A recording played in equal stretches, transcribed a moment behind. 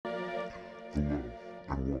Hello,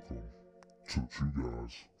 and welcome to the Two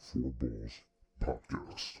Guys, Four Balls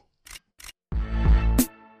podcast.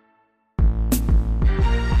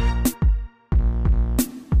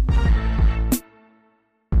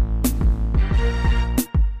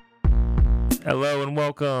 Hello and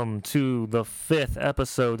welcome to the fifth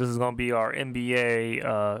episode. This is going to be our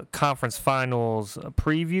NBA conference finals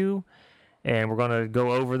preview, and we're going to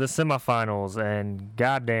go over the semifinals. And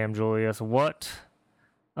goddamn, Julius, what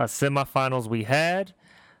a semifinals we had.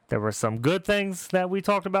 There were some good things that we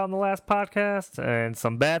talked about in the last podcast and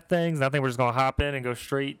some bad things. And I think we're just going to hop in and go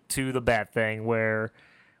straight to the bad thing, where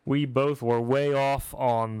we both were way off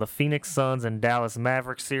on the Phoenix Suns and Dallas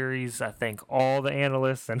Mavericks series. I think all the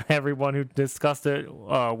analysts and everyone who discussed it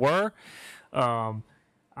were.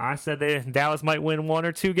 I said that Dallas might win one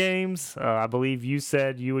or two games. I believe you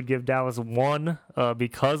said you would give Dallas one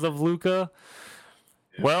because of Luka.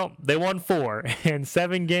 Well, they won 4 in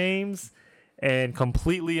 7 games and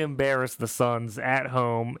completely embarrassed the Suns at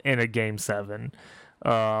home in a Game 7.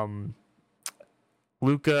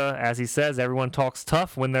 Luka, as he says, everyone talks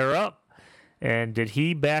tough when they're up. And did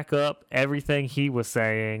he back up everything he was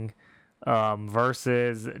saying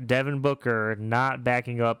versus Devin Booker not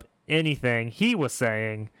backing up anything he was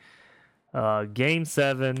saying? Game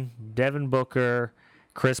 7, Devin Booker,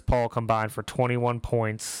 Chris Paul combined for 21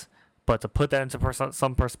 points. But to put that into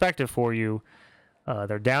some perspective for you,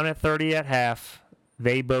 they're down at 30 at half.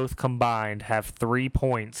 They both combined have 3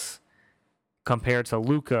 points compared to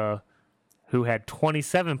Luka, who had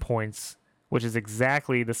 27 points, which is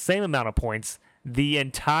exactly the same amount of points the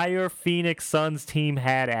entire Phoenix Suns team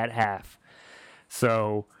had at half.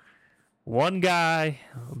 So one guy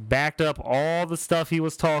backed up all the stuff he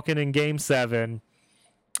was talking in Game 7,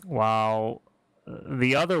 while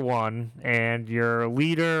the other one, and your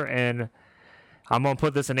leader, and I'm going to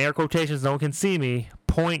put this in air quotations, no one can see me,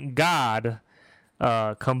 point God,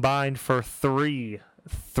 combined for 3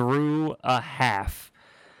 through a half.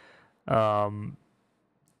 To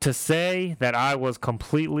say that I was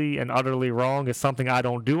completely and utterly wrong is something I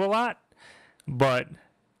don't do a lot, but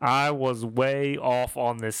I was way off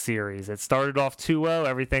on this series. It started off 2-0.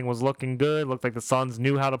 Everything was looking good. Looked like the Suns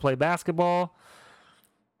knew how to play basketball.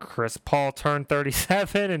 Chris Paul turned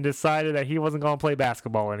 37 and decided that he wasn't going to play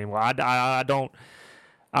basketball anymore.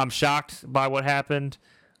 I'm shocked by what happened.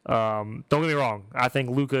 Don't get me wrong. I think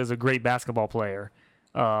Luka is a great basketball player.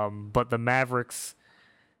 But the Mavericks,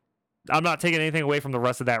 I'm not taking anything away from the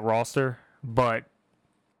rest of that roster, but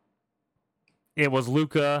it was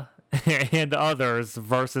Luka and others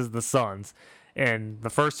versus the Suns. And the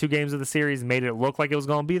first 2 games of the series made it look like it was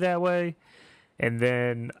going to be that way. And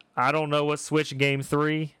then I don't know what switched Game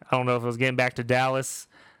 3. I don't know if it was getting back to Dallas.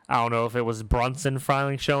 I don't know if it was Brunson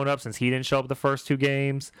finally showing up since he didn't show up the first 2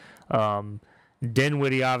 games.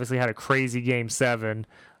 Dinwiddie obviously had a crazy Game 7,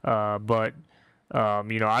 but I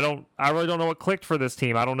really don't know what clicked for this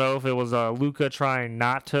team. I don't know if it was Luka trying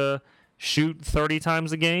not to shoot 30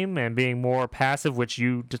 times a game and being more passive, which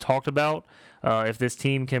you talked about. If this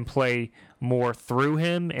team can play more through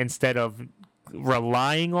him instead of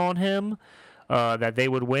relying on him, that they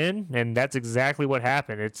would win, and that's exactly what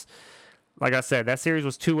happened. It's like I said, that series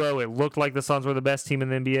was 2-0. It looked like the Suns were the best team in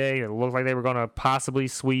the NBA. It looked like they were going to possibly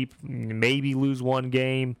sweep, maybe lose one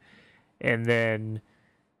game, and then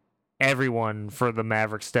everyone for the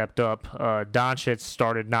Mavericks stepped up. Doncic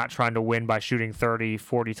started not trying to win by shooting 30,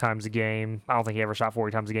 40 times a game. I don't think he ever shot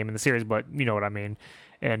 40 times a game in the series, but you know what I mean.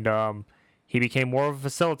 And he became more of a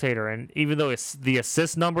facilitator. And even though the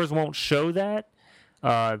assist numbers won't show that,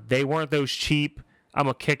 they weren't those cheap, I'm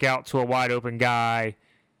going to kick out to a wide open guy,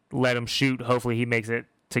 let him shoot, hopefully he makes it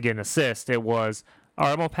to get an assist. It was, all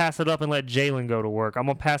right, I'm going to pass it up and let Jalen go to work. I'm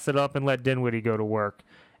going to pass it up and let Dinwiddie go to work.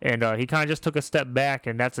 And he kind of just took a step back,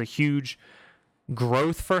 and that's a huge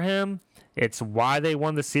growth for him. It's why they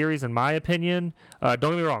won the series, in my opinion. Don't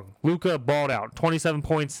get me wrong. Luka balled out. 27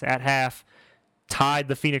 points at half, tied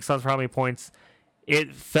the Phoenix Suns for how many points.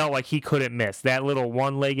 It felt like he couldn't miss. That little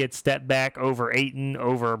one-legged step back over Ayton,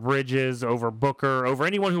 over Bridges, over Booker, over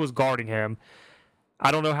anyone who was guarding him.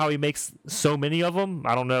 I don't know how he makes so many of them.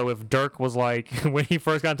 I don't know if Dirk was like, when he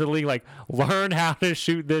first got into the league, like, learn how to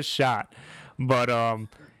shoot this shot. But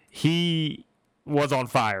he was on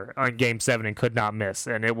fire on Game 7 and could not miss.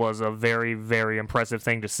 And it was a very, very impressive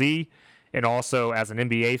thing to see. And also, as an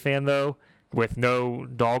NBA fan, though, with no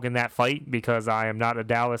dog in that fight, because I am not a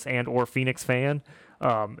Dallas and or Phoenix fan,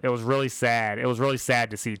 it was really sad. It was really sad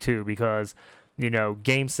to see, too, because,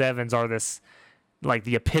 Game 7s are this, like,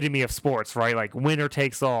 the epitome of sports, right? Like, winner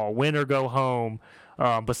takes all, win or go home.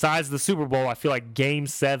 Besides the Super Bowl, I feel like Game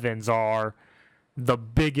 7s are the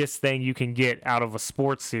biggest thing you can get out of a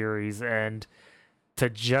sports series, and to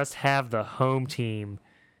just have the home team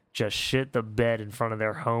just shit the bed in front of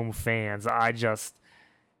their home fans,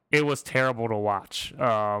 it was terrible to watch.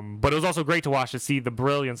 But it was also great to watch to see the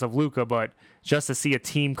brilliance of Luka, but just to see a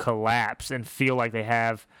team collapse and feel like they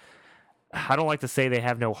have, I don't like to say they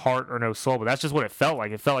have no heart or no soul, but that's just what it felt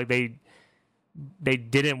like. It felt like they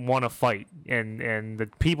didn't want to fight, and the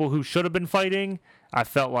people who should have been fighting, I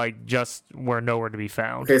felt like just were nowhere to be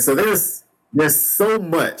found. Okay, so there's so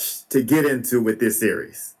much to get into with this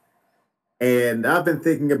series. And I've been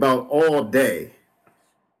thinking about all day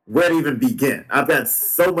where to even begin. I've got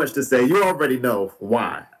so much to say. You already know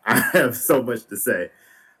why I have so much to say.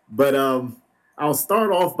 But I'll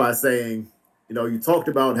start off by saying, you talked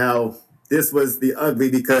about how this was the ugly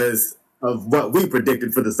because of what we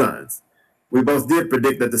predicted for the Suns. We both did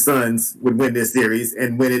predict that the Suns would win this series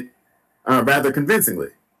and win it rather convincingly.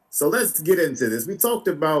 So let's get into this. You talked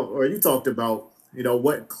about,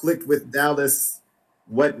 what clicked with Dallas,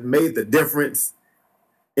 what made the difference.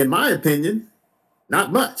 In my opinion,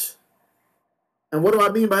 not much. And what do I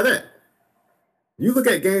mean by that? You look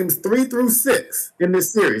at games 3 through 6 in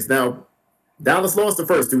this series. Now, Dallas lost the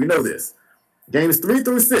first two. We know this. Games 3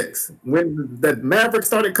 through 6, when the Mavericks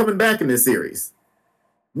started coming back in this series,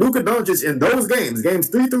 Luka Doncic in those games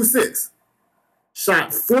 3 through 6, shot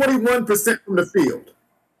 41% from the field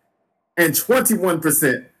and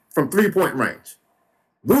 21% from three-point range.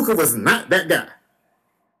 Luka was not that guy.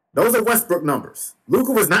 Those are Westbrook numbers.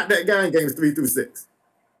 Luka was not that guy in games 3 through 6.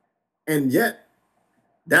 And yet,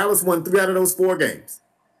 Dallas won 3 out of those 4 games.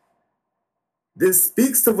 This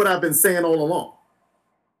speaks to what I've been saying all along.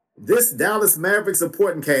 This Dallas Mavericks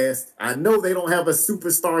supporting cast, I know they don't have a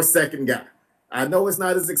superstar second guy. I know it's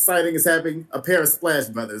not as exciting as having a pair of Splash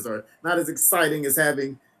Brothers, or not as exciting as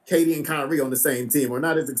having KD and Kyrie on the same team, or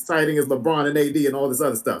not as exciting as LeBron and AD and all this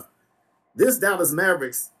other stuff. This Dallas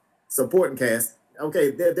Mavericks supporting cast,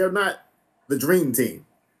 okay, they're not the dream team,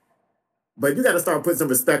 but you got to start putting some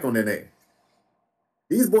respect on their name.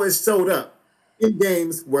 These boys showed up in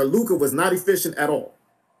games where Luka was not efficient at all.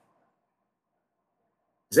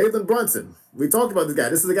 Jalen Brunson, we talked about this guy.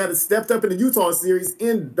 This is a guy that stepped up in the Utah series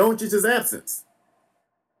in Doncic's absence.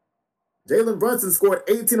 Jalen Brunson scored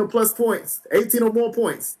 18 or more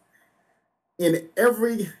points in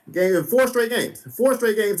every game, in 4 straight games. 4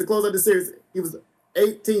 straight games to close out the series. He was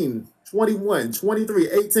 18, 21, 23,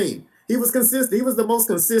 18. He was consistent. He was the most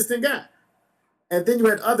consistent guy. And then you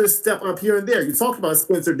had others step up here and there. You talked about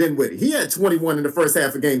Spencer Dinwiddie. He had 21 in the first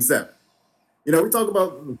half of Game 7. We talk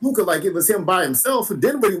about Luka like it was him by himself.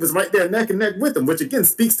 Dinwiddie was right there neck and neck with him, which again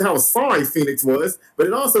speaks to how sorry Phoenix was, but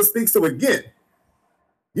it also speaks to, again,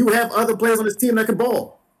 you have other players on this team that can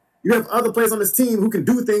ball. You have other players on this team who can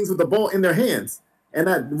do things with the ball in their hands.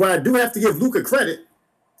 And what I do have to give Luka credit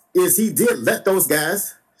is he did let those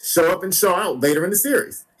guys show up and show out later in the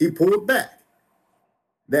series. He pulled back.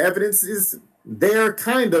 The evidence is there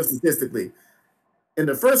kind of statistically. In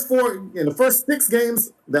the first 6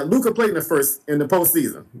 games that Luka played in the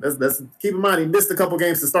postseason, let's keep in mind he missed a couple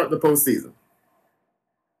games to start the postseason.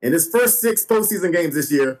 In his first 6 postseason games this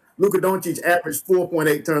year, Luka Doncic averaged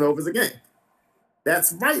 4.8 turnovers a game.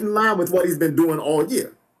 That's right in line with what he's been doing all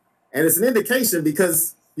year. And it's an indication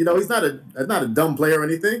because, he's not a dumb player or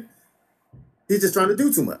anything. He's just trying to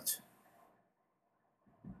do too much.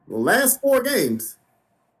 The last 4 games,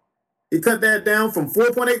 he cut that down from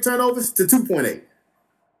 4.8 turnovers to 2.8.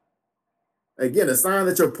 Again, a sign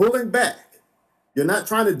that you're pulling back. You're not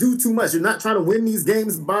trying to do too much. You're not trying to win these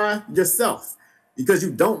games by yourself because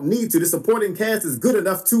you don't need to. The supporting cast is good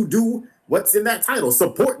enough to do what's in that title,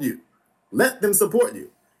 support you. Let them support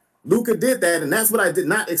you. Luka did that, and that's what I did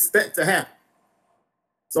not expect to happen.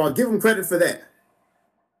 So I'll give him credit for that.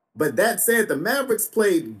 But that said, the Mavericks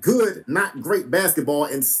played good, not great basketball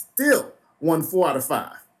and still won 4 out of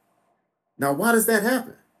 5. Now, why does that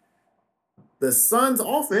happen? The Suns'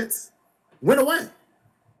 offense went away.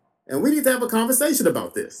 And we need to have a conversation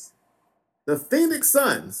about this. The Phoenix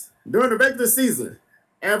Suns, during the regular season,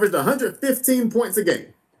 averaged 115 points a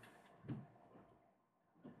game.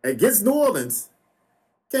 Against New Orleans,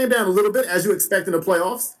 came down a little bit, as you expect in the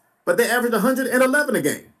playoffs, but they averaged 111 a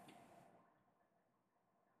game.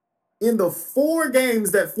 In the 4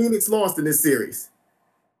 games that Phoenix lost in this series,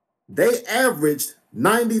 they averaged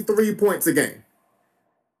 93 points a game.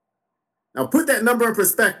 Now put that number in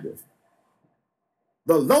perspective.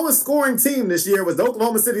 The lowest scoring team this year was the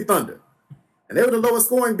Oklahoma City Thunder. And they were the lowest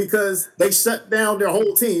scoring because they shut down their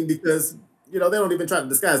whole team because, they don't even try to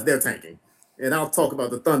disguise their tanking. And I'll talk about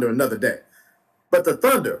the Thunder another day. But the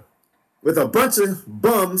Thunder, with a bunch of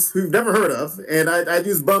bums who you've never heard of, and I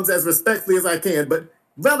use bums as respectfully as I can, but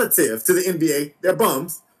relative to the NBA, they're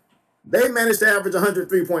bums. They managed to average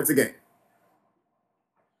 103 points a game.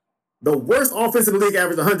 The worst offense in the league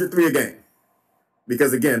averaged 103 a game.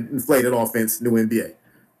 Because again, inflated offense, new NBA.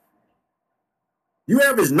 You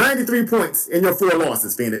averaged 93 points in your 4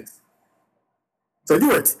 losses, Phoenix. So you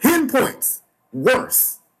were 10 points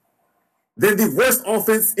worse than the worst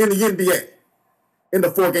offense in the NBA in the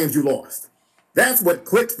 4 games you lost. That's what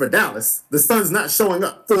clicked for Dallas. The Suns not showing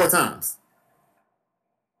up 4 times.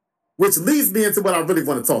 Which leads me into what I really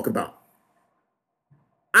want to talk about.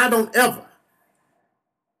 I don't ever,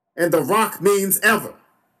 and The Rock means ever,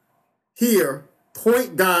 hear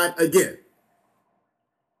point guard again.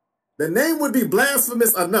 The name would be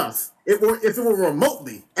blasphemous enough if it were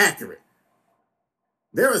remotely accurate.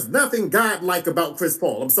 There is nothing godlike about Chris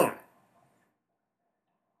Paul. I'm sorry.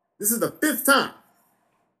 This is the 5th time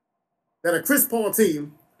that a Chris Paul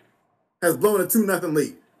team has blown a 2-0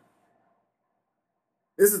 lead.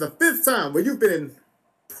 This is the 5th time where you've been in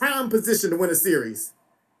prime position to win a series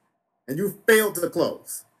and you failed to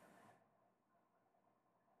close.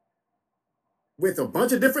 With a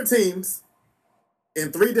bunch of different teams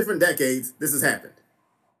in 3 different decades, this has happened.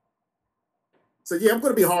 So yeah, I'm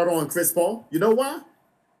going to be hard on Chris Paul. You know why?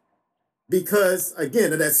 Because,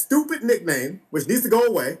 again, of that stupid nickname, which needs to go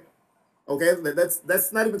away. Okay,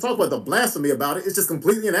 let's not even talk about the blasphemy about it. It's just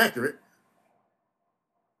completely inaccurate.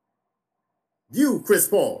 You, Chris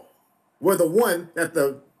Paul, were the one that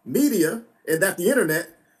the media and that the internet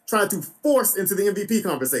tried to force into the MVP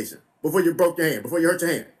conversation before you broke your hand, before you hurt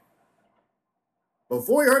your hand.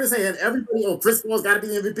 Before he hurt his hand, everybody, Chris Paul's got to be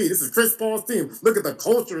MVP. This is Chris Paul's team. Look at the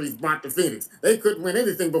culture he's brought to Phoenix. They couldn't win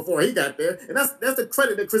anything before he got there. And that's the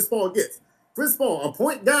credit that Chris Paul gets. Chris Paul, a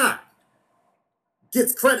point guard,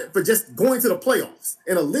 gets credit for just going to the playoffs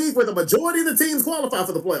in a league where the majority of the teams qualify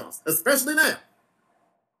for the playoffs, especially now.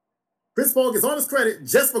 Chris Paul gets all his credit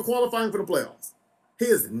just for qualifying for the playoffs. He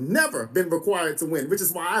has never been required to win, which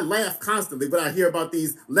is why I laugh constantly when I hear about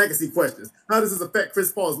these legacy questions. How does this affect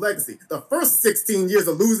Chris Paul's legacy? The first 16 years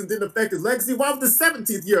of losing didn't affect his legacy. Why was the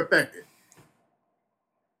 17th year affected?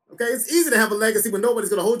 Okay, it's easy to have a legacy when nobody's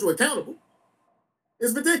going to hold you accountable.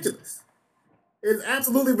 It's ridiculous. It's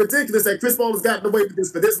absolutely ridiculous that Chris Paul has gotten away with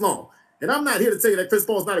this for this long. And I'm not here to tell you that Chris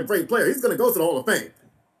Paul's not a great player. He's going to go to the Hall of Fame.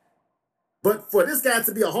 But for this guy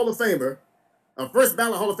to be a Hall of Famer, a first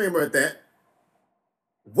ballot Hall of Famer at that,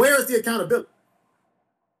 where is the accountability?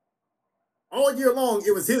 All year long,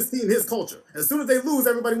 it was his team, his culture. As soon as they lose,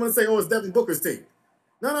 everybody wants to say, it's Devin Booker's team.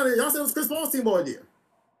 No, y'all said it was Chris Paul's team all year.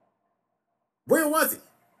 Where was he?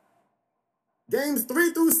 Games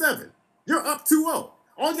 3 through 7. You're up 2-0.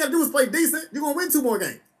 All you got to do is play decent. You're going to win 2 more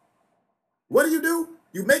games. What do?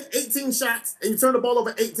 You make 18 shots and you turn the ball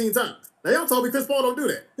over 18 times. Now, y'all told me Chris Paul don't do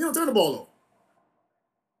that. He don't turn the ball over.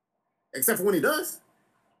 Except for when he does.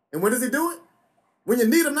 And when does he do it? When you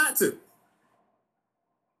need him not to.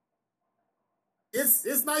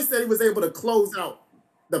 It's nice that he was able to close out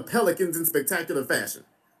the Pelicans in spectacular fashion.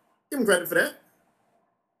 Give him credit for that.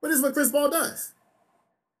 But this is what Chris Paul does.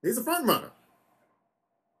 He's a front runner.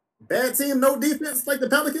 Bad team, no defense like the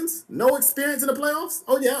Pelicans, no experience in the playoffs.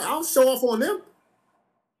 Oh yeah, I'll show off on them.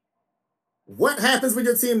 What happens when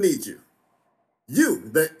your team needs you?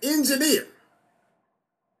 You, the engineer,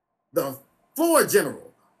 the floor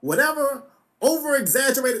general, whatever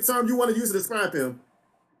over-exaggerated term you want to use to describe him,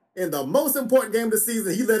 in the most important game of the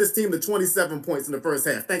season, he led his team to 27 points in the first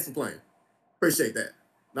half. Thanks for playing. Appreciate that.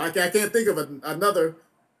 Now, I can't think of another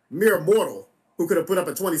mere mortal who could have put up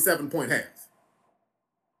a 27-point half.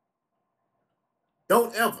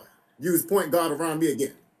 Don't ever use point guard around me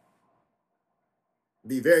again.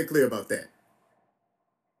 Be very clear about that.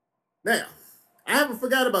 Now, I haven't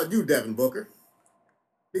forgot about you, Devin Booker,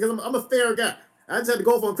 because I'm a fair guy. I just had to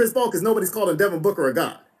go off on Chris Paul because nobody's calling Devin Booker a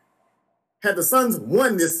god. Had the Suns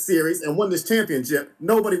won this series and won this championship,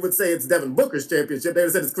 nobody would say it's Devin Booker's championship. They would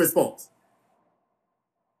have said it's Chris Paul's.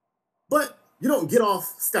 But you don't get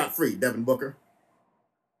off scot-free, Devin Booker.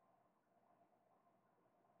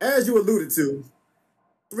 As you alluded to,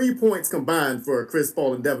 3 points combined for Chris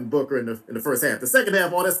Paul and Devin Booker in the first half. The second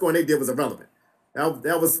half, all that scoring they did was irrelevant.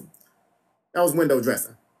 That was window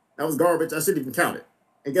dressing. That was garbage. I shouldn't even count it.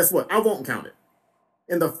 And guess what? I won't count it.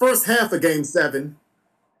 In the first half of Game 7,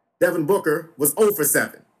 Devin Booker was 0 for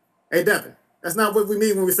 7. Hey, Devin, that's not what we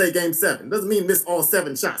mean when we say Game 7. It doesn't mean miss all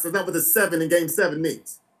 7 shots. That's not what the 7 in Game 7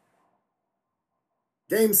 means.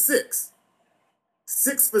 Game 6,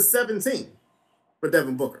 6 for 17 for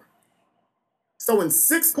Devin Booker. So in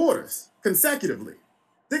 6 quarters, consecutively,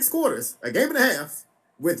 6 quarters, a game and a half,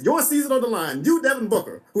 with your season on the line, you, Devin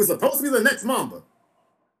Booker, who's supposed to be the next Mamba,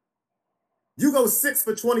 you go 6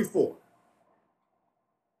 for 24.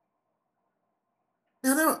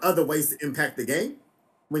 Now, there are other ways to impact the game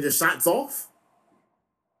when your shot's off.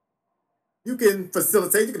 You can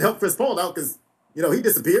facilitate, you can help Chris Paul out because, he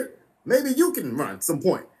disappeared. Maybe you can run some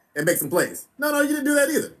point and make some plays. No, you didn't do that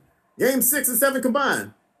either. Game 6 and 7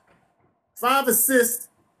 combined. 5 assists,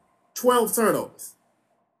 12 turnovers.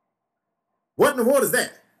 What in the world is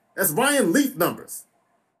that? That's Ryan Leaf numbers.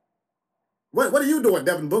 What are you doing,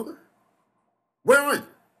 Devin Booker? Where are you?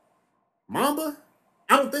 Mamba?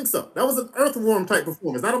 I don't think so. That was an earthworm type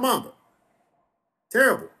performance, not a Mamba.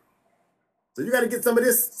 Terrible. So you got to get some of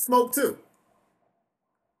this smoke too.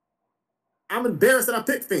 I'm embarrassed that I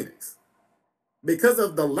picked Phoenix because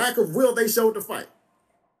of the lack of will they showed to fight.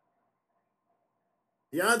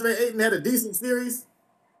 DeAndre Ayton had a decent series,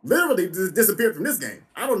 literally disappeared from this game.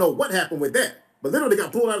 I don't know what happened with that, but literally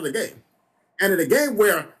got pulled out of the game. And in a game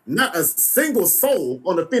where not a single soul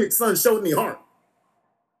on the Phoenix Suns showed any heart,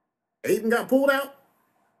 Ayton got pulled out.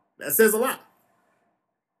 That says a lot.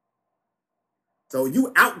 So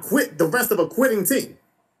you outquit the rest of a quitting team.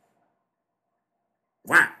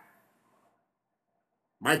 Wow.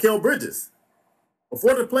 Mikal Bridges.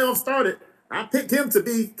 Before the playoffs started, I picked him to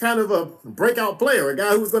be kind of a breakout player, a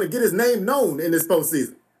guy who's going to get his name known in this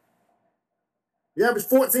postseason. He averaged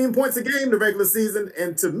 14 points a game in the regular season,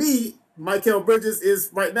 and to me, Mikal Bridges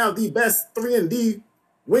is right now the best 3-and-D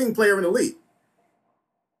wing player in the league.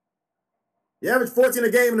 He averaged 14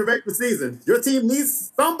 a game in the regular season. Your team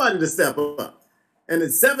needs somebody to step up. And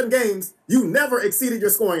in 7 games, you never exceeded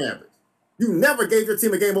your scoring average. You never gave your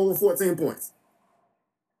team a game over 14 points.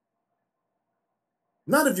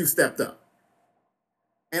 None of you stepped up.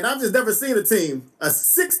 And I've just never seen a team, a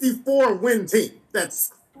 64-win team, that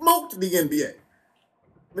smoked the NBA.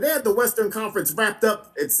 But they had the Western Conference wrapped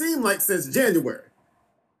up, it seemed like, since January.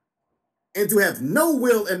 And to have no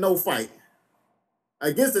will and no fight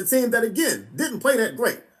against a team that, again, didn't play that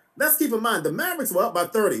great. Let's keep in mind, the Mavericks were up by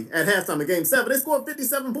 30 at halftime in Game 7. They scored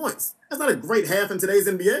 57 points. That's not a great half in today's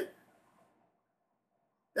NBA.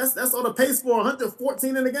 That's on the pace for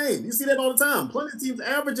 114 in a game. You see that all the time. Plenty of teams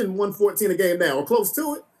averaging 114 a game now, or close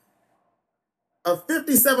to it. A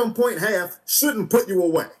 57-point half shouldn't put you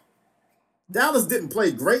away. Dallas didn't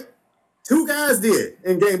play great. 2 guys did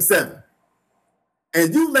in Game 7.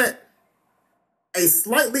 And you let a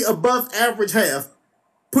slightly above average half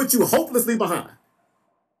put you hopelessly behind.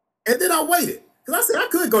 And then I waited. Because I said I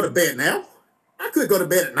could go to bed now. I could go to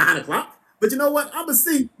bed at 9 o'clock. But you know what? I'm going to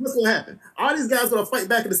see what's going to happen. Are these guys going to fight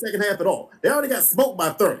back in the second half at all? They already got smoked by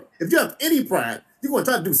 30. If you have any pride, you're going to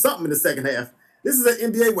try to do something in the second half. This is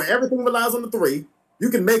an NBA where everything relies on the 3. You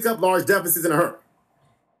can make up large deficits in a hurry.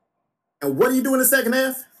 And what do you do in the second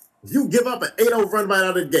half? You give up an 8-0 run right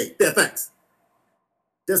out of the gate. Yeah, thanks.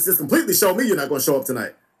 Just completely show me you're not going to show up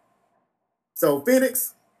tonight. So,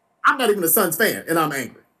 Phoenix, I'm not even a Suns fan, and I'm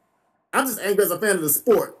angry. I'm just angry as a fan of the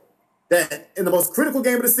sport that in the most critical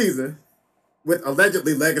game of the season, with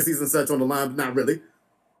allegedly legacies and such on the line, but not really,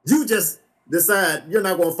 you just decide you're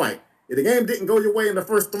not going to fight. If the game didn't go your way in the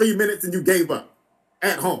first 3 minutes and you gave up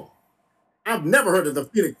at home. I've never heard of the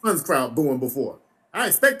Phoenix Suns crowd booing before. I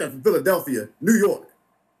expect that from Philadelphia, New York,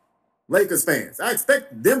 Lakers fans. I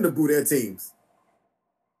expect them to boo their teams.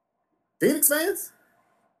 Phoenix fans?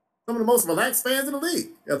 Some of the most relaxed fans in the league,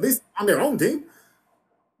 at least on their own team.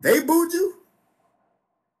 They booed you?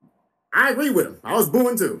 I agree with them. I was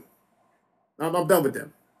booing too. I'm done with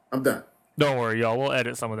them. I'm done. Don't worry, y'all. We'll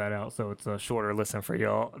edit some of that out so it's a shorter listen for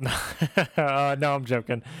y'all. No, I'm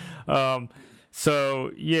joking.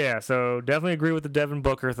 So definitely agree with the Devin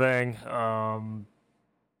Booker thing.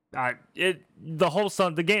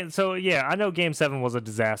 The game. So yeah, I know Game 7 was a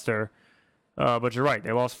disaster, but you're right.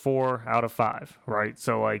 They lost 4 out of 5. Right.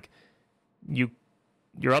 So like, you're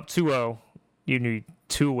up 2-0. You need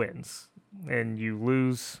 2 wins, and you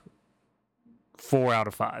lose 4 out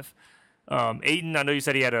of 5. Ayton, I know you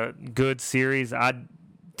said he had a good series.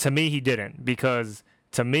 To me, he didn't, because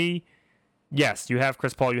to me, yes, you have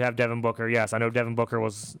Chris Paul, you have Devin Booker. Yes, I know Devin Booker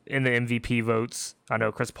was in the MVP votes. I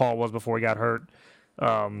know Chris Paul was before he got hurt,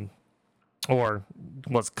 or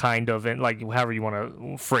was kind of, in, like, however you want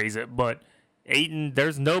to phrase it. But Ayton,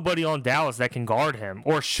 there's nobody on Dallas that can guard him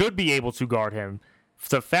or should be able to guard him.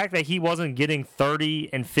 The fact that he wasn't getting 30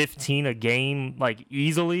 and 15 a game, like,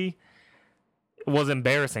 easily, was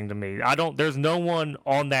embarrassing to me. There's no one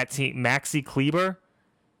on that team. Maxi Kleber,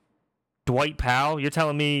 Dwight Powell. You're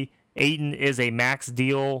telling me Ayton is a max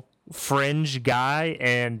deal fringe guy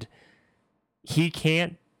and he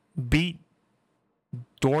can't beat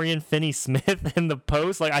Dorian Finney-Smith in the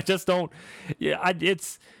post. Like, I just don't. Yeah,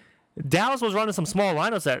 it's Dallas was running some small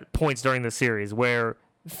lineups at points during the series where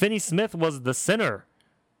Finney-Smith was the center,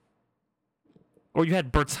 or you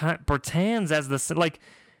had Bertans as the center. Like,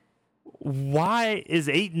 why is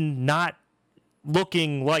Ayton not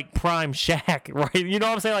looking like prime Shaq? Right? You know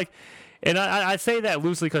what I'm saying? Like, and I say that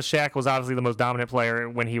loosely because Shaq was obviously the most dominant player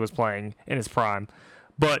when he was playing in his prime,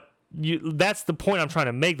 but that's the point I'm trying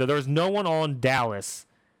to make. Though there's no one on Dallas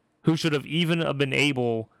who should have even been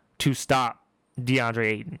able to stop DeAndre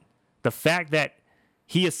Ayton. The fact that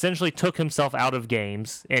he essentially took himself out of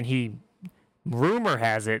games, and rumor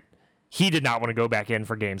has it, he did not want to go back in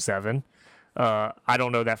for Game 7. I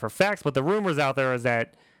don't know that for facts, but the rumors out there is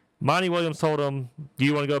that Monty Williams told him, do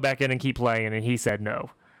you want to go back in and keep playing? And he said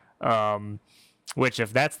no. Which,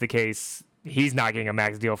 if that's the case, he's not getting a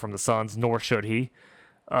max deal from the Suns, nor should he.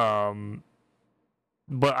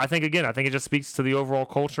 But I think it just speaks to the overall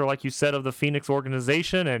culture, like you said, of the Phoenix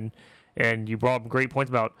organization, and you brought up great points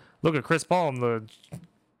about, look at Chris Paul and the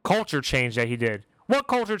culture change that he did. What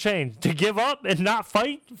culture change? To give up and not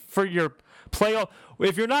fight for your playoff?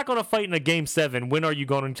 If you're not going to fight in a Game 7, when are you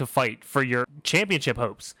going to fight for your championship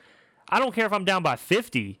hopes? I don't care if I'm down by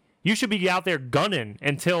 50. You should be out there gunning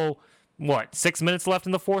until, 6 minutes left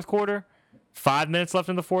in the fourth quarter? 5 minutes left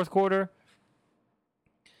in the fourth quarter?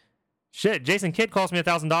 Shit, Jason Kidd cost me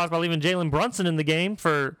 $1,000 by leaving Jalen Brunson in the game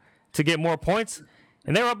to get more points,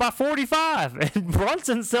 and they were up by 45, and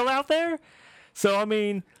Brunson's still out there? So, I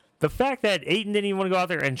mean, the fact that Ayton didn't even want to go out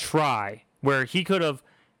there and try, where he could have,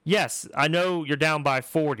 yes, I know you're down by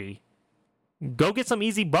 40. Go get some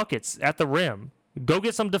easy buckets at the rim. Go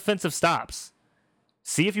get some defensive stops.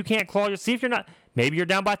 See if you can't see if you're not, maybe you're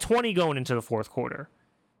down by 20 going into the fourth quarter.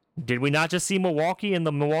 Did we not just see Milwaukee in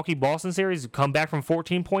the Milwaukee-Boston series come back from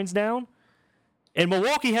 14 points down? And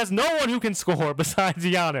Milwaukee has no one who can score besides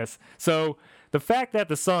Giannis. So the fact that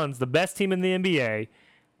the Suns, the best team in the NBA,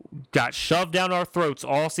 got shoved down our throats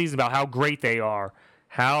all season about how great they are,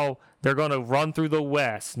 how they're going to run through the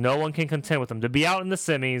West, no one can contend with them, to be out in the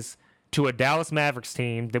semis to a Dallas Mavericks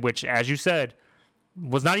team, which, as you said,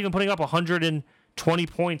 was not even putting up 120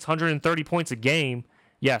 points, 130 points a game.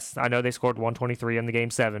 Yes, I know they scored 123 in the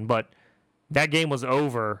Game 7, but that game was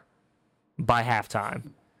over by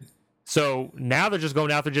halftime. So now they're just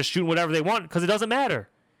going out there just shooting whatever they want because it doesn't matter.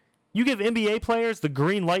 You give NBA players the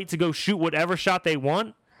green light to go shoot whatever shot they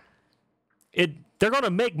want, they're going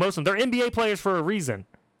to make most of them. They're NBA players for a reason.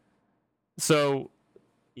 So,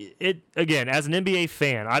 again, as an NBA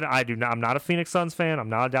fan, I'm not a Phoenix Suns fan. I'm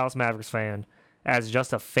not a Dallas Mavericks fan. As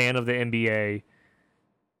just a fan of the NBA,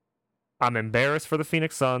 I'm embarrassed for the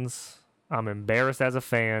Phoenix Suns. I'm embarrassed as a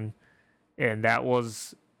fan. And that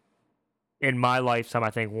was, in my lifetime, I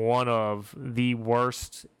think, one of the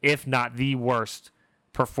worst, if not the worst,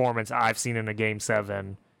 performance I've seen in a Game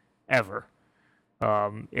 7 ever.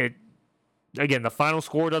 Again, the final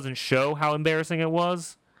score doesn't show how embarrassing it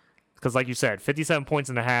was. Because, like you said, 57 points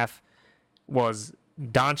and a half was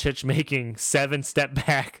Doncic making 7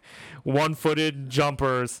 step-back, one-footed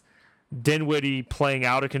jumpers, Dinwiddie playing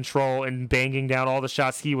out of control and banging down all the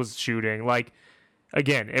shots he was shooting. Like,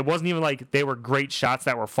 again, it wasn't even like they were great shots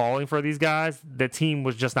that were falling for these guys. The team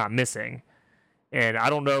was just not missing. And I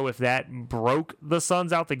don't know if that broke the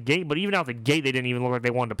Suns out the gate, but even out the gate, they didn't even look like they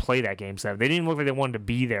wanted to play that Game 7. They didn't even look like they wanted to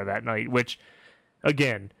be there that night, which,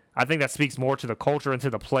 again, I think that speaks more to the culture and to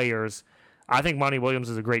the players. I think Monty Williams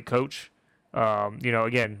is a great coach.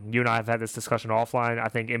 Again, you and I have had this discussion offline. I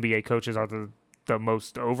think NBA coaches are the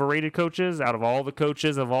most overrated coaches out of all the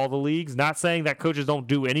coaches of all the leagues. Not saying that coaches don't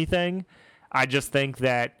do anything. I just think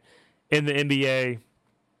that in the NBA,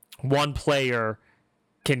 one player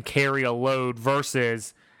can carry a load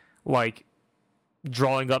versus like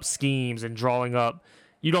drawing up schemes and drawing up.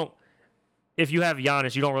 If you have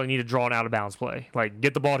Giannis, you don't really need to draw an out of bounds play. Like,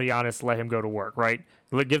 get the ball to Giannis, let him go to work, right?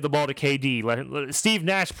 Give the ball to KD. Steve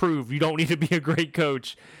Nash proved you don't need to be a great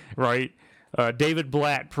coach, right? David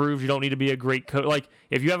Blatt proves you don't need to be a great coach. Like,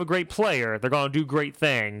 if you have a great player, they're going to do great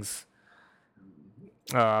things.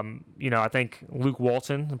 I think Luke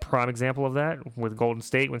Walton, a prime example of that with Golden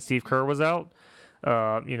State when Steve Kerr was out.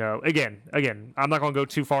 Again, I'm not going to go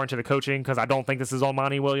too far into the coaching because I don't think this is all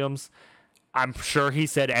Monty Williams. I'm sure he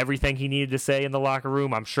said everything he needed to say in the locker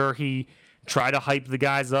room. I'm sure he tried to hype the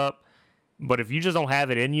guys up. But if you just don't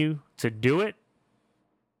have it in you to do it,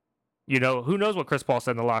 who knows what Chris Paul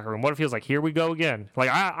said in the locker room? What if he was like, here we go again? Like,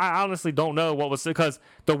 I honestly don't know what was, because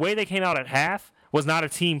the way they came out at half was not a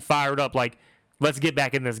team fired up like, let's get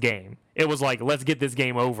back in this game. It was like, let's get this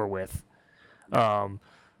game over with.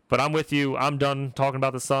 But I'm with you. I'm done talking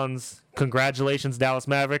about the Suns. Congratulations, Dallas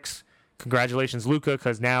Mavericks. congratulations, Luka,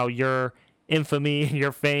 because now your infamy and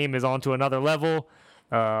your fame is onto another level.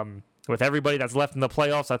 With everybody that's left in the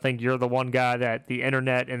playoffs, I think you're the one guy that the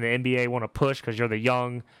internet and the NBA want to push because you're the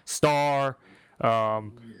young star.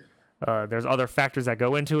 There's other factors that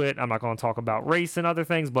go into it. I'm not going to talk about race and other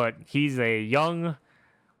things, but he's a young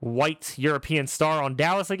white European star on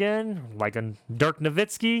Dallas again, like a Dirk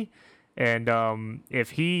Nowitzki. And if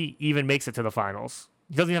he even makes it to the finals,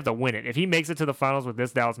 he doesn't even have to win it. If he makes it to the finals with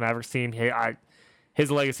this Dallas Mavericks team, his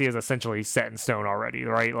legacy is essentially set in stone already,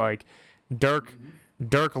 right? Like Dirk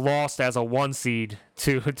lost as a 1 seed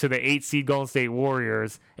to the 8 seed Golden State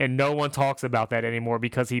Warriors, and no one talks about that anymore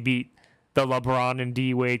because he beat the LeBron and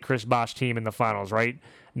D Wade, Chris Bosh team in the finals, right?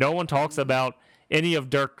 No one talks about any of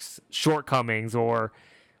Dirk's shortcomings or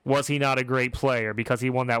was he not a great player because he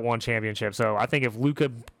won that one championship. So I think if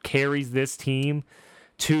Luka carries this team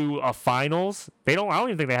to a finals, I don't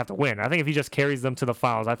even think they have to win. I think if he just carries them to the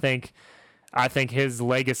finals, I think his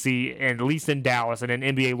legacy, and at least in Dallas and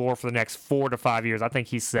in NBA lore for the next 4 to 5 years, I think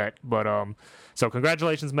he's set. But so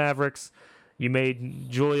congratulations, Mavericks. You made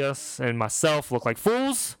Julius and myself look like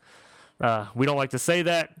fools. We don't like to say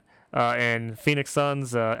that. And Phoenix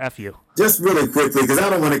Suns, F you. Just really quickly, because I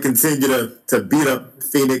don't want to continue to beat up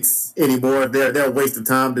Phoenix anymore. They're a waste of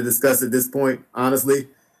time to discuss at this point, honestly.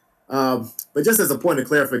 But just as a point of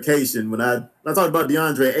clarification, when I talked about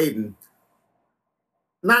DeAndre Ayton,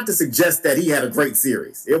 not to suggest that he had a great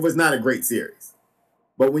series. It was not a great series.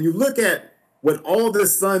 But when you look at what all the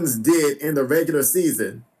Suns did in the regular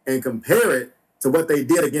season and compare it to what they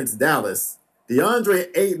did against Dallas,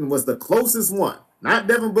 DeAndre Ayton was the closest one. Not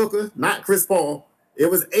Devin Booker, not Chris Paul.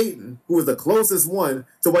 It was Ayton who was the closest one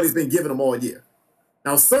to what he's been giving him all year.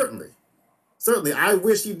 Now, certainly, I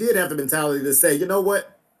wish he did have the mentality to say, you know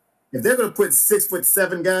what? If they're going to put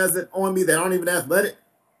 6'7" guys on me that aren't even athletic,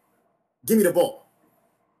 give me the ball.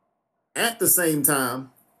 At the same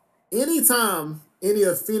time, anytime any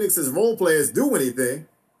of Phoenix's role players do anything,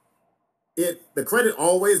 the credit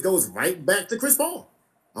always goes right back to Chris Paul.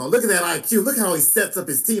 Oh, look at that IQ. Look how he sets up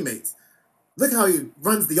his teammates. Look how he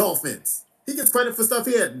runs the offense. He gets credit for stuff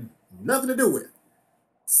he had nothing to do with.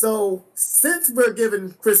 So since we're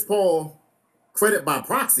giving Chris Paul credit by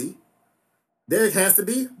proxy, there has to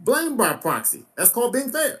be blame by proxy. That's called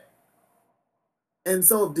being fair. And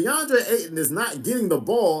so if DeAndre Ayton is not getting the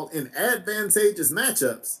ball in advantageous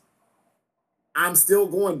matchups, I'm still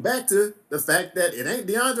going back to the fact that it ain't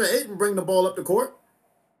DeAndre Ayton bringing the ball up the court.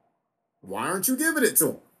 Why aren't you giving it to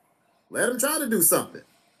him? Let him try to do something.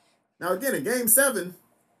 Now, again, in Game 7,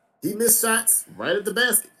 he missed shots right at the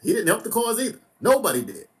basket. He didn't help the cause either. Nobody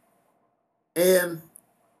did. And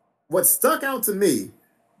what stuck out to me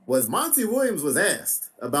was Monty Williams was asked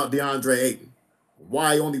about DeAndre Ayton,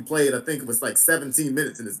 why he only played, I think it was like 17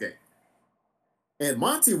 minutes in this game. And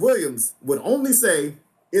Monty Williams would only say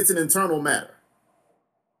it's an internal matter.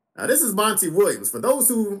 Now, this is Monty Williams. For those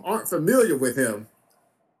who aren't familiar with him,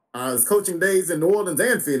 his coaching days in New Orleans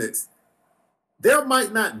and Phoenix, there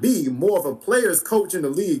might not be more of a player's coach in the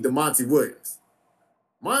league than Monty Williams.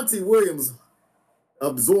 Monty Williams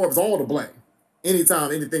absorbs all the blame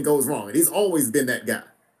anytime anything goes wrong, and he's always been that guy.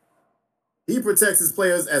 He protects his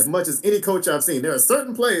players as much as any coach I've seen. There are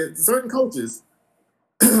certain coaches,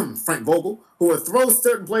 Frank Vogel, who will throw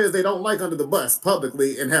certain players they don't like under the bus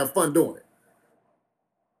publicly and have fun doing it.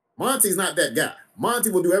 Monty's not that guy. Monty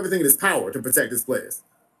will do everything in his power to protect his players.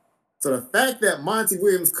 So the fact that Monty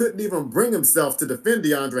Williams couldn't even bring himself to defend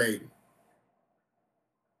DeAndre Ayton,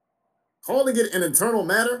 calling it an internal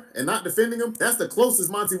matter and not defending him, that's the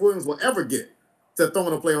closest Monty Williams will ever get to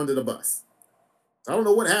throwing a player under the bus. I don't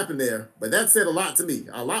know what happened there, but that said a lot to me.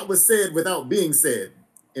 A lot was said without being said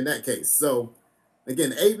in that case. So,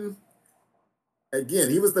 again, Ayton,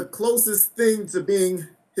 he was the closest thing to being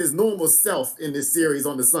his normal self in this series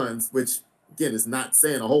on the Suns, which, again, is not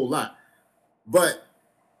saying a whole lot. But,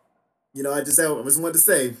 I just wanted to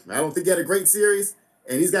say, I don't think he had a great series,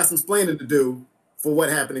 and he's got some explaining to do for what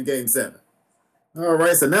happened in Game 7. All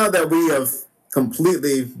right, so now that we have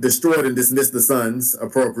completely destroyed and dismissed the Suns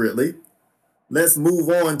appropriately, let's move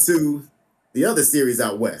on to the other series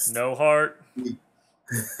out west. No heart.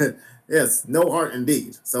 Yes, no heart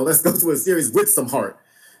indeed. So let's go to a series with some heart.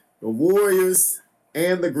 The Warriors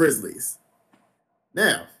and the Grizzlies.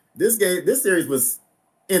 Now, this series was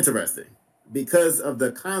interesting because of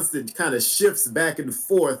the constant kind of shifts back and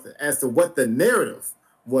forth as to what the narrative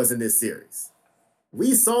was in this series.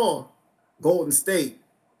 We saw Golden State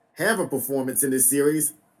have a performance in this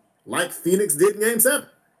series like Phoenix did in Game 7.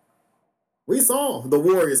 We saw the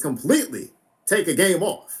Warriors completely take a game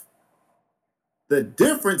off. The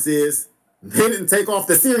difference is they didn't take off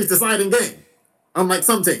the series-deciding game, unlike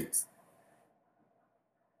some teams.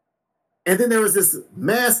 And then there was this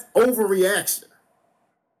mass overreaction.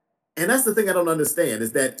 And that's the thing I don't understand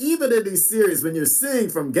is that even in these series, when you're seeing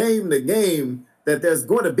from game to game that there's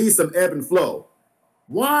going to be some ebb and flow,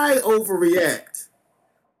 why overreact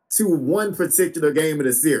to one particular game in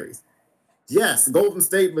the series? Yes, Golden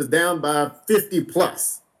State was down by 50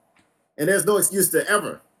 plus. And there's no excuse to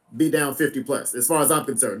ever be down 50 plus, as far as I'm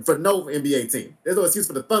concerned, for no NBA team. There's no excuse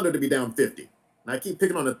for the Thunder to be down 50. And I keep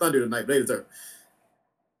picking on the Thunder tonight, but they deserve.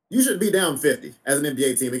 You shouldn't be down 50 as an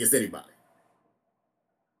NBA team against anybody.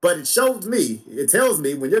 But it shows me, it tells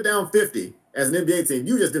me when you're down 50 as an NBA team,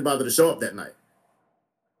 you just didn't bother to show up that night.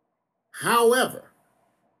 However,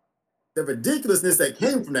 the ridiculousness that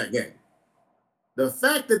came from that game, the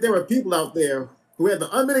fact that there were people out there who had the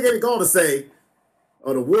unmitigated gall to say,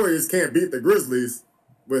 oh, the Warriors can't beat the Grizzlies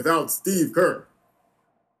without Steve Kerr.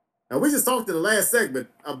 Now, we just talked in the last segment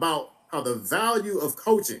about how the value of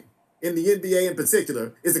coaching in the NBA in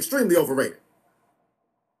particular is extremely overrated.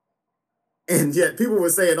 And yet people were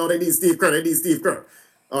saying, oh, they need Steve Kerr. They need Steve Kerr.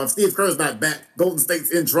 If Steve Kerr's not back, Golden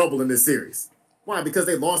State's in trouble in this series. Why? Because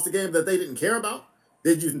they lost a game that they didn't care about?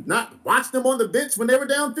 Did you not watch them on the bench when they were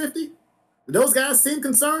down 50? Did those guys seem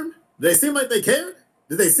concerned? Did they seem like they cared?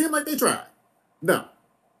 Did they seem like they tried? No.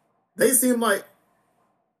 They seem like,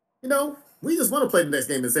 we just want to play the next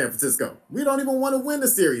game in San Francisco. We don't even want to win the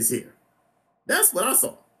series here. That's what I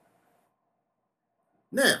saw.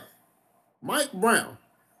 Now, Mike Brown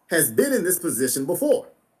has been in this position before,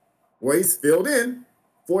 where he's filled in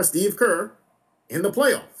for Steve Kerr in the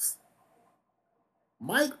playoffs.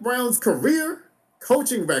 Mike Brown's career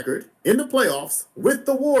coaching record in the playoffs with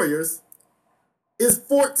the Warriors is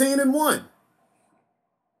 14-1.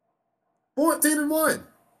 14-1.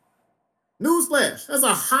 Newsflash, that's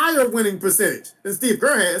a higher winning percentage than Steve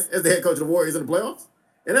Kerr has as the head coach of the Warriors in the playoffs.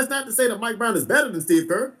 And that's not to say that Mike Brown is better than Steve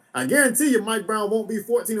Kerr. I guarantee you Mike Brown won't be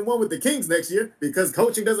 14-1 with the Kings next year because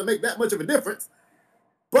coaching doesn't make that much of a difference.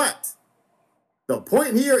 But the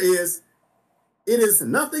point here is it is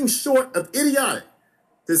nothing short of idiotic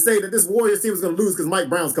to say that this Warriors team is going to lose because Mike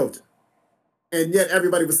Brown's coaching. And yet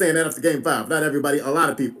everybody was saying that after Game 5. Not everybody, a lot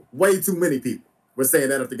of people. Way too many people were saying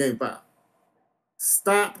that after Game 5.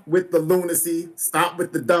 Stop with the lunacy. Stop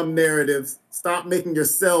with the dumb narratives. Stop making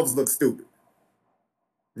yourselves look stupid.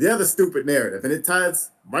 The other stupid narrative, and it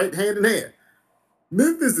ties right hand in hand.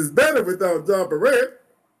 Memphis is better without Ja Morant.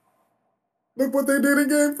 Look what they did in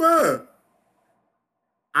Game 5.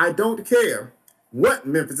 I don't care what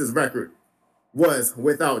Memphis's record was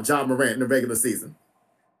without Ja Morant in the regular season.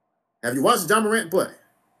 Have you watched Ja Morant play?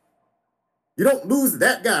 You don't lose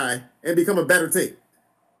that guy and become a better team.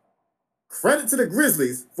 Credit to the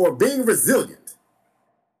Grizzlies for being resilient.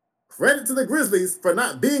 Credit to the Grizzlies for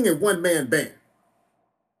not being a one-man band.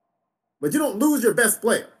 But you don't lose your best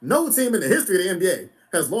player. No team in the history of the NBA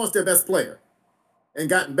has lost their best player and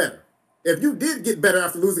gotten better. If you did get better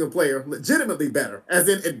after losing a player, legitimately better, as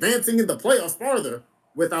in advancing in the playoffs farther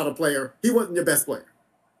without a player, he wasn't your best player.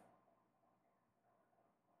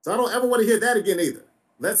 So I don't ever want to hear that again either.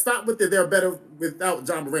 Let's stop with the they're better without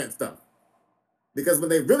Ja Morant stuff. Because when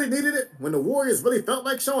they really needed it, when the Warriors really felt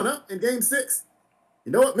like showing up in Game 6,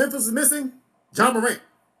 you know what Memphis was missing? Ja Morant.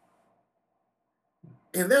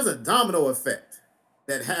 And there's a domino effect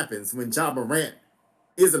that happens when Ja Morant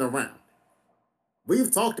isn't around.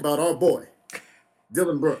 We've talked about our boy,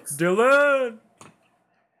 Dillon Brooks. Dylan!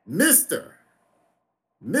 Mr.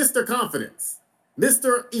 Confidence.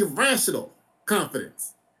 Mr. Irrational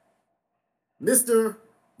Confidence. Mr.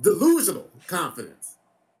 Delusional Confidence.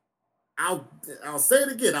 I'll say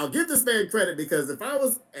it again. I'll give this man credit because if I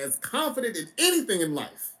was as confident in anything in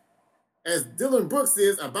life as Dillon Brooks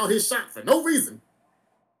is about his shot for no reason,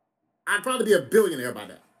 I'd probably be a billionaire by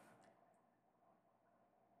now.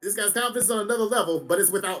 This guy's confidence is on another level, but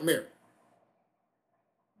it's without merit.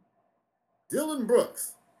 Dillon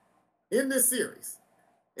Brooks, in this series,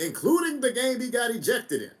 including the game he got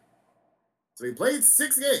ejected in. So he played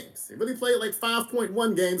 6 games. He really played like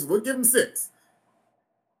 5.1 games. We'll give him 6.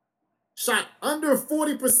 Shot under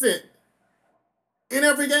 40% in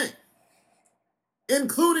every game,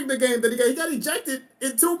 including the game that he got ejected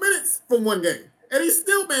in 2 minutes from one game. And he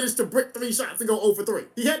still managed to brick 3 shots and go 0 for 3.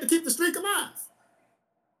 He had to keep the streak alive.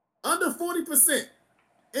 Under 40%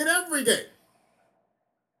 in every game.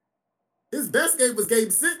 His best game was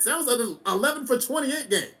Game 6. That was an 11 for 28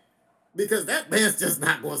 game. Because that man's just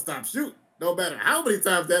not going to stop shooting, no matter how many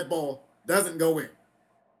times that ball doesn't go in.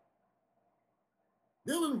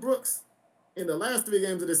 Dillon Brooks, in the last 3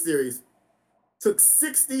 games of this series, took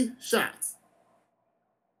 60 shots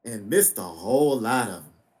and missed a whole lot of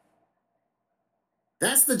them.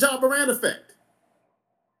 That's the Ja Morant effect.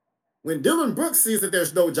 When Dylan Brooks sees that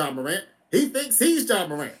there's no Ja Morant, he thinks he's Ja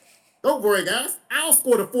Morant. Don't worry, guys. I'll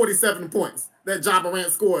score the 47 points that Ja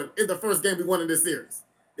Morant scored in the first game we won in this series.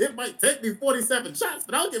 It might take me 47 shots,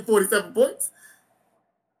 but I'll get 47 points.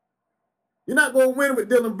 You're not going to win with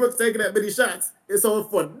Dylan Brooks taking that many shots. And so,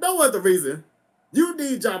 for no other reason, you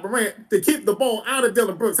need Ja Morant to keep the ball out of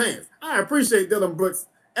Dylan Brooks' hands. I appreciate Dylan Brooks'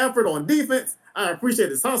 effort on defense. I appreciate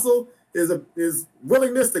his hustle, his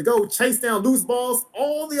willingness to go chase down loose balls,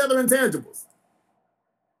 all the other intangibles.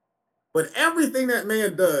 But everything that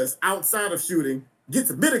man does outside of shooting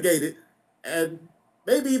gets mitigated and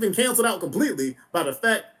maybe even canceled out completely by the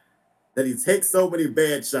fact that he takes so many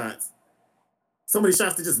bad shots. So many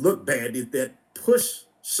shots that just look bad, that push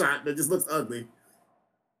shot that just looks ugly.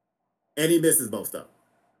 And he misses most of them.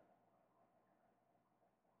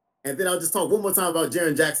 And then I'll just talk one more time about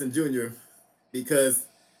Jaren Jackson Jr. because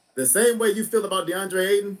the same way you feel about DeAndre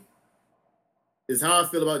Ayton is how I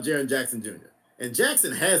feel about Jaren Jackson Jr. And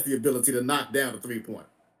Jackson has the ability to knock down a three-pointer.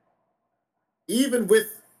 Even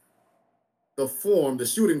with the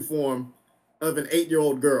shooting form of an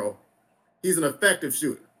 8-year-old girl, he's an effective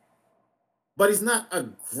shooter. But he's not a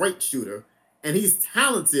great shooter, and he's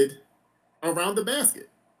talented around the basket.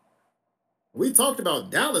 We talked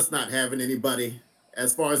about Dallas not having anybody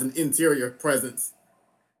as far as an interior presence.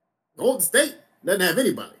 Golden State doesn't have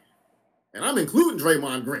anybody. And I'm including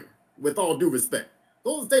Draymond Green, with all due respect.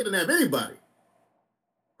 Golden State doesn't have anybody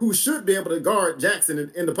who should be able to guard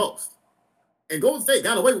Jackson in the post. And Golden State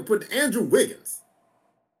got away with putting Andrew Wiggins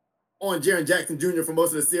on Jaren Jackson Jr. for most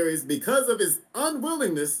of the series because of his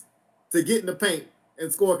unwillingness to get in the paint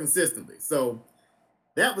and score consistently. So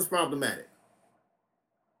that was problematic.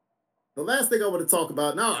 The last thing I want to talk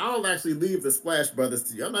about, now I'll actually leave the Splash Brothers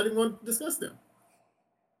to you. I'm not even going to discuss them.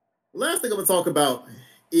 The last thing I'm going to talk about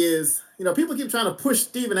is, people keep trying to push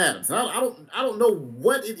Steven Adams. And I don't know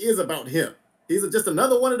what it is about him. He's just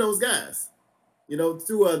another one of those guys,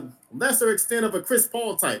 to a lesser extent of a Chris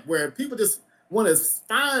Paul type, where people just want to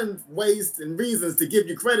find ways and reasons to give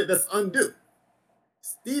you credit that's undue.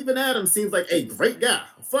 Steven Adams seems like a great guy,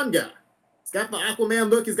 a fun guy. He's got the Aquaman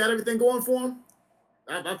look. He's got everything going for him.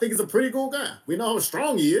 I think he's a pretty cool guy. We know how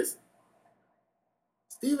strong he is.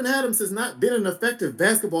 Steven Adams has not been an effective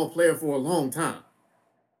basketball player for a long time.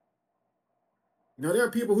 There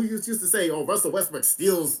are people who used to say, Russell Westbrook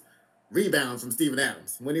steals rebounds from Steven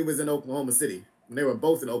Adams when he was in Oklahoma City, when they were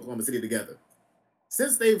both in Oklahoma City together.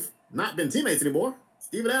 Since they've not been teammates anymore,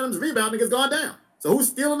 Steven Adams' rebounding has gone down. So who's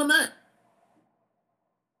stealing them that?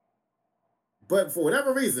 But for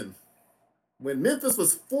whatever reason, when Memphis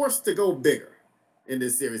was forced to go bigger in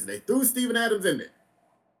this series, they threw Steven Adams in there.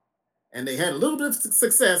 And they had a little bit of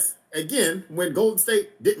success, again, when Golden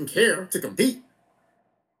State didn't care to compete.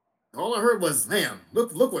 All I heard was, man,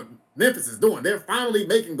 look what Memphis is doing. They're finally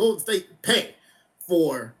making Golden State pay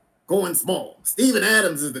for going small. Steven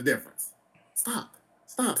Adams is the difference. Stop.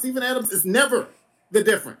 Steven Adams is never the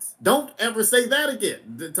difference. Don't ever say that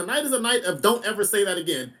again. Tonight is a night of don't ever say that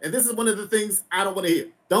again. And this is one of the things I don't want to hear.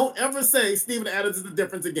 Don't ever say Steven Adams is the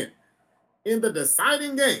difference again. In the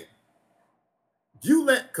deciding game, you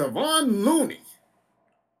let Kevon Looney,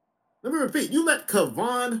 let me repeat, you let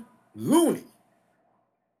Kevon Looney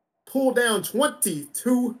pull down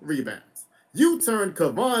 22 rebounds. You turned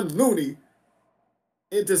Kevon Looney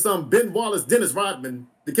into some Ben Wallace, Dennis Rodman,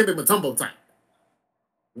 Dikembe Mutombo type.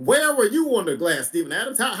 Where were you on the glass, Steven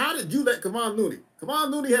Adams? How did you let Kevon Looney?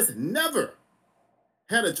 Kevon Looney has never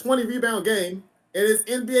had a 20-rebound game in his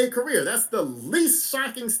NBA career. That's the least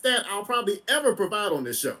shocking stat I'll probably ever provide on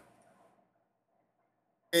this show.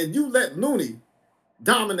 And you let Looney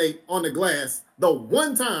dominate on the glass the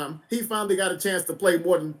one time he finally got a chance to play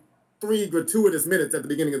more than 3 gratuitous minutes at the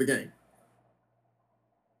beginning of the game.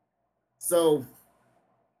 So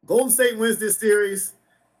Golden State wins this series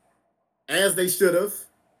as they should have.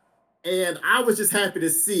 And I was just happy to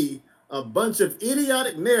see a bunch of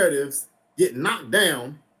idiotic narratives get knocked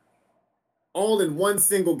down all in one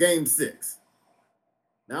single game 6.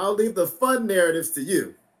 Now I'll leave the fun narratives to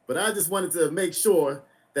you, but I just wanted to make sure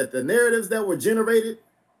that the narratives that were generated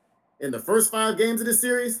in the first 5 games of this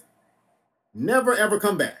series never ever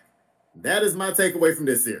come back. That is my takeaway from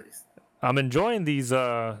this series. I'm enjoying these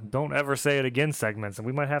don't ever say it again segments, and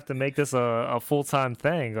we might have to make this a full-time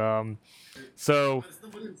thing. This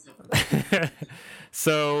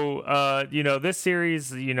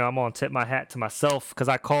series, I'm going to tip my hat to myself because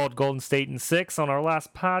I called Golden State in 6 on our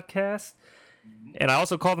last podcast. And I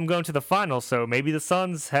also called them going to the finals, so maybe the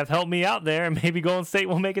Suns have helped me out there, and maybe Golden State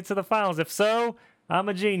will make it to the finals. If so, I'm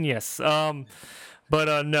a genius. No.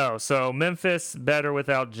 So Memphis better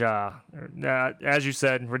without Ja. As you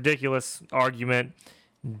said, ridiculous argument.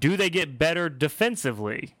 Do they get better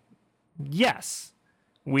defensively? Yes.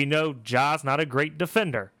 We know Ja's not a great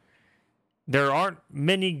defender. There aren't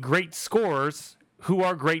many great scorers who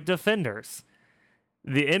are great defenders.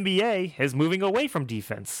 The NBA is moving away from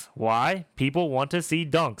defense. Why? People want to see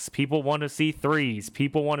dunks. People want to see threes.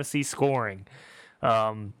 People want to see scoring.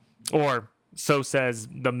 Or so says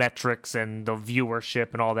the metrics and the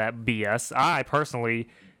viewership and all that BS. I personally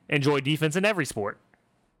enjoy defense in every sport.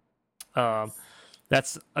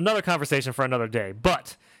 That's another conversation for another day.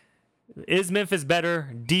 But is Memphis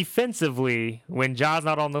better defensively when Ja's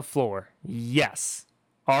not on the floor? Yes.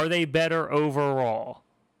 Are they better overall?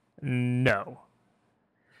 No.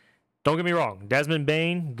 Don't get me wrong. Desmond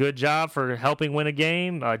Bane, good job for helping win a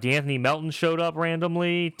game. D'Anthony Melton showed up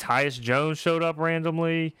randomly. Tyus Jones showed up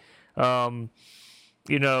randomly. Jaren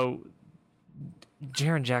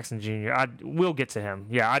Jackson Jr. We'll get to him.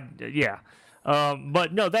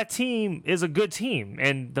 But no, that team is a good team.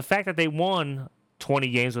 And the fact that they won 20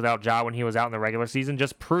 games without Ja when he was out in the regular season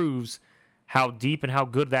just proves how deep and how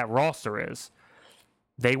good that roster is.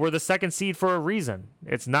 They were the second seed for a reason.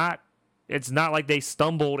 It's not like they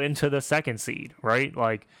stumbled into the second seed, right?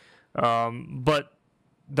 But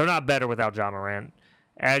they're not better without Ja Morant.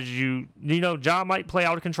 As Ja might play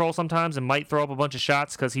out of control sometimes and might throw up a bunch of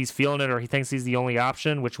shots because he's feeling it or he thinks he's the only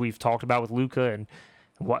option, which we've talked about with Luka and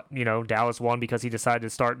Dallas won because he decided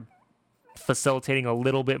to start facilitating a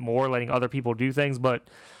little bit more, letting other people do things. But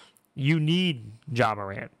you need Ja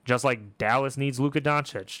Morant, just like Dallas needs Luka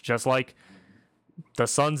Doncic, just like the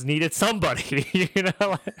Suns needed somebody.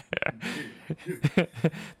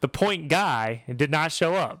 The point guy did not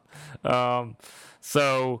show up.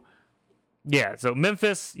 So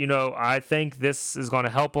Memphis, I think this is going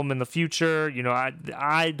to help them in the future.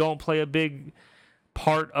 I don't play a big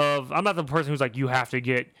part of. I'm not the person who's like, you have to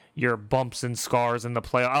get your bumps and scars in the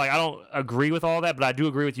play. I don't agree with all that, but I do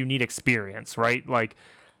agree with you need experience, right?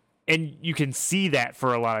 And you can see that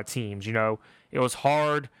for a lot of teams. It was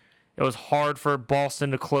hard. It was hard for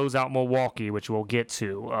Boston to close out Milwaukee, which we'll get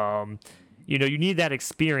to. You need that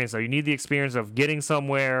experience, though. You need the experience of getting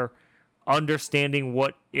somewhere, understanding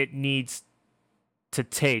what it needs to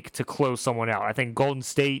take to close someone out. I think Golden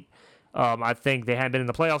State, I think they hadn't been in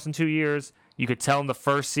the playoffs in 2 years. You could tell in the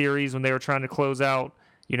first series when they were trying to close out,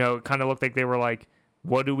 it kind of looked like they were like,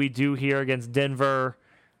 what do we do here against Denver?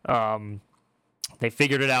 They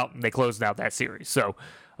figured it out, and they closed out that series. So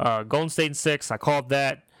Golden State in 6, I called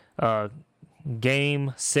that.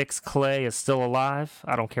 Game 6 Clay is still alive.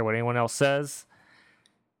 I don't care what anyone else says.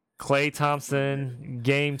 Klay Thompson,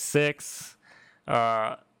 Game 6.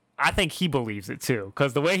 I think he believes it too,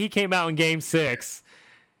 because the way he came out in Game 6,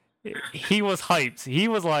 he was hyped. He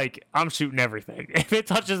was like, I'm shooting everything. If it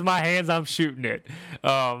touches my hands, I'm shooting it.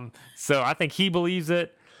 So I think he believes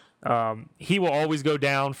it. He will always go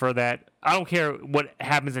down for that. I don't care what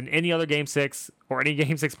happens in any other Game 6 or any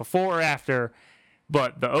Game 6 before or after,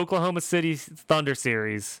 but the Oklahoma City Thunder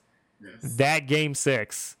series, that Game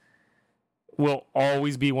 6 will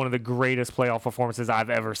always be one of the greatest playoff performances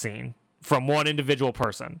I've ever seen from one individual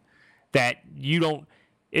person.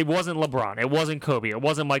 It wasn't LeBron, it wasn't Kobe, it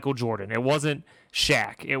wasn't Michael Jordan, it wasn't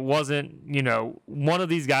Shaq, it wasn't, one of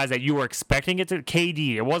these guys that you were expecting it to,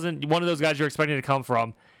 KD, it wasn't one of those guys you were expecting to come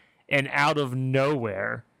from, and out of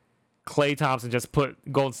nowhere, Klay Thompson just put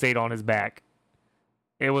Golden State on his back.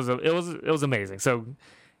 It was amazing. So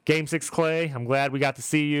Game 6 Klay, I'm glad we got to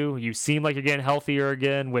see you. You seem like you're getting healthier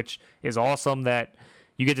again, which is awesome that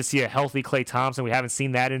you get to see a healthy Klay Thompson. We haven't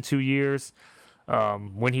seen that in 2 years.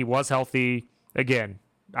 When he was healthy, again,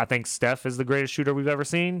 I think Steph is the greatest shooter we've ever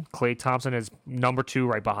seen. Klay Thompson is number 2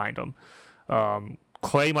 right behind him.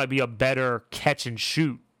 Klay might be a better catch and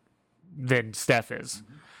shoot than Steph is.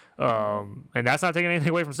 And that's not taking anything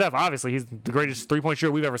away from Steph. Obviously, he's the greatest three-point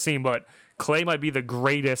shooter we've ever seen, but Klay might be the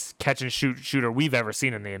greatest catch and shoot shooter we've ever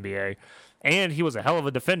seen in the NBA. And he was a hell of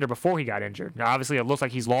a defender before he got injured. Now, obviously, it looks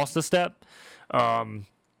like he's lost a step.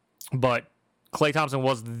 But Klay Thompson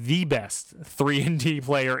was the best 3-and-D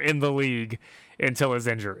player in the league until his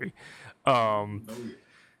injury.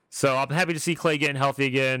 So I'm happy to see Klay getting healthy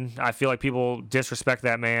again. I feel like people disrespect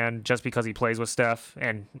that man just because he plays with Steph,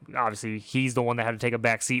 and obviously he's the one that had to take a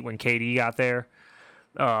back seat when KD got there.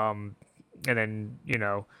 And then,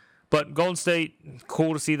 but Golden State,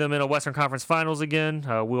 cool to see them in a Western Conference Finals again.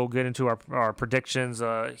 We'll get into our predictions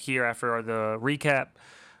here after the recap.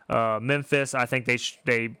 Memphis, I think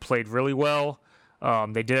they played really well.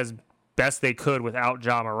 They did as best they could without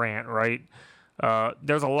Ja Morant, right?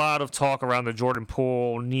 There's a lot of talk around the Jordan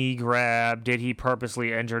Poole knee grab. Did he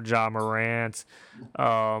purposely injure Ja Morant?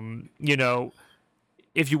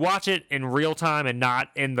 if you watch it in real time and not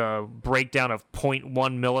in the breakdown of zero point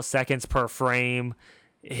 0.1 milliseconds per frame,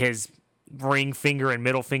 his ring finger and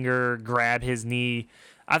middle finger grab his knee.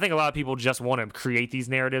 I think a lot of people just want to create these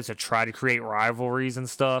narratives to try to create rivalries and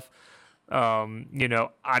stuff.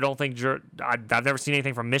 I don't think I've never seen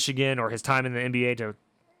anything from Michigan or his time in the NBA to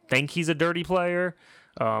think he's a dirty player.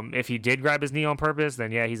 If he did grab his knee on purpose,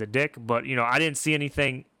 then yeah, he's a dick. But I didn't see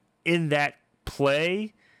anything in that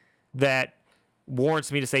play that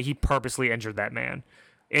warrants me to say he purposely injured that man.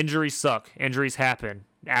 Injuries suck. Injuries happen.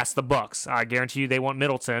 Ask the Bucks. I guarantee you they want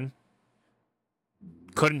Middleton.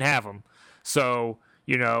 Couldn't have him. So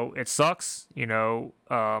it sucks.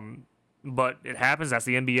 But it happens. That's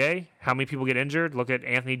the NBA. How many people get injured? Look at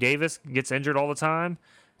Anthony Davis, gets injured all the time.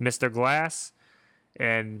 Mr. Glass.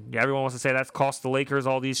 And everyone wants to say that's cost the Lakers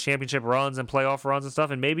all these championship runs and playoff runs and stuff,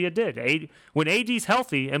 and maybe it did. When AD's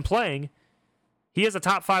healthy and playing, he is a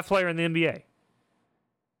top 5 player in the NBA.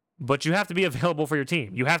 But you have to be available for your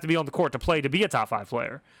team. You have to be on the court to play to be a top 5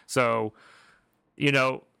 player. So,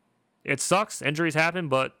 it sucks. Injuries happen,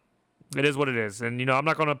 but it is what it is. And, I'm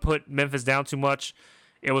not going to put Memphis down too much.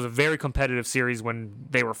 It was a very competitive series when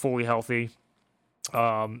they were fully healthy.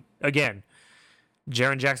 Again,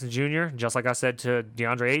 Jaren Jackson Jr., just like I said to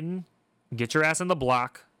DeAndre Ayton, get your ass in the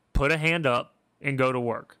block, put a hand up, and go to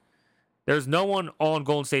work. There's no one on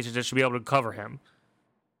Golden State that should be able to cover him.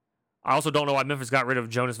 I also don't know why Memphis got rid of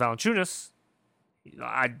Jonas Valanciunas.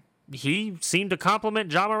 He seemed to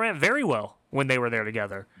complement Ja Morant very well when they were there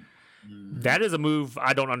together. That is a move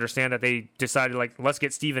I don't understand that they decided, let's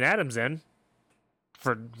get Steven Adams in.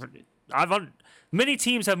 Many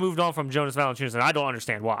teams have moved on from Jonas Valanciunas, and I don't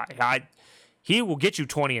understand why. He will get you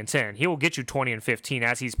 20 and 10. He will get you 20 and 15,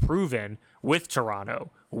 as he's proven with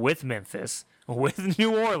Toronto, with Memphis, with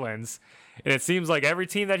New Orleans. And it seems like every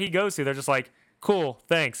team that he goes to, they're just like, cool,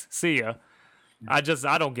 thanks, see ya. I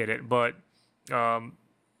don't get it. But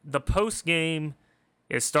the post game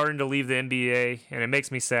is starting to leave the NBA, and it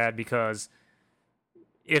makes me sad because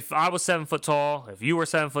if I was 7 foot tall, if you were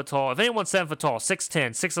 7 foot tall, if anyone's 7 foot tall,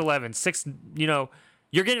 6'10", 6'11", 6,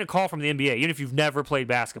 you're getting a call from the NBA, even if you've never played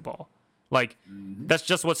basketball.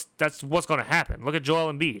 That's what's going to happen. Look at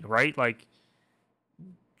Joel Embiid, right?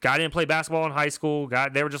 Guy didn't play basketball in high school.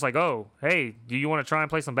 They were just like, oh, hey, do you want to try and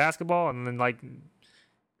play some basketball? And then,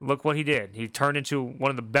 look what he did. He turned into one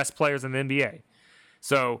of the best players in the NBA.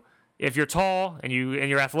 So if you're tall and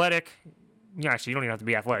you're athletic, actually, you don't even have to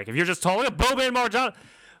be athletic. If you're just tall, look at Boban Marjanovic.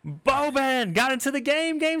 Boban got into the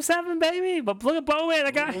game 7, baby. But look at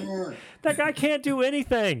Boban. That guy can't do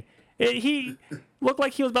anything. He looked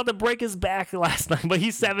like he was about to break his back last night, but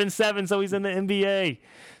he's 7'7", so he's in the NBA.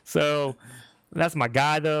 So that's my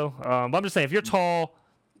guy, though. But I'm just saying, if you're tall,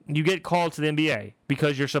 you get called to the NBA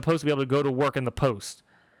because you're supposed to be able to go to work in the post.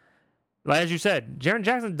 As you said, Jaren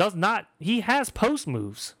Jackson does not. He has post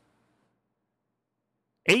moves.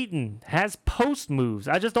 Ayton has post moves.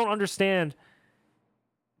 I just don't understand.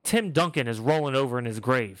 Tim Duncan is rolling over in his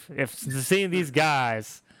grave. If seeing these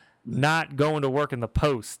guys not going to work in the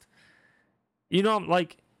post.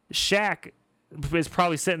 Shaq is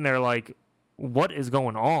probably sitting there what is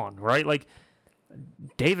going on, right?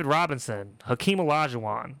 David Robinson, Hakeem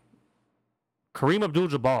Olajuwon, Kareem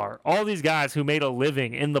Abdul-Jabbar, all these guys who made a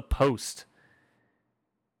living in the post,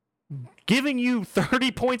 giving you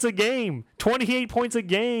 30 points a game, 28 points a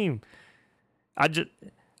game. I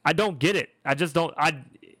don't get it.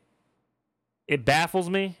 It baffles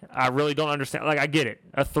me. I really don't understand. I get it.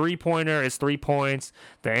 A 3-pointer is 3 points.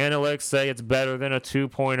 The analytics say it's better than a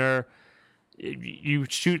 2-pointer. You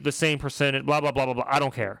shoot the same percentage, blah, blah, blah, blah, blah. I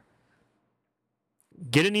don't care.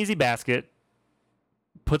 Get an easy basket.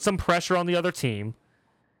 Put some pressure on the other team.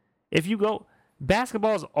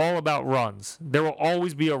 Basketball is all about runs. There will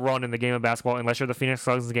always be a run in the game of basketball unless you're the Phoenix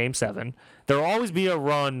Suns in Game 7. There will always be a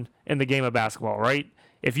run in the game of basketball, right?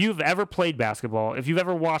 If you've ever played basketball, if you've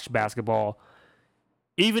ever watched basketball,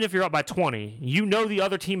 even if you're up by 20, the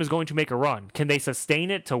other team is going to make a run. Can they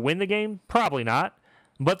sustain it to win the game? Probably not.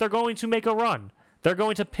 But they're going to make a run. They're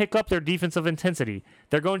going to pick up their defensive intensity.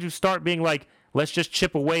 They're going to start being let's just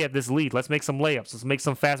chip away at this lead. Let's make some layups. Let's make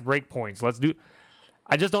some fast break points.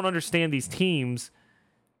 I just don't understand these teams.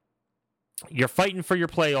 You're fighting for your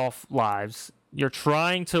playoff lives. You're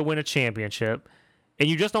trying to win a championship. And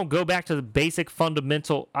you just don't go back to the basic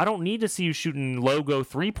fundamental. I don't need to see you shooting logo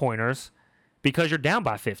 3-pointers because you're down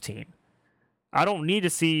by 15. I don't need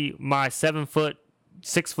to see my 7 foot,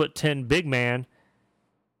 6'10" big man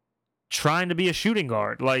trying to be a shooting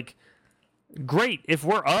guard. Great. If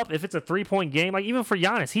we're up, if it's a 3-point game, even for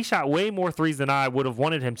Giannis, he shot way more threes than I would have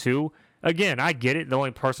wanted him to. Again, I get it. The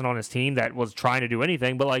only person on his team that was trying to do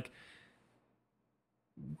anything, but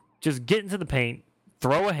just get into the paint,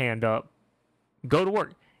 throw a hand up, go to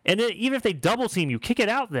work. And then even if they double team you, kick it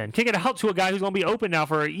out then. Kick it out to a guy who's going to be open now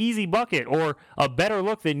for an easy bucket or a better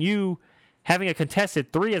look than you having a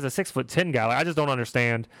contested three as a 6'10" guy. Like, I just don't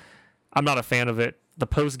understand. I'm not a fan of it. The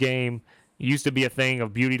post game used to be a thing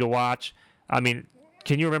of beauty to watch. I mean,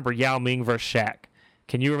 can you remember Yao Ming versus Shaq?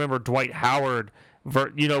 Can you remember Dwight Howard?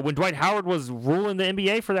 When Dwight Howard was ruling the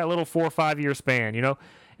NBA for that little 4 or 5 year span,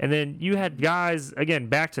 And then you had guys, again,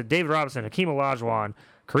 back to David Robinson, Hakeem Olajuwon,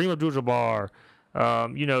 Kareem Abdul-Jabbar,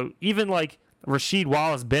 even like Rasheed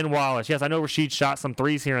Wallace, Ben Wallace. Yes, I know Rasheed shot some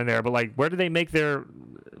threes here and there, but like, where do they make their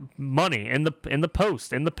money? In the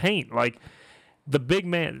post, in the paint. Like, the big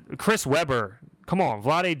man, Chris Webber, come on,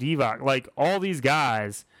 Vlade Divac, like all these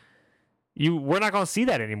guys, we're not going to see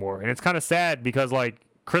that anymore. And it's kind of sad because like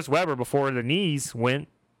Chris Webber before the knees went,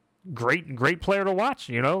 great player to watch,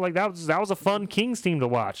 like that was a fun Kings team to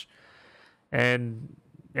watch. And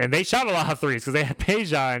they shot a lot of threes because they had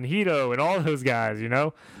Peja and Hito and all those guys,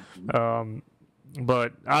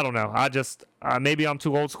 But I don't know. I just maybe I'm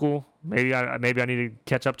too old school. Maybe I need to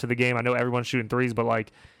catch up to the game. I know everyone's shooting threes, but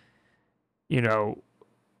like,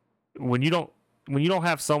 when you don't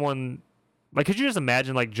have someone like, could you just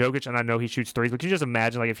imagine like Jokic? And I know he shoots threes, but could you just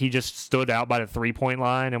imagine like if he just stood out by the 3-point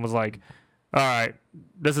line and was like, all right,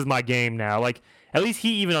 this is my game now. Like, at least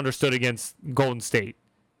he even understood against Golden State.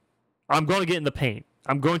 I'm going to get in the paint.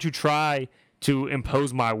 I'm going to try to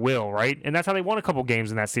impose my will, right? And that's how they won a couple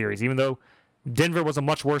games in that series. Even though Denver was a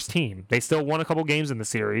much worse team, they still won a couple games in the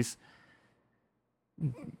series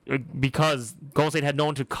because Golden State had no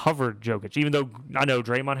one to cover Jokic. Even though I know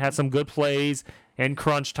Draymond had some good plays and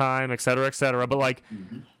crunch time, et cetera, but like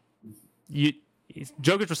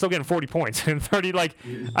Jokic was still getting 40 points and 30. Like,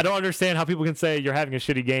 I don't understand how people can say you're having a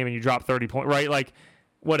shitty game and you drop 30 points, right? Like,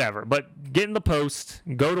 whatever. But get in the post,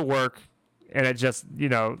 go to work, and it just,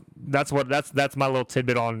 that's my little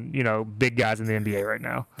tidbit on, big guys in the NBA right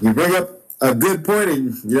now. You bring up a good point,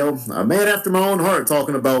 and a man after my own heart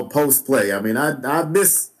talking about post play. I mean, I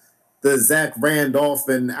miss the Zach Randolph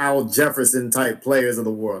and Al Jefferson type players of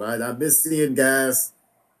the world. I miss seeing guys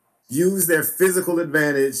use their physical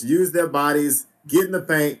advantage, use their bodies, get in the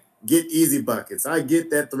paint, get easy buckets. I get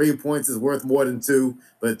that 3 points is worth more than 2,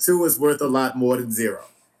 but 2 is worth a lot more than 0.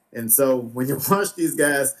 And so when you watch these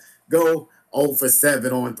guys go 0 for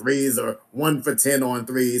 7 on threes or 1 for 10 on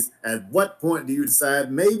threes, at what point do you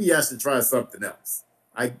decide maybe I should try something else?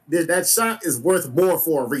 That shot is worth more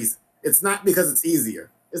for a reason. It's not because it's easier.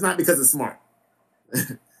 It's not because it's smart.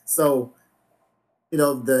 So,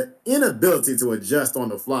 the inability to adjust on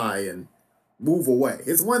the fly and move away.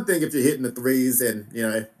 It's one thing if you're hitting the threes and,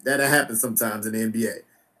 that happens sometimes in the NBA.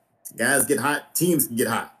 Guys get hot, teams can get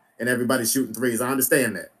hot, and everybody's shooting threes. I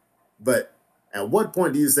understand that. But at what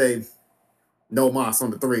point do you say, no mas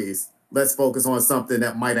on the threes, let's focus on something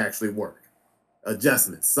that might actually work?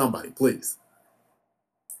 Adjustments, somebody, please.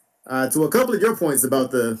 To a couple of your points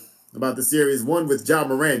about the series, one with Ja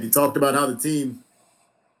Morant, you talked about how the team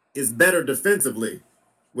is better defensively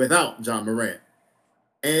without Ja Morant.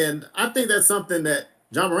 And I think that's something that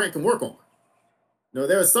Ja Morant can work on.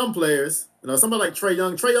 There are some players, somebody like Trae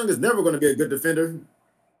Young. Trae Young is never going to be a good defender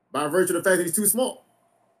by virtue of the fact that he's too small.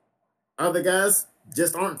 Other guys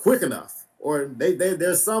just aren't quick enough, or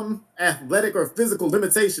there's some athletic or physical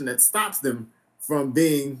limitation that stops them from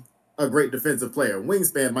being a great defensive player.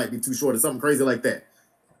 Wingspan might be too short or something crazy like that.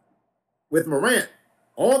 With Morant,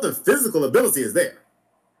 all the physical ability is there.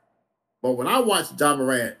 But when I watch Ja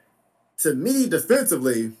Morant, to me,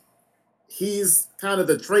 defensively, he's kind of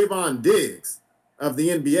the Trayvon Diggs of the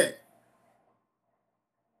NBA.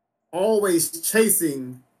 Always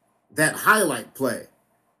chasing that highlight play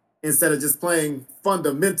instead of just playing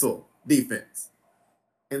fundamental defense.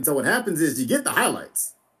 And so what happens is you get the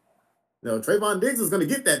highlights. Trayvon Diggs is going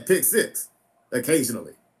to get that pick 6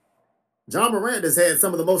 occasionally. Ja Morant has had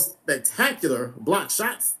some of the most spectacular block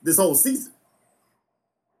shots this whole season.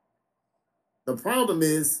 The problem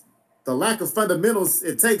is the lack of fundamentals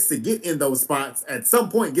it takes to get in those spots at some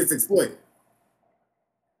point gets exploited.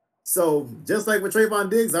 So just like with Trayvon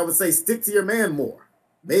Diggs, I would say stick to your man more.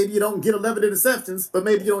 Maybe you don't get 11 interceptions, but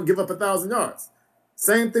maybe you don't give up 1,000 yards.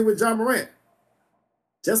 Same thing with Ja Morant.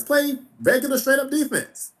 Just play regular straight-up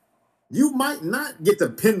defense. You might not get to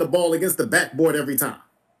pin the ball against the backboard every time,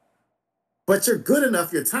 but you're good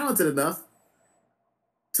enough, you're talented enough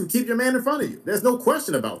to keep your man in front of you. There's no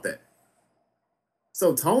question about that.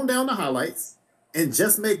 So tone down the highlights and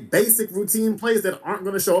just make basic routine plays that aren't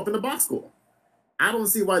going to show up in the box score. I don't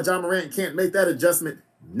see why Ja Morant can't make that adjustment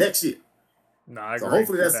next year. No, I agree. So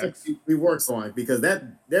hopefully that's something he works on, because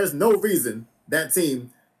there's no reason that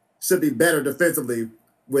team should be better defensively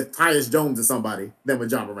with Tyus Jones or somebody than with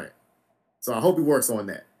Ja Morant. So I hope he works on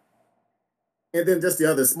that. And then just the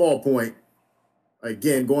other small point,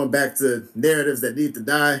 again, going back to narratives that need to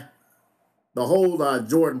die, the whole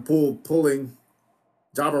Jordan Poole pulling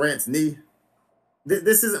Ja Morant's knee,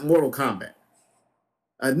 this isn't Mortal Kombat.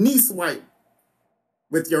 A knee swipe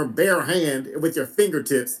with your bare hand, with your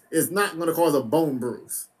fingertips, is not going to cause a bone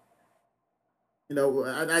bruise. You know,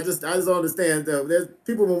 I just don't understand. There's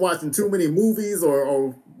people have been watching too many movies or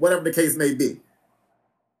whatever the case may be.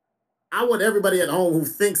 I want everybody at home who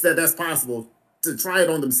thinks that that's possible to try it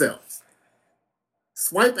on themselves.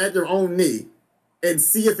 Swipe at your own knee and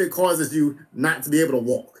see if it causes you not to be able to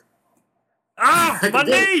walk. Ah, my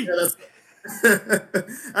knee!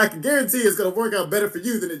 I can guarantee it's going to work out better for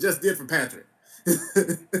you than it just did for Patrick.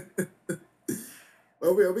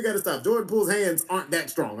 Well, we got to stop. Jordan Poole's hands aren't that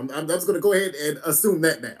strong. I'm just going to go ahead and assume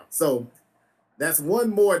that now. So that's one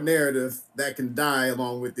more narrative that can die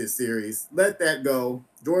along with this series. Let that go.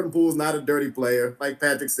 Jordan Poole's not a dirty player. Like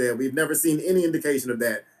Patrick said, we've never seen any indication of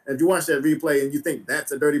that. And if you watch that replay and you think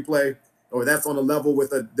that's a dirty play or that's on a level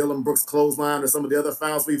with a Dylan Brooks clothesline or some of the other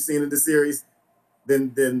fouls we've seen in this series,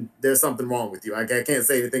 then there's something wrong with you. I can't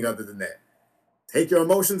say anything other than that. Take your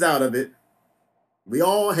emotions out of it. We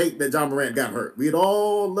all hate that Ja Morant got hurt. We'd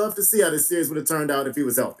all love to see how this series would have turned out if he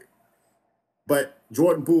was healthy. But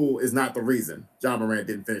Jordan Poole is not the reason Ja Morant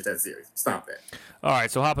didn't finish that series. Stop that. All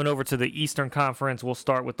right, so hopping over to the Eastern Conference, we'll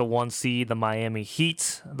start with the 1 seed, the Miami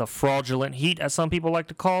Heat, the fraudulent Heat, as some people like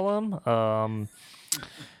to call them.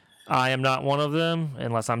 I am not one of them,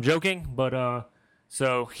 unless I'm joking. But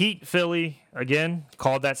so Heat, Philly, again,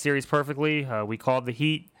 called that series perfectly. We called the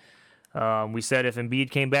Heat. We said if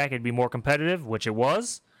Embiid came back, it'd be more competitive, which it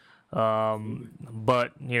was.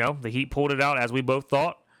 But, you know, the Heat pulled it out as we both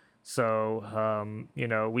thought. So, you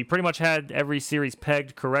know, we pretty much had every series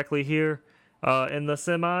pegged correctly here in the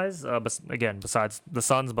semis. Again, besides the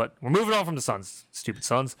Suns, but we're moving on from the Suns. Stupid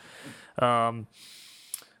Suns.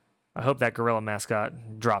 I hope that gorilla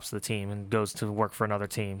mascot drops the team and goes to work for another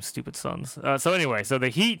team. Stupid Suns. So anyway, so the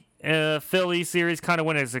Heat Philly series kind of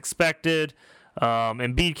went as expected.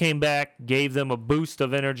 Embiid came back, gave them a boost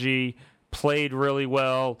of energy, played really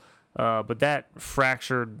well, but that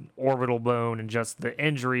fractured orbital bone and just the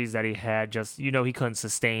injuries that he had, just, you know, he couldn't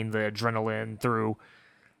sustain the adrenaline through,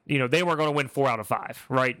 you know, they weren't going to win 4 out of 5,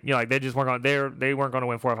 right? You know, like they just weren't going they weren't going to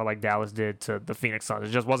win 4 out of 5 like Dallas did to the Phoenix Suns.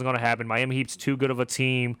 It just wasn't going to happen. Miami Heat's too good of a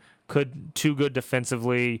team, too good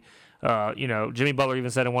defensively. You know, Jimmy Butler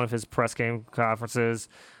even said in one of his post-game conferences,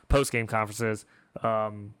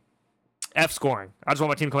 F scoring. I just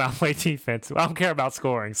want my team to come out and play defense. I don't care about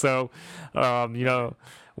scoring. So, you know,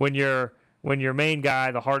 when your main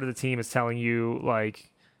guy, the heart of the team, is telling you, like,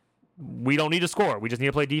 we don't need to score. We just need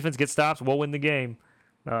to play defense, get stops, we'll win the game.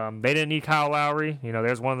 They didn't need Kyle Lowry. You know,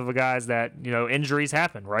 there's one of the guys that, you know, injuries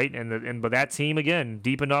happen, right? But that team, again,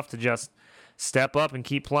 deep enough to just step up and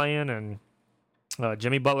keep playing. And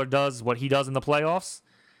Jimmy Butler does what he does in the playoffs.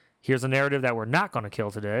 Here's a narrative that we're not going to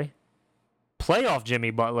kill today. Playoff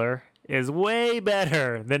Jimmy Butler is way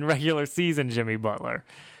better than regular season Jimmy Butler.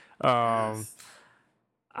 Yes.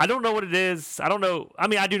 I don't know what it is. I don't know. I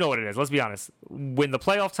mean, I do know what it is. Let's be honest. When the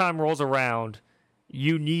playoff time rolls around,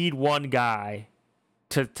 you need one guy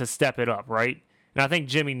to step it up, right? And I think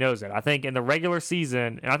Jimmy knows it. I think in the regular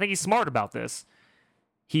season, and I think he's smart about this,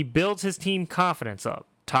 he builds his team confidence up.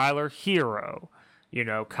 Tyler Hero, you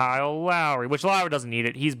know, Kyle Lowry, which Lowry doesn't need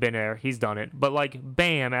it. He's been there. He's done it. But, like,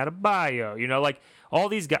 Bam Adebayo, you know, like, all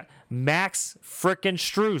these guys. Max frickin'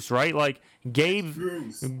 Strus, right? Like, Gabe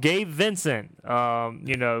Vincent.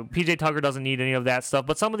 You know, PJ Tucker doesn't need any of that stuff.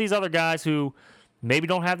 But some of these other guys who maybe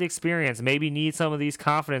don't have the experience, maybe need some of these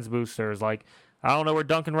confidence boosters. Like, I don't know where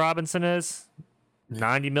Duncan Robinson is.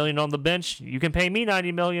 $90 million on the bench. You can pay me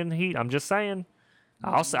 $90 million, Heat. I'm just saying.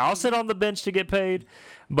 I'll sit on the bench to get paid.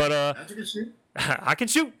 But I can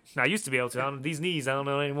shoot. I used to be able to. These knees, I don't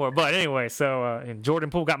know anymore. But anyway, so and Jordan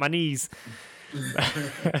Poole got my knees.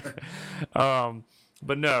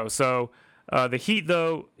 But no. So the Heat,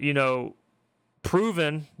 though, you know,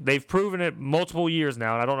 they've proven it multiple years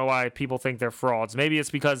now, and I don't know why people think they're frauds. Maybe it's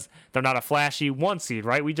because they're not a flashy 1 seed,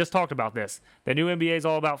 right? We just talked about this. The new NBA is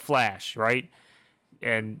all about flash, right?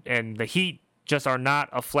 And the Heat just are not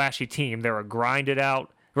a flashy team. They're a grinded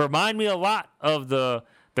out. Remind me a lot of the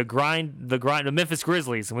Memphis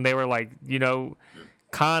Grizzlies when they were, like, you know,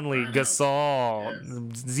 Conley,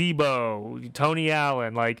 Gasol, Zebo, Tony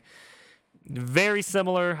Allen, like, very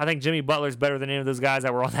similar. I think Jimmy Butler's better than any of those guys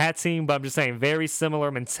that were on that team, but I'm just saying very similar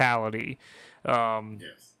mentality. Yes.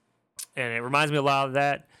 And it reminds me a lot of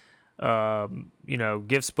that. Give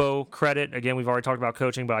Spo credit. Again, we've already talked about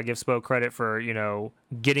coaching, but I give Spo credit for,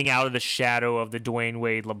 getting out of the shadow of the Dwayne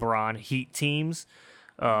Wade, LeBron Heat teams.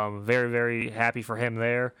 Very, very happy for him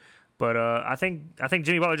there. But I think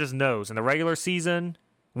Jimmy Butler just knows. In the regular season,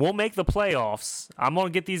 we'll make the playoffs. I'm going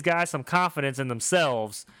to get these guys some confidence in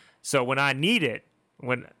themselves. So when I need it,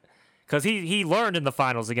 because he learned in the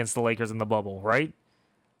finals against the Lakers in the bubble, right?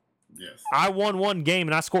 Yes. I won one game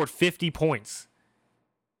and I scored 50 points.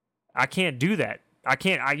 I can't do that.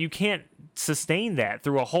 You can't sustain that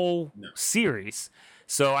through a whole series.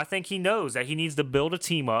 So I think he knows that he needs to build a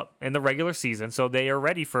team up in the regular season so they are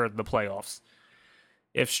ready for the playoffs.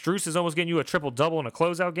 If Strus is almost getting you a triple-double in a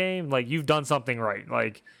closeout game, like, you've done something right.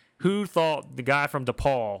 Like, who thought the guy from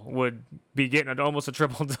DePaul would be getting almost a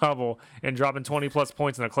triple-double and dropping 20-plus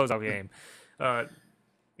points in a closeout game?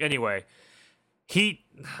 Anyway, Heat,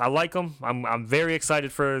 I like them. I'm very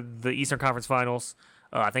excited for the Eastern Conference Finals.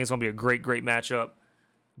 I think it's going to be a great, great matchup.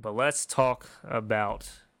 But let's talk about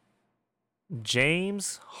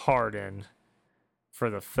James Harden for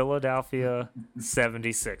the Philadelphia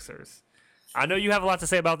 76ers. I know you have a lot to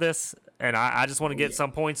say about this, and I just want to get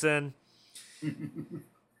some points in.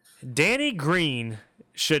 Danny Green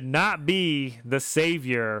should not be the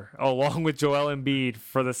savior along with Joel Embiid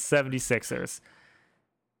for the 76ers.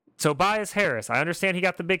 Tobias Harris, I understand he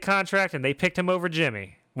got the big contract, and they picked him over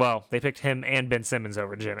Jimmy. Well, they picked him and Ben Simmons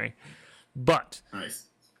over Jimmy. But nice.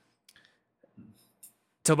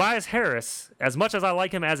 Tobias Harris, as much as I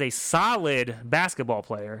like him as a solid basketball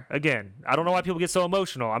player, again, I don't know why people get so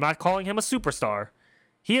emotional. I'm not calling him a superstar.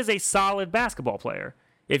 He is a solid basketball player.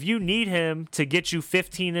 If you need him to get you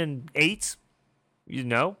 15 and 8,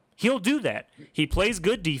 he'll do that. He plays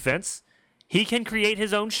good defense. He can create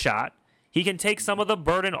his own shot. He can take some of the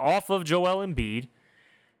burden off of Joel Embiid.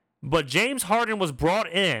 But James Harden was brought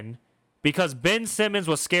in because Ben Simmons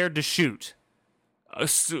was scared to shoot.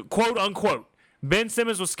 Quote, unquote. Ben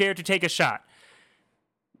Simmons was scared to take a shot.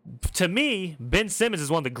 To me, Ben Simmons is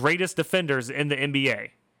one of the greatest defenders in the NBA.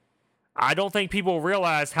 I don't think people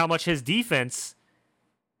realized how much his defense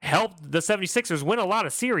helped the 76ers win a lot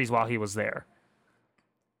of series while he was there.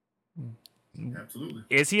 Absolutely.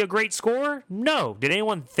 Is he a great scorer? No. Did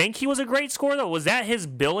anyone think he was a great scorer, though? Was that his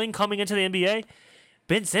billing coming into the NBA?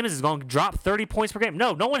 Ben Simmons is going to drop 30 points per game.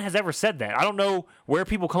 No one has ever said that. I don't know where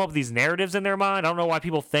people come up with these narratives in their mind. I don't know why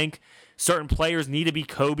people think certain players need to be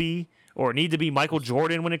Kobe or need to be Michael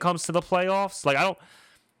Jordan when it comes to the playoffs. Like,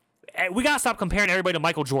 we got to stop comparing everybody to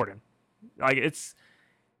Michael Jordan. Like, it's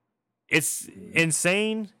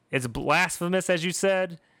insane. It's blasphemous, as you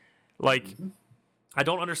said. Like, I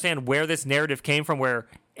don't understand where this narrative came from where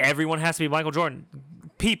everyone has to be Michael Jordan.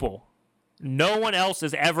 People, no one else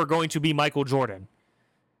is ever going to be Michael Jordan.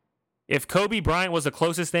 If Kobe Bryant was the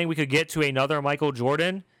closest thing we could get to another Michael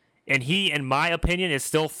Jordan, and he, in my opinion, is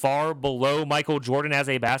still far below Michael Jordan as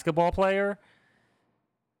a basketball player,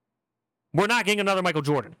 we're not getting another Michael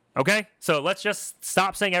Jordan, okay? So let's just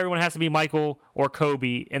stop saying everyone has to be Michael or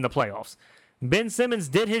Kobe in the playoffs. Ben Simmons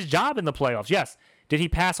did his job in the playoffs, yes. Did he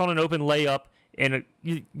pass on an open layup?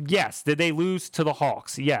 Yes. Did they lose to the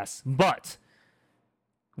Hawks? Yes. But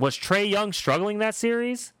was Trae Young struggling that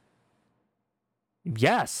series?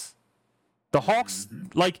 Yes. The Hawks,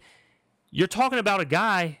 you're talking about a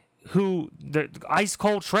guy who, the ice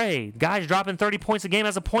cold Trae, guy's dropping 30 points a game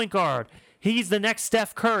as a point guard. He's the next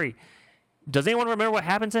Steph Curry. Does anyone remember what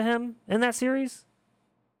happened to him in that series?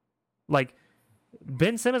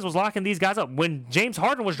 Ben Simmons was locking these guys up. When James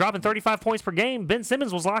Harden was dropping 35 points per game, Ben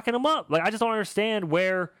Simmons was locking them up. I just don't understand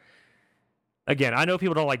where. Again, I know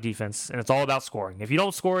people don't like defense, and it's all about scoring. If you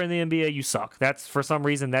don't score in the NBA, you suck. That's, for some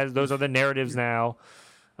reason, those are the narratives now.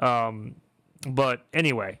 But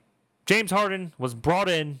anyway, James Harden was brought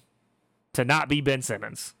in to not be Ben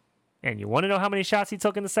Simmons. And you want to know how many shots he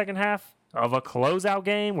took in the second half of a closeout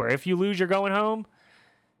game where if you lose, you're going home?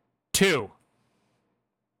 2.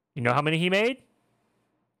 You know how many he made?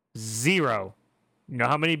 0. You know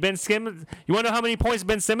how many You want to know how many points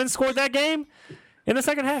Ben Simmons scored that game in the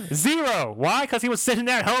second half? 0. Why? Because he was sitting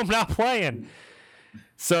at home not playing.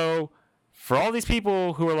 So for all these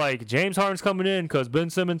people who are like, James Harden's coming in because Ben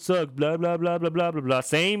Simmons sucks, blah, blah, blah, blah, blah, blah, blah.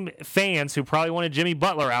 Same fans who probably wanted Jimmy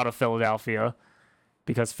Butler out of Philadelphia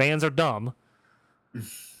because fans are dumb.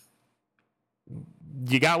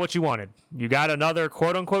 You got what you wanted. You got another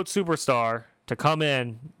quote-unquote superstar to come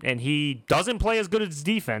in, and he doesn't play as good as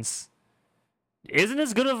defense, isn't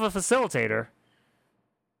as good of a facilitator,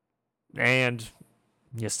 and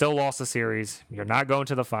you still lost the series. You're not going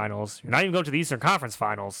to the finals. You're not even going to the Eastern Conference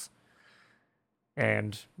Finals,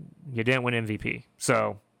 and you didn't win MVP.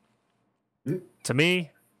 So, to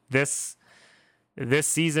me, this This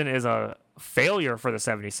season is a failure for the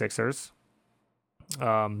 76ers.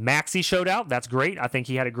 Maxey showed out. That's great. I think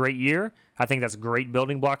he had a great year. I think that's a great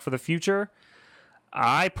building block for the future.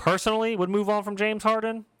 I personally would move on from James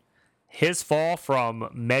Harden. His fall from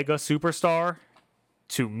mega superstar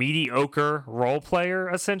to mediocre role player,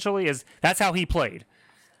 essentially, that's how he played.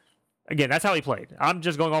 Again, that's how he played. I'm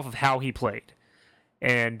just going off of how he played.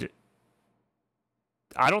 And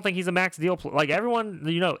I don't think he's a max deal. Like everyone,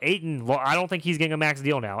 Ayton, I don't think he's getting a max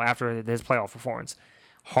deal now after his playoff performance.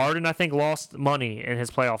 Harden, I think, lost money in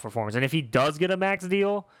his playoff performance. And if he does get a max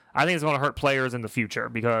deal, I think it's going to hurt players in the future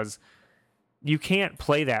because you can't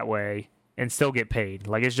play that way and still get paid.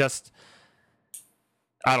 Like, it's just,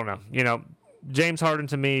 I don't know. James Harden,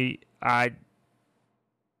 to me,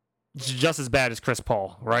 just as bad as Chris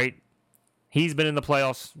Paul, right? He's been in the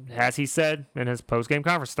playoffs, as he said in his post-game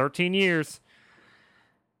conference, 13 years.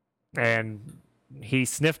 And he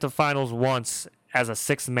sniffed the finals once as a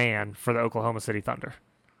sixth man for the Oklahoma City Thunder.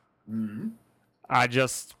 Mm-hmm. I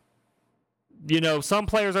just, some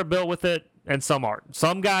players are built with it and some aren't.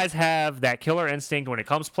 Some guys have that killer instinct when it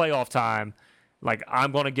comes playoff time, like,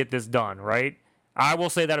 I'm going to get this done, right? I will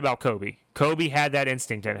say that about Kobe. Kobe had that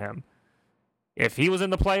instinct in him. If he was in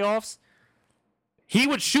the playoffs, he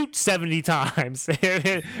would shoot 70 times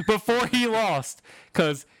before he lost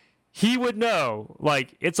because he would know,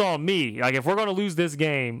 like, it's on me. Like, if we're going to lose this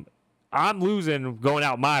game, I'm losing going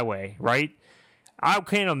out my way, right? I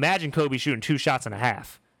can't imagine Kobe shooting 2 shots and a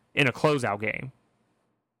half in a closeout game.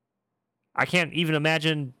 I can't even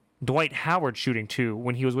imagine Dwight Howard shooting 2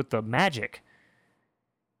 when he was with the Magic.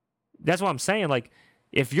 That's what I'm saying. Like,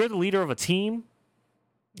 if you're the leader of a team,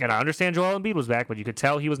 and I understand Joel Embiid was back, but you could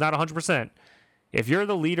tell he was not 100%. If you're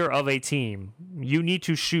the leader of a team, you need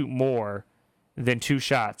to shoot more than 2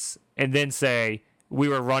 shots and then say, we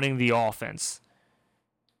were running the offense.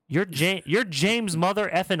 You're James Mother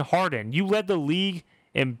effing Harden. You led the league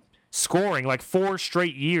in scoring like 4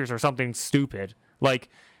 straight years or something stupid. Like,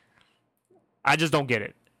 I just don't get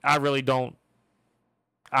it. I really don't.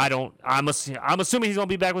 I'm assuming he's going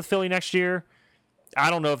to be back with Philly next year. I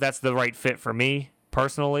don't know if that's the right fit for me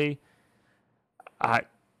personally. I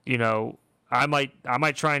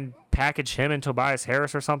might try and package him and Tobias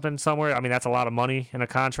Harris or something somewhere. I mean, that's a lot of money in a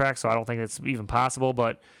contract, so I don't think it's even possible.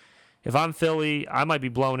 But if I'm Philly, I might be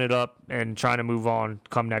blowing it up and trying to move on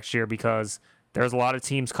come next year because there's a lot of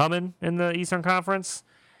teams coming in the Eastern Conference.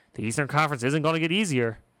 The Eastern Conference isn't going to get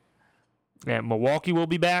easier. And Milwaukee will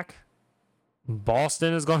be back.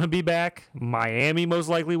 Boston is going to be back. Miami most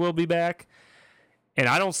likely will be back. And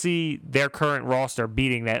I don't see their current roster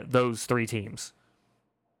beating those 3 teams.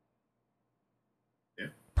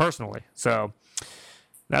 Personally. So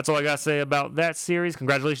that's all I got to say about that series.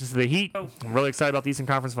 Congratulations to the Heat. I'm really excited about the Eastern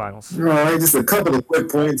Conference Finals. All right, just a couple of quick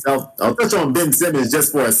points. I'll touch on Ben Simmons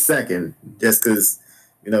just for a second, just because,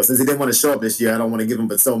 since he didn't want to show up this year, I don't want to give him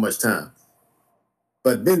but so much time.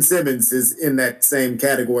 But Ben Simmons is in that same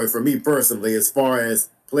category for me personally as far as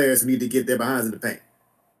players who need to get their behinds in the paint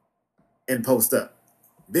and post up.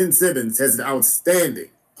 Ben Simmons has an outstanding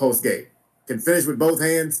post game. Can finish with both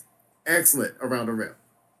hands. Excellent around the rim.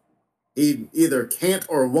 He either can't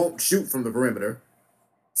or won't shoot from the perimeter.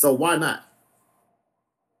 So why not?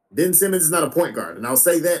 Ben Simmons is not a point guard. And I'll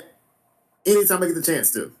say that anytime I get the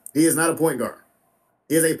chance to. He is not a point guard.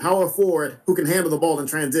 He is a power forward who can handle the ball in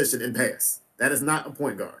transition and pass. That is not a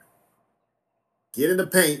point guard. Get in the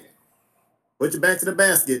paint, put your back to the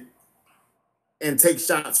basket, and take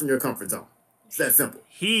shots from your comfort zone. It's that simple.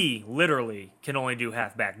 He literally can only do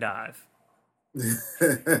half-back dive.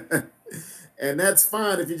 And that's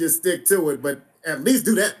fine if you just stick to it, but at least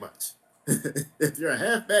do that much. If you're a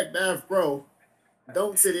half-back dive pro,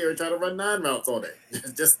 don't sit here and try to run 9 routes all day.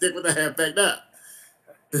 Just stick with the half-back dive.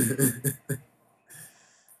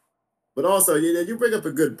 But also, you bring up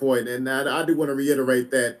a good point, and I do want to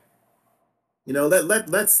reiterate that,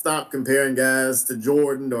 let's stop comparing guys to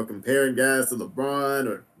Jordan or comparing guys to LeBron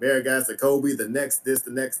or comparing guys to Kobe, the next this,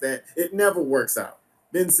 the next that. It never works out.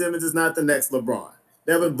 Ben Simmons is not the next LeBron.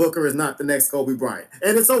 Devin Booker is not the next Kobe Bryant.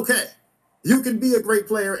 And it's okay. You can be a great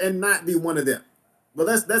player and not be one of them. But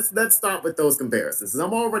let's stop with those comparisons.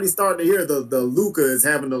 I'm already starting to hear the Luka is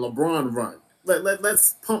having the LeBron run.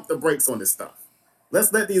 Let's pump the brakes on this stuff.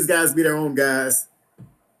 Let's let these guys be their own guys.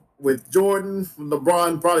 With Jordan,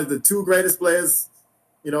 LeBron, probably the 2 greatest players,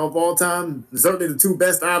 of all time. Certainly the 2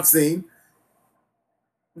 best I've seen.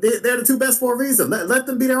 They're the 2 best for a reason. Let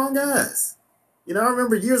them be their own guys. I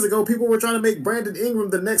remember years ago, people were trying to make Brandon Ingram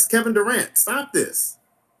the next Kevin Durant. Stop this.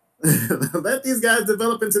 Let these guys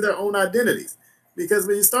develop into their own identities. Because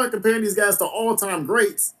when you start comparing these guys to all-time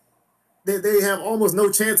greats, they have almost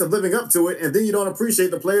no chance of living up to it, and then you don't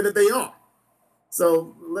appreciate the player that they are.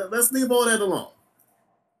 So let's leave all that alone.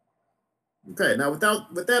 Okay, now with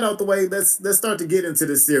that out the way, let's start to get into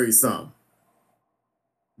this series some.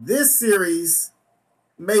 This series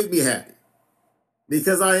made me happy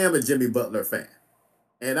because I am a Jimmy Butler fan.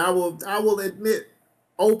 And I will admit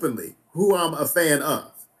openly who I'm a fan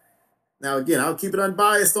of. Now again, I'll keep it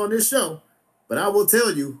unbiased on this show, but I will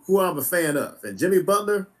tell you who I'm a fan of. And Jimmy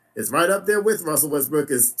Butler is right up there with Russell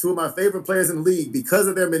Westbrook as two of my favorite players in the league because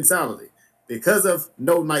of their mentality, because of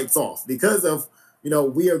no nights off, because of,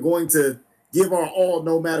 we are going to give our all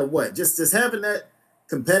no matter what. Just having that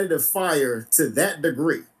competitive fire to that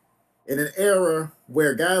degree in an era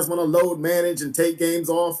where guys want to load manage and take games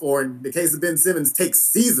off, or in the case of Ben Simmons, take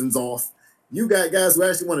seasons off, you got guys who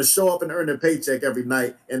actually want to show up and earn their paycheck every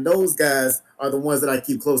night, and those guys are the ones that I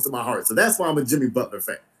keep close to my heart. So that's why I'm a Jimmy Butler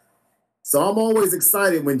fan. So I'm always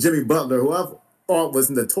excited when Jimmy Butler, who I thought was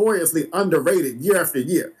notoriously underrated year after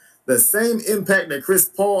year, the same impact that Chris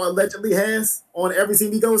Paul allegedly has on every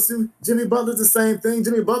team he goes to, Jimmy Butler's the same thing.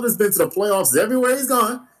 Jimmy Butler's been to the playoffs everywhere he's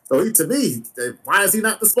gone. So to me, why is he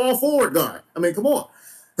not the small forward guard? I mean, come on.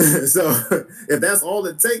 So if that's all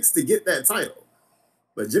it takes to get that title.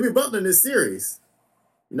 But Jimmy Butler in this series,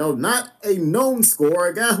 not a known scorer,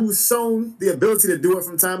 a guy who's shown the ability to do it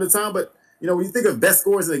from time to time. But, when you think of best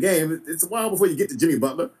scorers in the game, it's a while before you get to Jimmy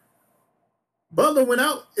Butler. Butler went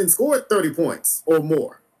out and scored 30 points or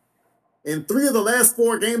more in 3 of the last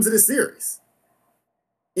 4 games of this series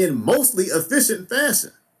in mostly efficient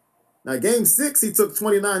fashion. Now, game 6, he took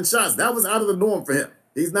 29 shots. That was out of the norm for him.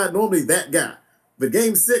 He's not normally that guy. But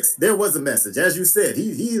game 6, there was a message. As you said,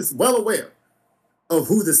 he is well aware of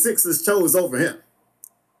who the Sixers chose over him.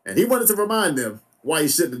 And he wanted to remind them why he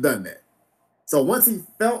shouldn't have done that. So once he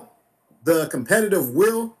felt the competitive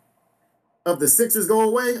will of the Sixers go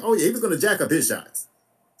away, oh yeah, he was going to jack up his shots.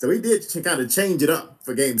 So he did kind of change it up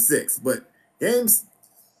for game 6. But games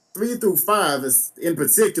 3 through 5, in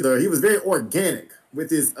particular, he was very organic with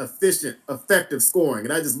his efficient, effective scoring.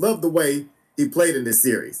 And I just love the way he played in this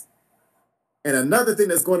series. And another thing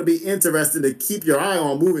that's going to be interesting to keep your eye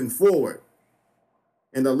on moving forward,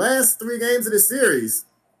 in the last 3 games of this series,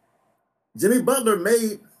 Jimmy Butler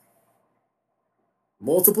made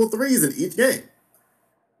multiple threes in each game.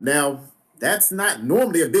 Now, that's not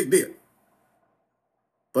normally a big deal.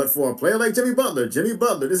 But for a player like Jimmy Butler,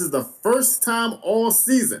 this is the first time all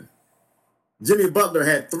season Jimmy Butler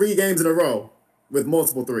had 3 games in a row with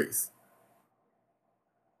multiple threes.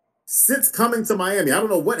 Since coming to Miami, I don't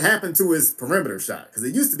know what happened to his perimeter shot, because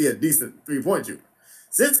it used to be a decent three-point shooter.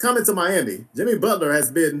 Since coming to Miami, Jimmy Butler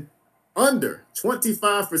has been under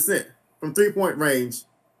 25% from three-point range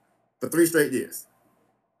for 3 straight years.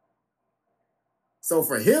 So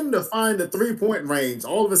for him to find the three-point range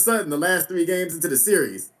all of a sudden the last 3 games into the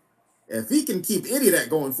series, if he can keep any of that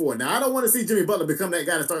going forward. Now, I don't want to see Jimmy Butler become that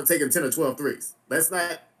guy to start taking 10 or 12 threes. Let's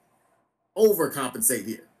not overcompensate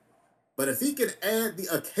here. But if he can add the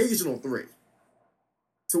occasional 3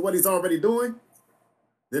 to what he's already doing,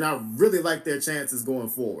 then I really like their chances going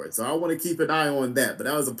forward. So I want to keep an eye on that. But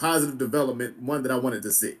that was a positive development, one that I wanted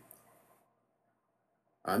to see.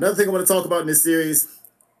 Another thing I want to talk about in this series,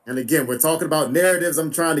 and again, we're talking about narratives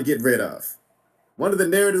I'm trying to get rid of. One of the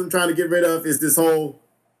narratives I'm trying to get rid of is this whole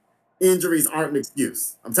injuries aren't an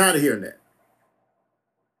excuse. I'm tired of hearing that.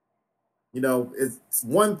 It's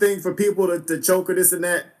one thing for people to choke or this and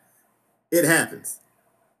that. It happens.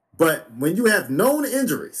 But when you have known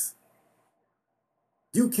injuries,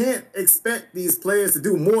 you can't expect these players to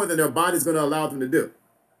do more than their body's going to allow them to do.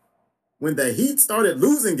 When the Heat started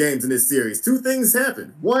losing games in this series, 2 things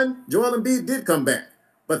happened. One, Joel Embiid did come back.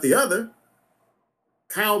 But the other,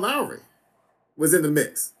 Kyle Lowry was in the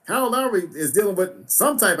mix. Kyle Lowry is dealing with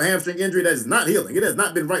some type of hamstring injury that is not healing. It has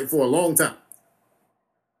not been right for a long time.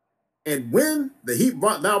 And when the Heat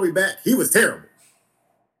brought Lowry back, he was terrible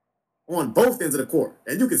on both ends of the court.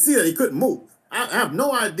 And you can see that he couldn't move. I have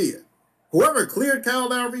no idea. Whoever cleared Kyle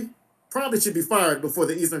Lowry probably should be fired before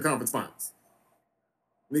the Eastern Conference Finals,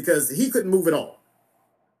 because he couldn't move at all.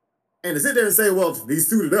 And to sit there and say, well, he's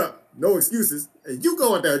suited up, no excuses, and you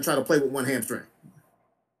go out there and try to play with one hamstring.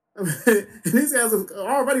 I mean, these guys are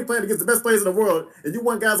already playing against the best players in the world, and you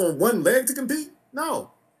want guys on one leg to compete?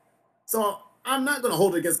 No. So I'm not going to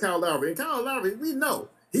hold it against Kyle Lowry. And Kyle Lowry, we know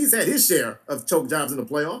he's had his share of choke jobs in the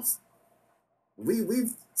playoffs.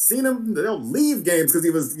 We've seen him, they'll leave games because he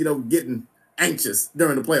was, getting anxious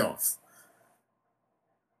during the playoffs.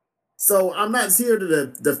 So I'm not here to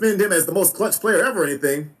defend him as the most clutch player ever or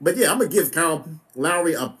anything. But yeah, I'm going to give Kyle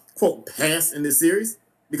Lowry a, quote, pass in this series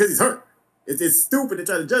because he's hurt. It's stupid to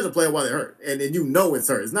try to judge a player while they're hurt. And you know it's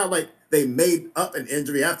hurt. It's not like they made up an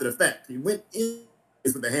injury after the fact. He went in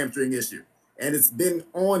with a hamstring issue, and it's been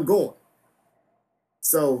ongoing.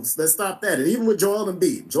 So let's stop that. And even with Joel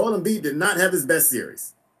Embiid did not have his best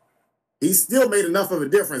series. He still made enough of a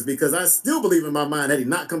difference because I still believe in my mind, had he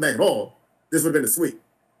not come back at all, this would have been a sweep.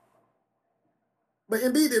 But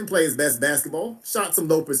Embiid didn't play his best basketball, shot some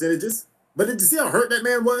low percentages. But did you see how hurt that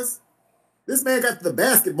man was? This man got the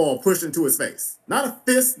basketball pushed into his face. Not a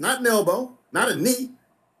fist, not an elbow, not a knee.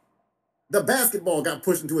 The basketball got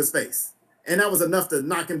pushed into his face. And that was enough to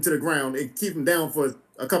knock him to the ground and keep him down for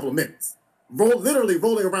a couple of minutes. Literally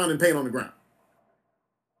rolling around in pain on the ground.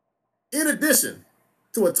 In addition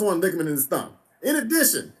to a torn ligament in his thumb. In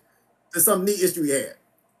addition to some knee issue he had.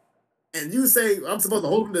 And you say I'm supposed to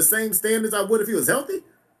hold him to the same standards I would if he was healthy?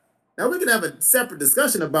 Now we can have a separate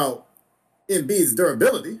discussion about Embiid's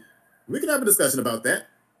durability. We can have a discussion about that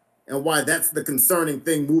and why that's the concerning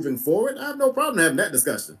thing moving forward. I have no problem having that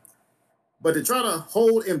discussion. But to try to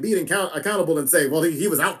hold Embiid accountable and say, well, he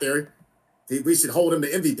was out there, we should hold him to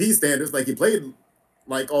MVP standards like he played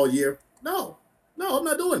like all year. No, I'm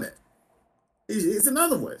not doing that. He's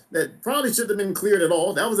another one that probably shouldn't have been cleared at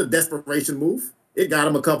all. That was a desperation move. It got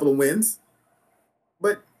him a couple of wins.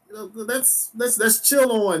 But let's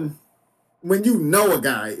chill on when you know a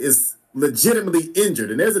guy is legitimately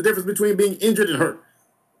injured. And there's a difference between being injured and hurt.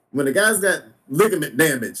 When a guy's got ligament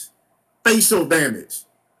damage, facial damage,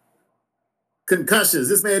 concussions.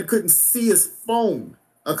 This man couldn't see his phone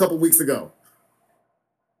a couple weeks ago.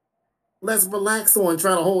 Let's relax on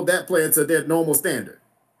trying to hold that player to their normal standard.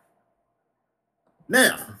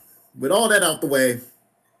 Now, with all that out the way,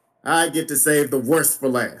 I get to save the worst for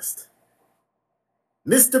last.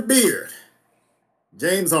 Mr. Beard,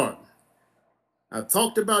 James Harden. I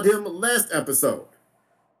talked about him last episode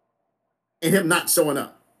and him not showing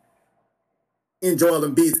up. In Joel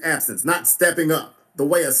Embiid's absence, not stepping up the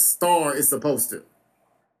way a star is supposed to.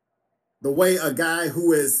 The way a guy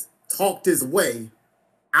who has talked his way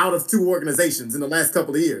out of two organizations in the last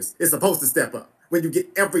couple of years is supposed to step up when you get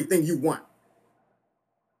everything you want.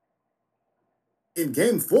 In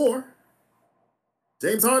Game 4,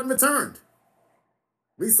 James Harden returned.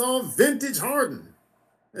 We saw vintage Harden,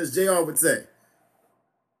 as JR would say.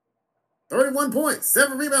 31 points,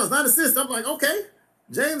 7 rebounds, 9 assists. I'm like, okay,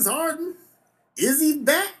 James Harden, is he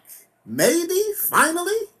back? Maybe,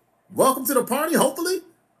 finally? Welcome to the party, hopefully.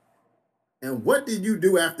 And what did you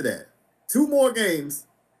do after that? 2 more games,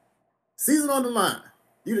 season on the line.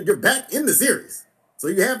 You're back in the series, so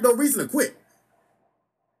you have no reason to quit.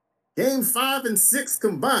 Game 5 and 6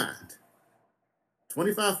 combined,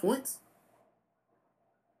 25 points.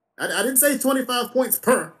 I didn't say 25 points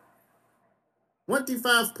per.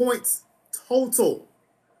 25 points total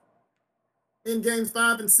in games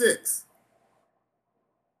 5 and 6.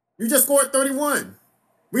 You just scored 31.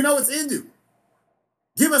 We know it's in you.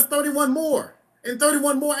 Give us 31 more and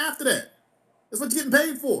 31 more after that. That's what you're getting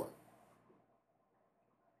paid for.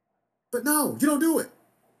 But no, you don't do it.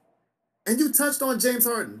 And you touched on James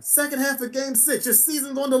Harden. Second half of Game 6, your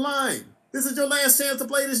season's on the line. This is your last chance to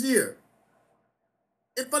play this year.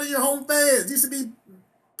 In front of your home fans, you should be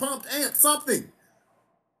pumped, amped, something.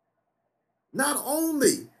 Not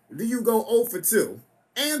only do you go 0 for 2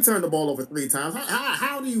 and turn the ball over 3 times,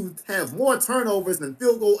 how do you have more turnovers than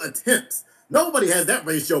field goal attempts? Nobody has that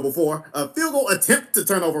ratio before, a field goal attempt to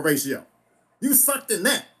turnover ratio. You sucked in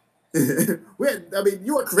that.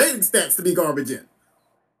 You are creating stats to be garbage in.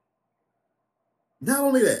 Not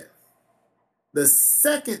only that, the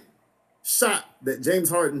second shot that James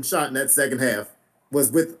Harden shot in that second half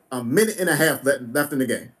was with a minute and a half left in the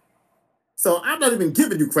game. So I'm not even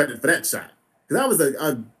giving you credit for that shot. Because that was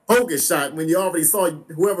a bogus shot when you already saw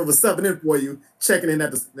whoever was subbing in for you checking in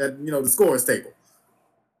at the scorer's table.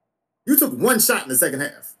 You took 1 shot in the second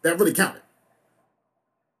half. That really counted.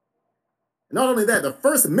 And not only that, the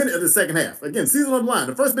first minute of the second half, again, season on the line,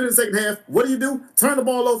 the first minute of the second half, what do? Turn the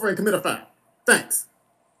ball over and commit a foul. Thanks.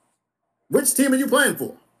 Which team are you playing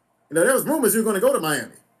for? There was rumors you were going to go to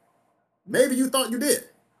Miami. Maybe you thought you did,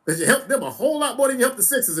 because you helped them a whole lot more than you helped the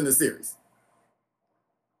Sixers in the series.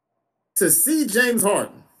 To see James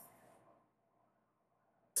Harden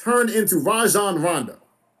turn into Rajon Rondo,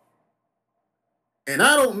 and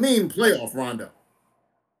I don't mean playoff Rondo.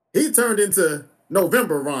 He turned into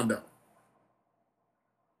November Rondo.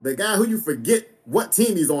 The guy who you forget what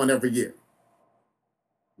team he's on every year.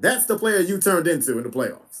 That's the player you turned into in the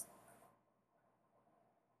playoffs.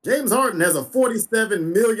 James Harden has a $47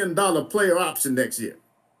 million player option next year.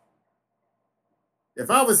 If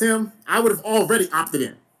I was him, I would have already opted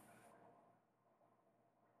in.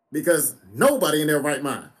 Because nobody in their right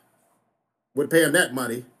mind would pay him that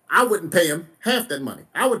money I wouldn't pay him half that money.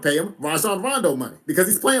 I would pay him Rajon Rondo money because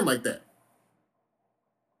he's playing like that.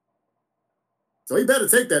 So he better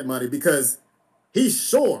take that money because he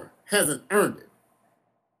sure hasn't earned it.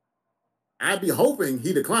 I'd be hoping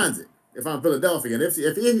he declines it if I'm Philadelphia. And if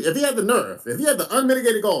he had the nerve, if he had the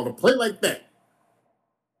unmitigated gall to play like that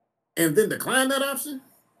and then decline that option,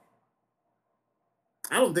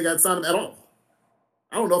 I don't think I'd sign him at all.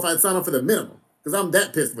 I don't know if I'd sign him for the minimum because I'm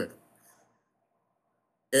that pissed with him.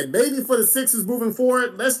 And maybe for the Sixers moving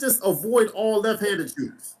forward, let's just avoid all left-handed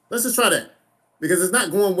shooters. Let's just try that because it's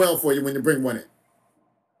not going well for you when you bring one in.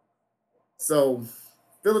 So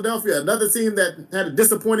Philadelphia, another team that had a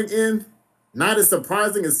disappointing end, not as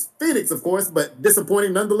surprising as Phoenix, of course, but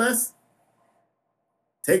disappointing nonetheless.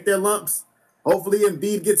 Take their lumps. Hopefully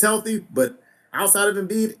Embiid gets healthy, but outside of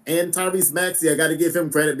Embiid and Tyrese Maxey, I got to give him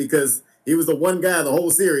credit because he was the one guy the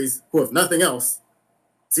whole series who, if nothing else,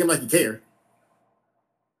 seemed like he cared.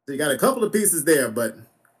 So you got a couple of pieces there, but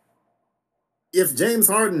if James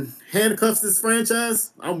Harden handcuffs this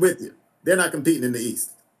franchise, I'm with you. They're not competing in the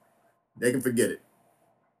East. They can forget it.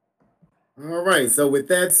 All right, so with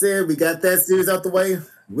that said, we got that series out the way.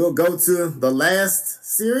 We'll go to the last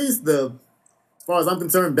series, as far as I'm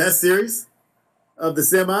concerned, best series of the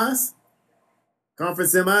semis,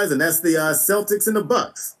 conference semis, and that's the Celtics and the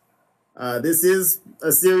Bucks. This is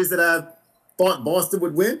a series that I thought Boston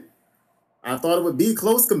would win. I thought it would be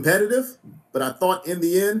close, competitive, but I thought in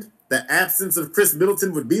the end, the absence of Chris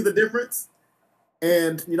Middleton would be the difference.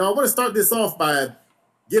 And, I want to start this off by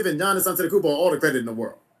giving Giannis Antetokounmpo all the credit in the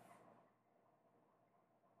world.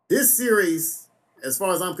 This series, as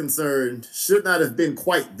far as I'm concerned, should not have been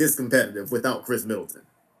quite this competitive without Chris Middleton.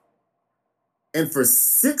 And for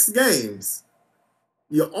 6 games,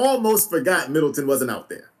 you almost forgot Middleton wasn't out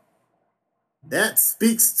there. That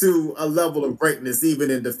speaks to a level of greatness even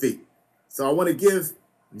in defeat. So I want to give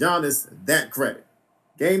Giannis that credit.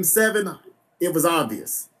 Game 7, it was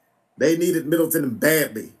obvious. They needed Middleton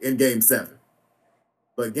badly in Game 7.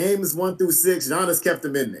 But games 1 through 6, Giannis kept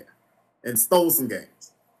him in there and stole some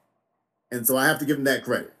games. And so I have to give him that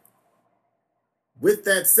credit. With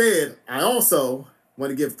that said, I also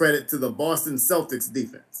want to give credit to the Boston Celtics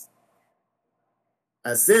defense.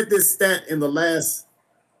 I said this stat in the last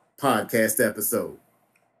podcast episode.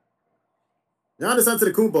 Giannis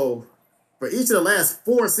Antetokounmpo, for each of the last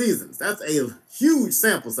 4 seasons, that's a huge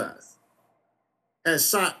sample size, has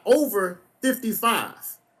shot over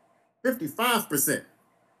 55%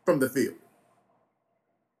 from the field.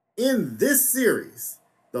 In this series,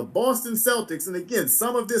 the Boston Celtics, and again,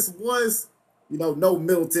 some of this was, no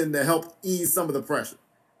Middleton to help ease some of the pressure.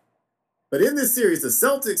 But in this series, the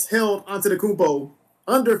Celtics held Antetokounmpo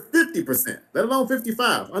under 50%, let alone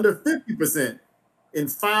 55, under 50% in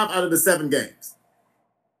 5 out of the 7 games.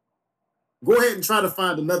 Go ahead and try to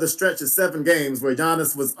find another stretch of 7 games where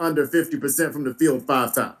Giannis was under 50% from the field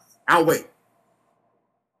 5 times. I'll wait.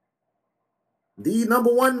 The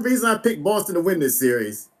number one reason I picked Boston to win this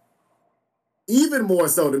series, even more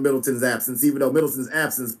so than Middleton's absence, even though Middleton's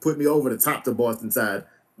absence put me over the top to Boston's side,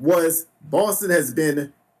 was Boston has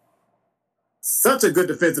been such a good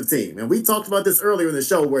defensive team. And we talked about this earlier in the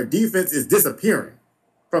show where defense is disappearing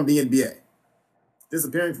from the NBA.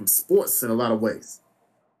 Disappearing from sports in a lot of ways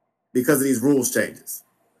because of these rules changes.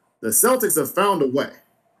 The Celtics have found a way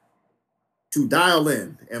to dial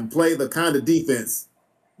in and play the kind of defense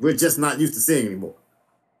we're just not used to seeing anymore.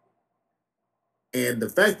 And the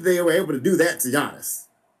fact that they were able to do that to Giannis,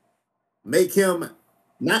 make him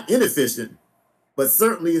not inefficient, but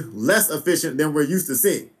certainly less efficient than we're used to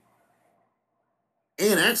seeing.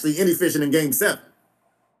 And actually inefficient in Game 7.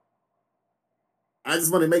 I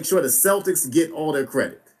just want to make sure the Celtics get all their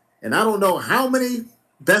credit. And I don't know how many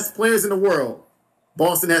best players in the world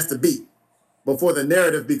Boston has to beat before the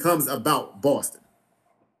narrative becomes about Boston.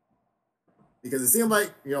 Because it seemed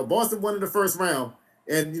like, Boston won in the first round.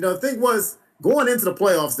 And, the thing was, going into the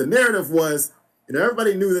playoffs, the narrative was,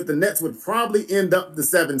 everybody knew that the Nets would probably end up the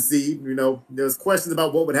 7th seed. There was questions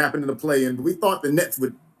about what would happen in the play-in, but we thought the Nets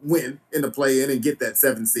would win in the play-in and get that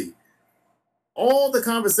 7th seed. All the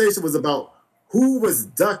conversation was about who was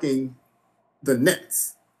ducking the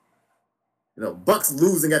Nets. Bucks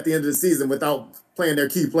losing at the end of the season without playing their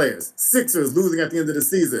key players. Sixers losing at the end of the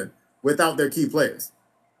season without their key players.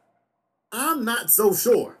 I'm not so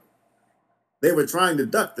sure they were trying to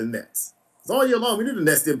duck the Nets. Because all year long, we knew the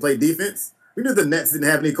Nets didn't play defense. We knew the Nets didn't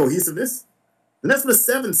have any cohesiveness. The Nets were the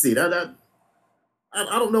 7th seed. I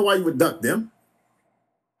don't know why you would duck them.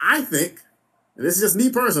 I think, and this is just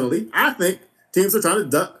me personally, I think teams are trying to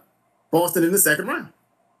duck Boston in the second round.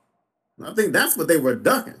 I think that's what they were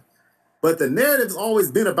ducking. But the narrative's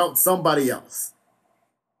always been about somebody else.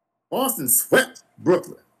 Boston swept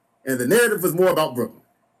Brooklyn, and the narrative was more about Brooklyn,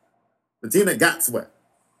 the team that got swept.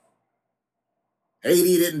 AD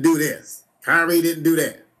didn't do this. Kyrie didn't do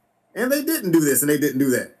that. And they didn't do this and they didn't do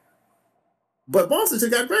that. But Boston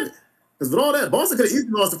should have got credit. Because with all that, Boston could have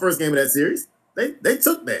easily lost the first game of that series. They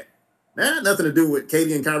took that. That had nothing to do with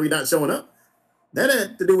KD and Kyrie not showing up. That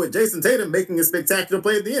had to do with Jason Tatum making a spectacular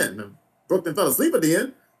play at the end. Brooklyn fell asleep at the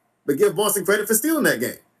end, but give Boston credit for stealing that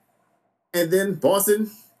game. And then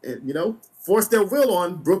Boston, forced their will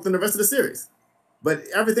on Brooklyn the rest of the series. But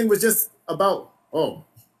everything was just about,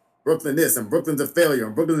 Brooklyn this, and Brooklyn's a failure,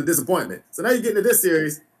 and Brooklyn's a disappointment. So now you get into this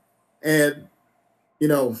series, and,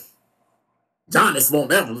 Giannis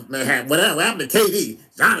won't ever have whatever happened to KD.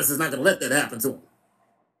 Giannis is not going to let that happen to him.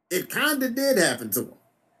 It kind of did happen to him.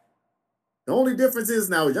 The only difference is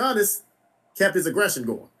now Giannis kept his aggression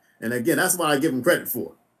going. And again, that's why I give him credit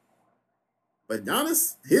for it. But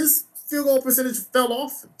Giannis, his field goal percentage fell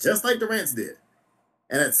off just like Durant's did.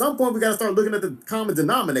 And at some point, we got to start looking at the common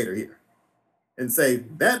denominator here and say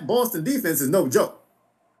that Boston defense is no joke.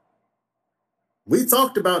 We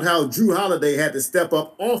talked about how Jrue Holiday had to step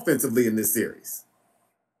up offensively in this series.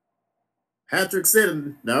 Patrick said,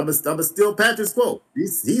 and I'm going to steal Patrick's quote. He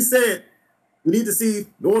said, we need to see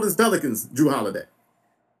New Orleans Pelicans, Jrue Holiday.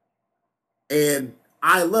 And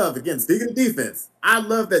I love, again, speaking of defense, I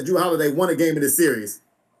love that Jrue Holiday won a game in this series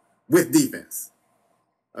with defense.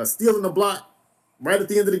 Stealing the block right at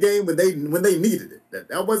the end of the game when they needed it.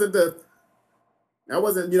 That wasn't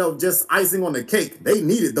just icing on the cake. They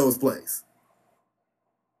needed those plays.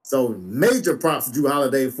 So major props to Jrue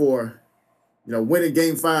Holiday for winning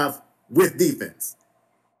Game 5 with defense.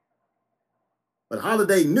 But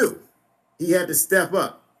Holiday knew he had to step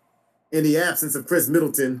up in the absence of Chris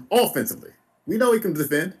Middleton offensively. We know he can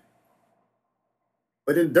defend.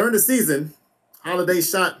 But during the season, Holiday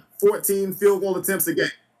shot 14 field goal attempts a game.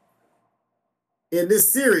 In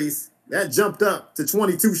this series, that jumped up to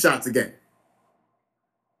 22 shots a game.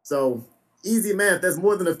 So easy math, that's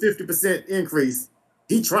more than a 50% increase.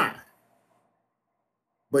 He tried.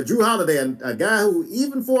 But Jrue Holiday, a guy who,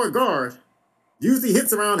 even for a guard, usually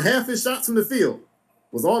hits around half his shots from the field,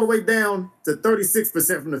 was all the way down to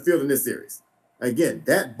 36% from the field in this series. Again,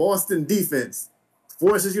 that Boston defense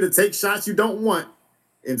forces you to take shots you don't want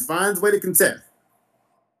and finds a way to contest.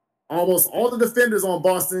 Almost all the defenders on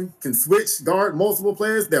Boston can switch, guard multiple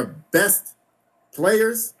players. Their best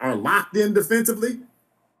players are locked in defensively.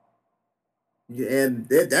 And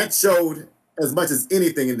that showed as much as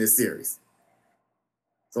anything in this series.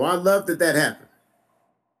 So I love that happened.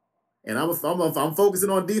 And I'm focusing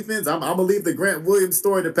on defense. I'm going to leave the Grant Williams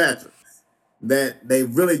story to Patrick. That they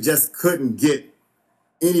really just couldn't get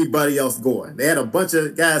anybody else going. They had a bunch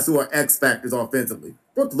of guys who are X factors offensively.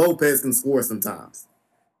 Brook Lopez can score sometimes.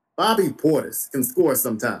 Bobby Portis can score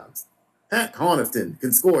sometimes. Pat Connaughton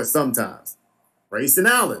can score sometimes. Grayson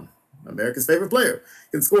Allen, America's favorite player,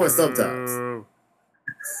 can score sometimes.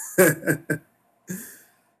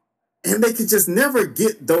 And they could just never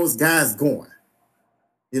get those guys going.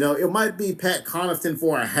 It might be Pat Connaughton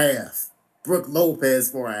for a half, Brook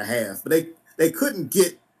Lopez for a half, but they couldn't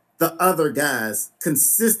get the other guys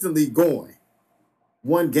consistently going.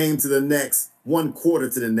 One game to the next, one quarter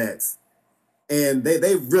to the next. And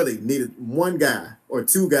they really needed one guy or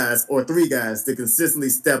two guys or three guys to consistently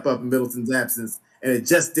step up in Middleton's absence. And it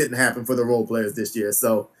just didn't happen for the role players this year.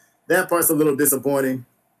 So that part's a little disappointing.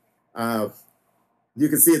 You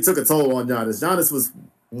can see it took a toll on Giannis. Giannis was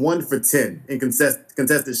 1 for 10 in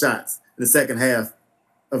contested shots in the second half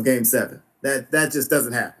of Game 7. That just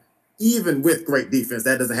doesn't happen. Even with great defense,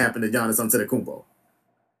 that doesn't happen to Giannis Antetokounmpo.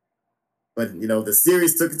 But, the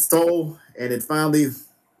series took its toll, and it finally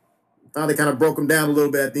kind of broke him down a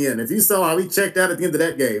little bit at the end. If you saw how he checked out at the end of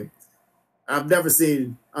that game, I've never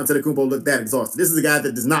seen Antetokounmpo look that exhausted. This is a guy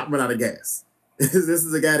that does not run out of gas. This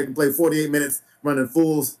is a guy that can play 48 minutes running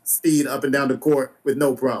full speed up and down the court with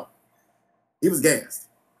no problem. He was gassed.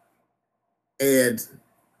 And,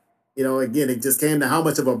 again, it just came to how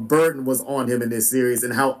much of a burden was on him in this series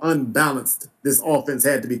and how unbalanced this offense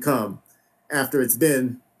had to become after it's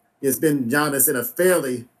been Giannis in a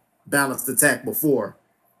fairly balanced attack before.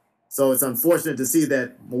 So it's unfortunate to see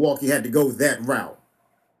that Milwaukee had to go that route.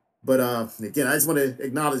 But again, I just want to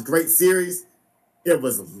acknowledge great series. It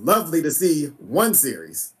was lovely to see one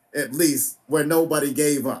series, at least, where nobody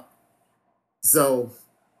gave up. So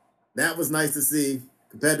that was nice to see.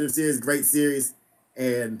 Competitive series, great series.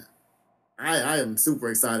 And I am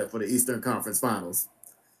super excited for the Eastern Conference Finals.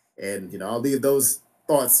 And, I'll leave those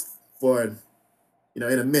thoughts for, in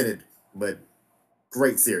a minute. But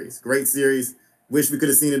great series. Great series. Wish we could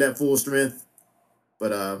have seen it at full strength.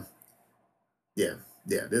 But, yeah.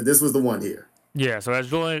 Yeah, this was the one here. Yeah, so as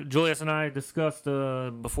Julius and I discussed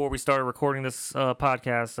before we started recording this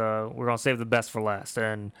podcast, we're going to save the best for last.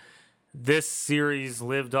 And this series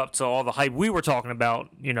lived up to all the hype we were talking about,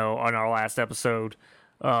 on our last episode.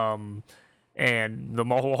 And the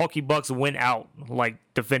Milwaukee Bucks went out like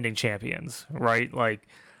defending champions, right? Like,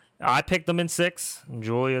 I picked them in 6.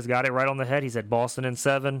 Julius got it right on the head. He said Boston in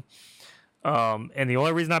 7. And the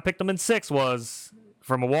only reason I picked them in 6 was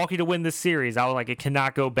for Milwaukee to win this series. I was like, it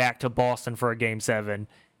cannot go back to Boston for a Game 7.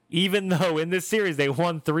 Even though in this series they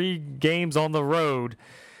won 3 games on the road,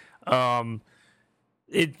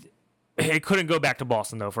 it couldn't go back to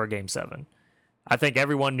Boston, though, for a Game 7. I think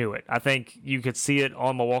everyone knew it. I think you could see it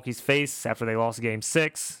on Milwaukee's face after they lost Game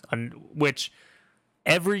 6, which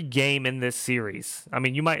every game in this series, I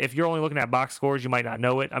mean, you might, if you're only looking at box scores, you might not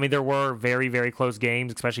know it. I mean, there were very, very close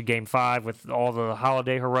games, especially Game 5 with all the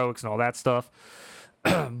Holiday heroics and all that stuff.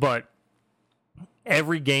 But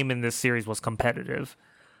every game in this series was competitive,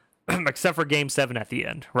 except for Game 7 at the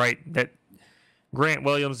end, right? That Grant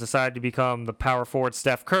Williams decided to become the power forward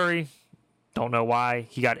Steph Curry. Don't know why.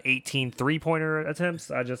 He got 18 three-pointer attempts.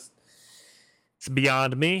 It's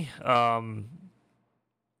beyond me.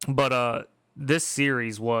 But this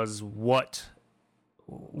series was what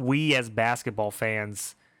we as basketball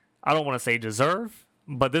fans, I don't want to say deserve,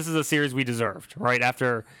 but this is a series we deserved, right?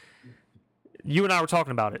 After you and I were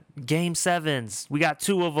talking about it. Game 7s. We got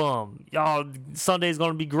 2 of them. Y'all, Sunday's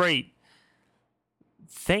going to be great.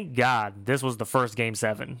 Thank God this was the first Game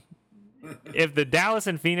 7. If the Dallas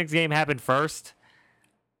and Phoenix game happened first,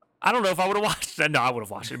 I don't know if I would have watched it. No, I would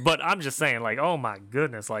have watched it. But I'm just saying, like, oh my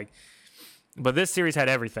goodness. But this series had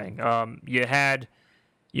everything. You had,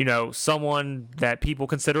 someone that people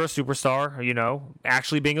consider a superstar,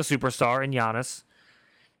 actually being a superstar in Giannis.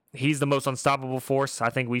 He's the most unstoppable force I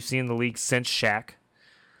think we've seen in the league since Shaq.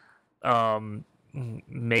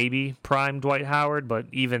 Maybe prime Dwight Howard, but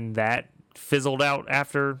even that fizzled out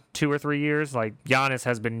after 2 or 3 years. Like, Giannis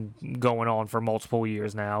has been going on for multiple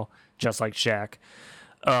years now, just like Shaq.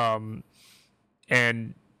 And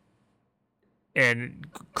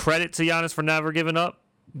credit to Giannis for never giving up.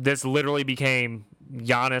 This literally became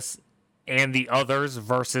Giannis and the others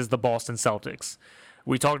versus the Boston Celtics.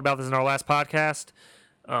 We talked about this in our last podcast.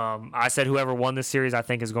 I said whoever won this series, I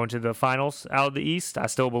think, is going to the finals out of the East. I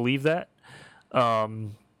still believe that.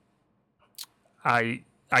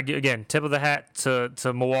 Again, tip of the hat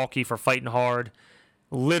to Milwaukee for fighting hard.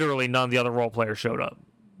 Literally none of the other role players showed up.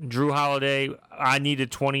 Drew Holiday, I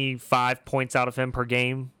needed 25 points out of him per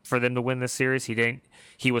game for them to win this series. He didn't.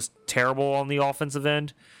 He was terrible on the offensive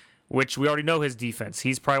end, which we already know his defense.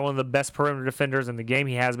 He's probably one of the best perimeter defenders in the game.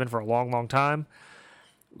 He has been for a long, long time.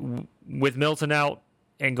 With Milton out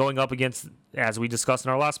and going up against, as we discussed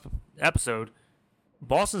in our last episode,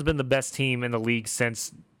 Boston's been the best team in the league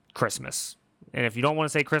since Christmas. And if you don't want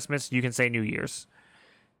to say Christmas, you can say New Year's.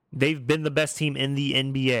 They've been the best team in the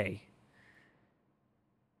NBA.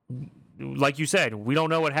 Like you said, we don't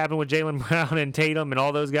know what happened with Jaylen Brown and Tatum and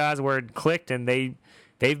all those guys where it clicked, and they've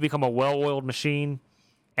become a well-oiled machine.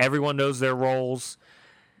 Everyone knows their roles.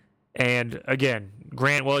 And, again,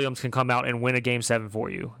 Grant Williams can come out and win a Game 7 for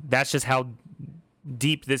you. That's just how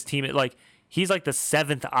deep this team is. Like, he's like the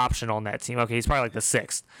 7th option on that team. Okay, he's probably like the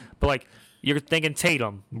 6th. But, like, you're thinking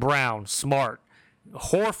Tatum, Brown, Smart,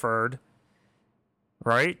 Horford,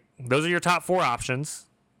 right? Those are your top 4 options,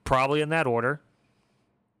 probably in that order.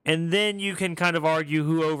 And then you can kind of argue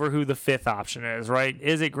who the 5th option is, right?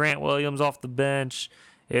 Is it Grant Williams off the bench?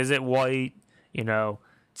 Is it White?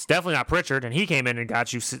 It's definitely not Pritchard, and he came in and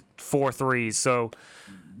got you 4 threes. So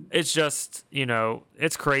it's just,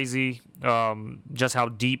 it's crazy just how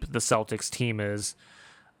deep the Celtics team is.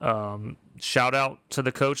 Shout out to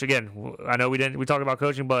the coach. Again, I know we talked about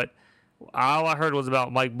coaching, but all I heard was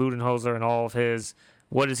about Mike Budenholzer and all of his,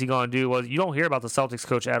 what is he going to do? Well, you don't hear about the Celtics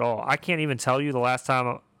coach at all. I can't even tell you the last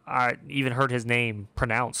time I even heard his name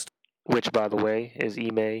pronounced. Which, by the way, is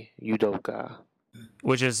Ime Udoka.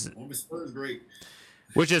 Which is great.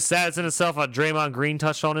 Which is sad in itself. Draymond Green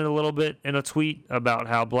touched on it a little bit in a tweet about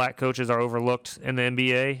how black coaches are overlooked in the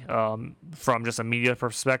NBA from just a media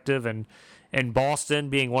perspective. And Boston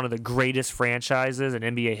being one of the greatest franchises in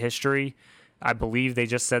NBA history, I believe they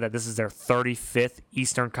just said that this is their 35th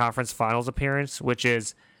Eastern Conference Finals appearance, which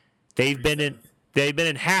is they've been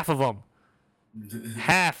in half of them.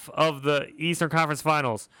 Half of the Eastern Conference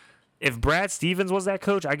Finals. If Brad Stevens was that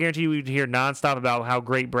coach, I guarantee you we'd hear nonstop about how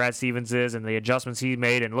great Brad Stevens is and the adjustments he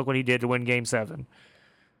made, and look what he did to win Game 7.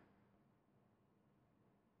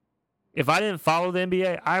 If I didn't follow the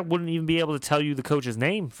NBA, I wouldn't even be able to tell you the coach's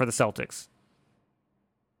name for the Celtics.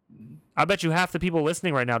 I bet you half the people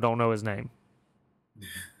listening right now don't know his name.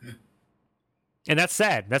 And that's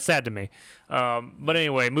sad. That's sad to me. But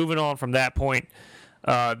anyway, moving on from that point,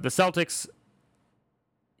 the Celtics,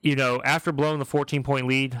 after blowing the 14-point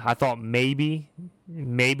lead, I thought maybe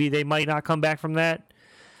they might not come back from that.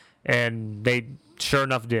 And they sure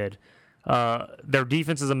enough did. Their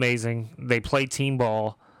defense is amazing. They play team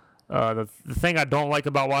ball. The thing I don't like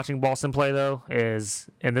about watching Boston play, though, is,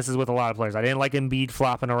 and this is with a lot of players, I didn't like Embiid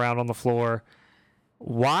flopping around on the floor.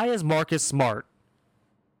 Why is Marcus Smart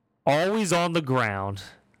always on the ground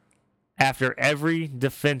after every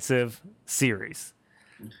defensive series?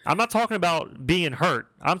 I'm not talking about being hurt.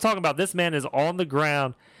 I'm talking about this man is on the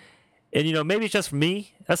ground. And, maybe it's just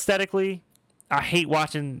me aesthetically. I hate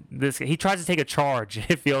watching this. He tries to take a charge,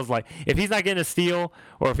 it feels like. If he's not getting a steal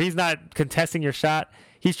or if he's not contesting your shot,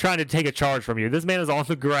 he's trying to take a charge from you. This man is on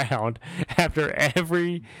the ground after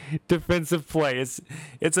every defensive play.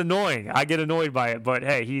 It's annoying. I get annoyed by it. But,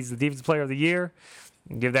 hey, he's the Defensive Player of the Year.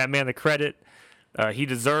 Give that man the credit he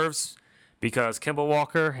deserves, because Kemba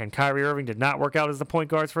Walker and Kyrie Irving did not work out as the point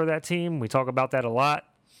guards for that team. We talk about that a lot.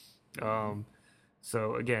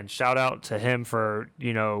 So, again, shout out to him for,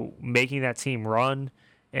 making that team run.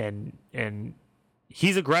 And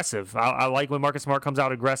he's aggressive. I like when Marcus Smart comes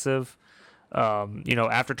out aggressive.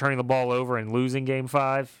 After turning the ball over and losing Game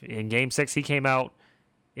 5. In Game 6, he came out,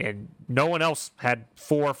 and no one else had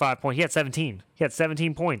 4 or 5 points. He had 17. He had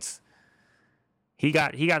 17 points. He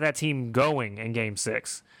got that team going in Game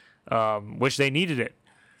 6, which they needed it.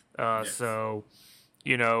 Yes. So,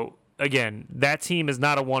 again, that team is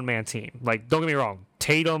not a one-man team. Like, don't get me wrong.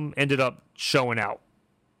 Tatum ended up showing out,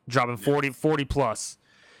 dropping 40 plus,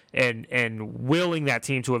 and willing that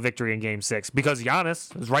team to a victory in Game 6 because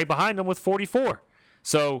Giannis is right behind him with 44.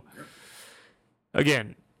 So,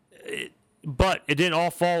 again, but it didn't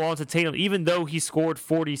all fall onto Tatum. Even though he scored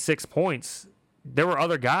 46 points, there were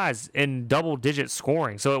other guys in double-digit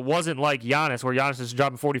scoring. So it wasn't like Giannis, where Giannis is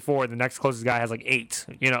dropping 44 and the next closest guy has like 8.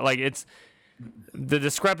 The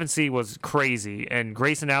discrepancy was crazy. And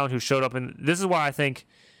Grayson Allen, who showed up, and this is why I think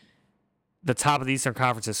the top of the Eastern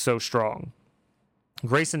Conference is so strong.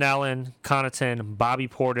 Grayson Allen, Connaughton, Bobby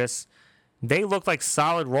Portis, they looked like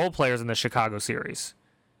solid role players in the Chicago series.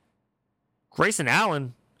 Grayson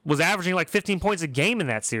Allen was averaging like 15 points a game in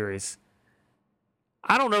that series.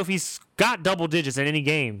 I don't know if he's got double digits in any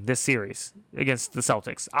game this series against the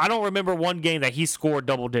Celtics. I don't remember one game that he scored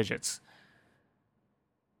double digits.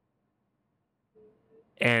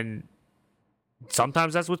 And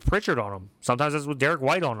sometimes that's with Pritchard on him. Sometimes that's with Derek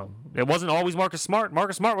White on him. It wasn't always Marcus Smart.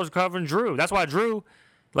 Marcus Smart was covering Drew. That's why Drew,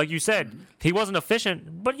 like you said, he wasn't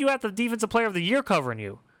efficient, but you had the Defensive Player of the Year covering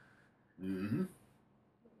you. Mm-hmm.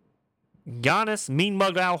 Giannis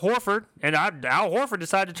mean-mugged Al Horford, and Al Horford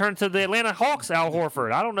decided to turn to the Atlanta Hawks Al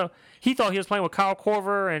Horford. I don't know. He thought he was playing with Kyle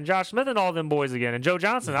Korver and Josh Smith and all them boys again, and Joe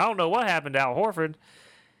Johnson. I don't know what happened to Al Horford.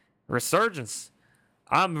 Resurgence.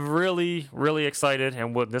 I'm really, really excited,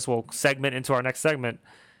 and this will segment into our next segment.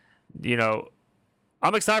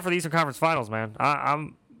 I'm excited for the Eastern Conference Finals, man.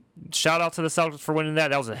 I'm shout out to the Celtics for winning that.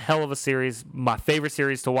 That was a hell of a series. My favorite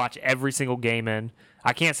series to watch every single game in.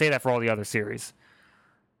 I can't say that for all the other series.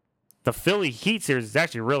 The Philly Heat series is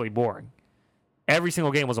actually really boring. Every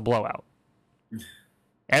single game was a blowout.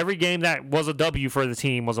 Every game that was a W for the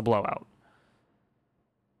team was a blowout.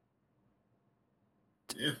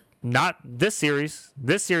 Yeah. Not this series.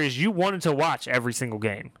 This series, you wanted to watch every single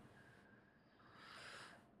game.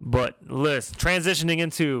 But listen, transitioning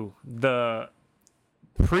into the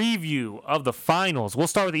preview of the finals. We'll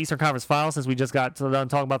start with the Eastern Conference Finals since we just got done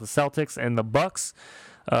talking about the Celtics and the Bucks.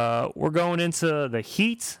 We're going into the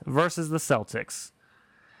Heat versus the Celtics.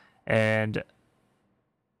 And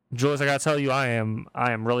Julius, I gotta tell you, I am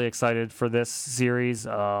really excited for this series.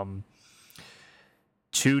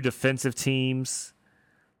 Two defensive teams,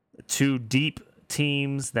 two deep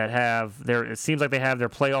teams that have it seems like they have their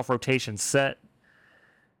playoff rotation set.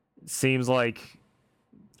 It seems like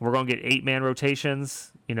we're gonna get 8-man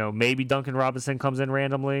rotations. Maybe Duncan Robinson comes in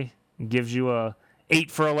randomly and gives you a 8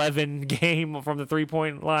 for 11 game from the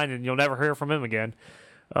 3-point line, and you'll never hear from him again.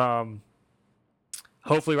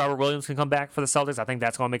 Hopefully Robert Williams can come back for the Celtics. I think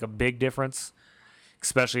that's going to make a big difference,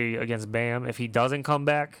 especially against Bam. If he doesn't come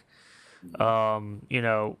back,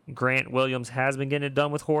 Grant Williams has been getting it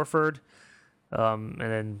done with Horford. And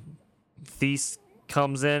then Thies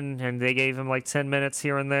comes in, and they gave him like 10 minutes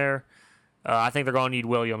here and there. I think they're going to need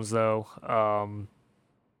Williams, though.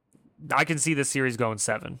 I can see this series going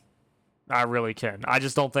 7. I really can. I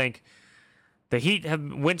just don't think the Heat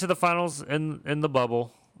went to the finals in the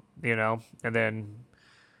bubble, and then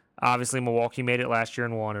obviously Milwaukee made it last year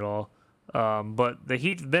and won it all. But the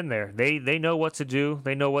Heat have been there. They know what to do.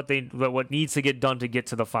 They know what needs to get done to get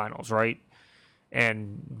to the finals, right?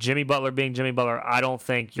 And Jimmy Butler being Jimmy Butler, I don't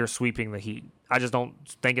think you're sweeping the Heat. I just don't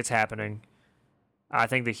think it's happening. I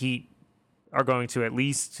think the Heat are going to at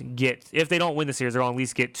least get, if they don't win the series, they're going to at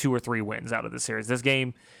least get 2 or 3 wins out of the series. This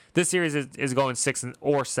series is going 6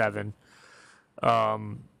 or 7.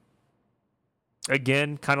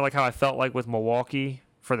 Again, kind of like how I felt like with Milwaukee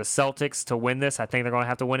for the Celtics to win this. I think they're going to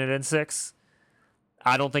have to win it in 6.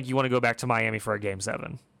 I don't think you want to go back to Miami for a Game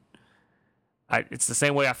 7. It's the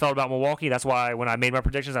same way I felt about Milwaukee. That's why when I made my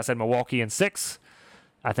predictions, I said Milwaukee in 6.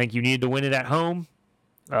 I think you needed to win it at home.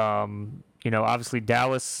 Obviously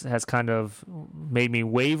Dallas has kind of made me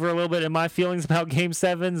waver a little bit in my feelings about Game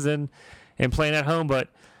 7s and playing at home, but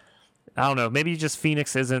I don't know. Maybe just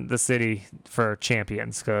Phoenix isn't the city for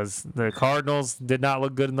champions because the Cardinals did not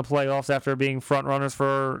look good in the playoffs after being front runners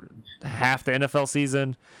for half the NFL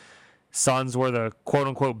season. Suns were the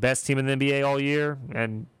quote-unquote best team in the NBA all year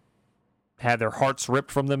and had their hearts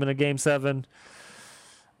ripped from them in a Game 7.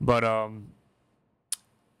 But,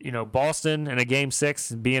 Boston in a Game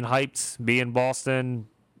 6, being hyped, being Boston,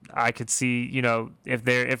 I could see, if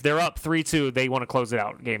they're up 3-2, they want to close it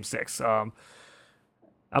out, Game 6.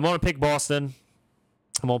 I'm going to pick Boston.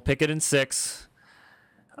 I'm going to pick it in 6.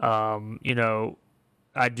 I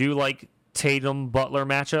do like Tatum-Butler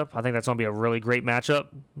matchup. I think that's going to be a really great matchup.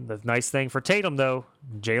 The nice thing for Tatum, though,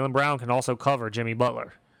 Jaylen Brown can also cover Jimmy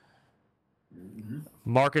Butler.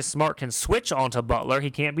 Marcus Smart can switch onto Butler. He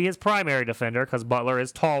can't be his primary defender because Butler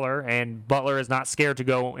is taller, and Butler is not scared to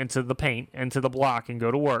go into the paint, into the block, and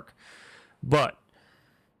go to work. But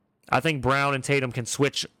I think Brown and Tatum can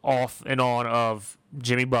switch off and on of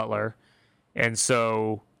Jimmy Butler, and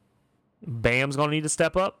so Bam's going to need to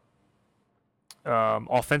step up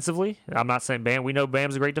offensively. I'm not saying Bam. We know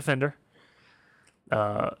Bam's a great defender.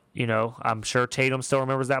 I'm sure Tatum still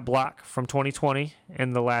remembers that block from 2020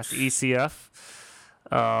 in the last ECF.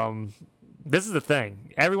 This is the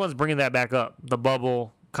thing. Everyone's bringing that back up, the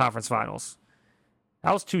bubble conference finals.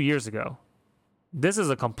 That was 2 years ago. This is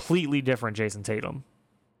a completely different Jason Tatum.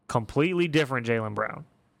 Completely different Jaylen Brown.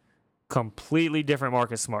 Completely different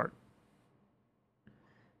Marcus Smart.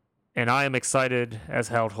 And I am excited as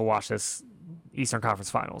hell to watch this Eastern Conference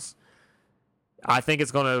Finals. I don't think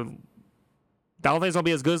it's going to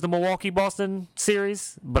be as good as the Milwaukee-Boston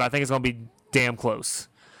series, but I think it's going to be damn close.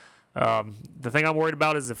 The thing I'm worried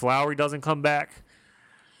about is if Lowry doesn't come back.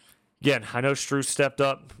 Again, I know Strus stepped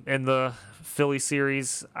up in the Philly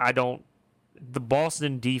series. The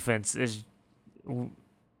Boston defense is...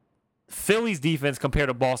 Philly's defense compared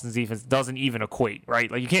to Boston's defense doesn't even equate,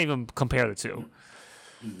 right? Like, you can't even compare the two.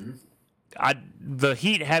 Mm-hmm. The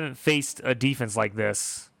Heat haven't faced a defense like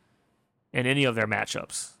this in any of their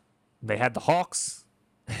matchups. They had the Hawks,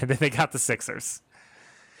 and then they got the Sixers.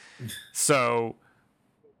 So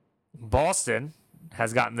Boston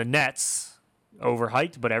has gotten the Nets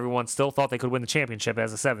overhyped, but everyone still thought they could win the championship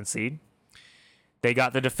as a 7th seed. They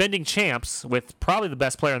got the defending champs with probably the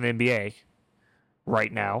best player in the NBA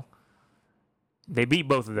right now. They beat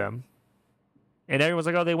both of them. And everyone's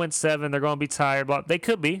like, oh, they went 7. They're going to be tired. But they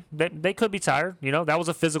could be. They could be tired. That was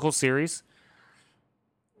a physical series.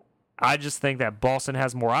 I just think that Boston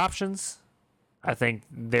has more options. I think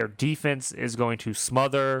their defense is going to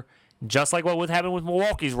smother, just like what would happen with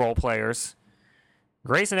Milwaukee's role players.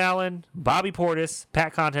 Grayson Allen, Bobby Portis,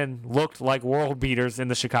 Pat Connaughton looked like world beaters in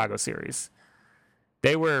the Chicago series.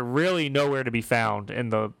 They were really nowhere to be found in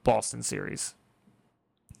the Boston series.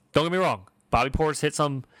 Don't get me wrong. Bobby Portis hit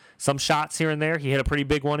some shots here and there. He hit a pretty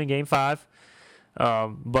big one in Game 5.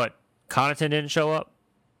 But Connaughton didn't show up.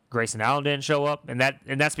 Grayson Allen didn't show up. And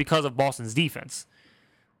that's because of Boston's defense.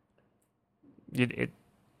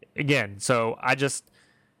 Again, so I just...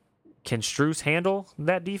 Can Strus handle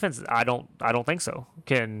that defense? I don't think so.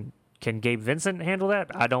 Can Gabe Vincent handle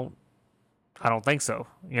that? I don't think so.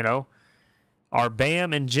 Are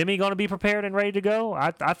Bam and Jimmy going to be prepared and ready to go?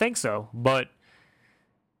 I think so. But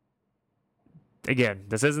again,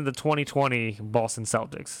 this isn't the 2020 Boston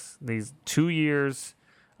Celtics. These 2 years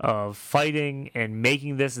of fighting and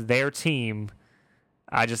making this their team,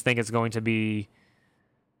 I just think it's going to be...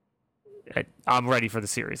 I'm ready for the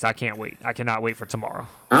series. I can't wait. I cannot wait for tomorrow.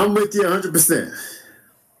 I'm with you 100%.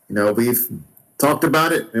 We've talked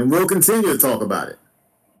about it, and we'll continue to talk about it.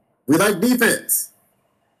 We like defense.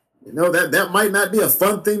 That might not be a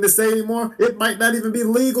fun thing to say anymore. It might not even be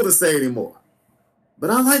legal to say anymore. But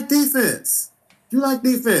I like defense. You like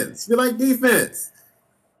defense. You like defense.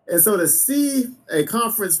 And so to see a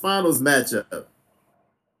conference finals matchup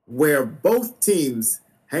where both teams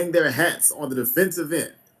hang their hats on the defensive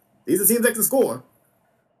end, these are teams that can score,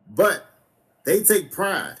 but they take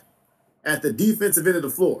pride at the defensive end of the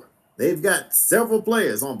floor. They've got several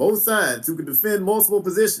players on both sides who can defend multiple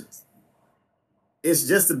positions. It's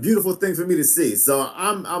just a beautiful thing for me to see. So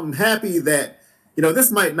I'm happy that,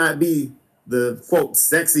 this might not be the quote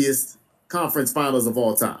sexiest conference finals of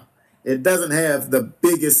all time. It doesn't have the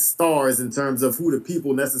biggest stars in terms of who the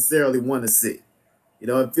people necessarily want to see.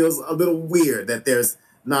 It feels a little weird that there's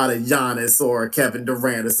not a Giannis or a Kevin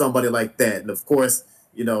Durant or somebody like that. And of course,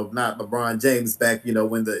 not LeBron James back,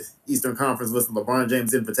 when the Eastern Conference was the LeBron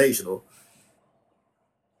James Invitational.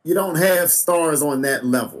 You don't have stars on that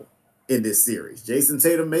level in this series. Jason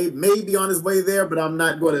Tatum may be on his way there, but I'm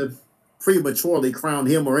not going to prematurely crown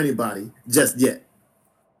him or anybody just yet.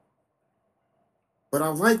 But I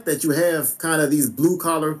like that you have kind of these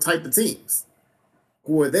blue-collar type of teams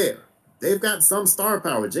who are there. They've got some star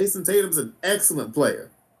power. Jason Tatum's an excellent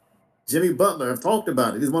player. Jimmy Butler, I've talked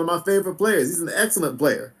about it. He's one of my favorite players. He's an excellent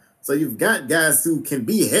player. So you've got guys who can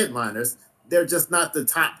be headliners. They're just not the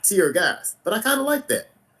top tier guys. But I kind of like that.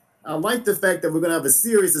 I like the fact that we're going to have a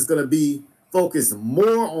series that's going to be focused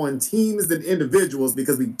more on teams than individuals,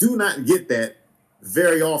 because we do not get that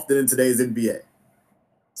very often in today's NBA.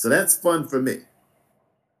 So that's fun for me.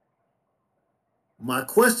 My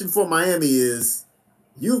question for Miami is,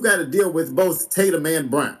 you've got to deal with both Tatum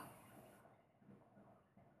and Brown.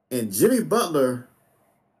 And Jimmy Butler,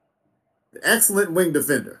 excellent wing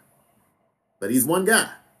defender, but he's one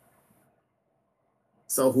guy.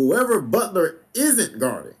 So whoever Butler isn't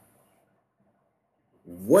guarding,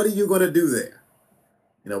 what are you going to do there?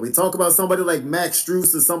 We talk about somebody like Max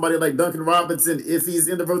Strus or somebody like Duncan Robinson, if he's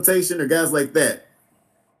in the rotation, or guys like that.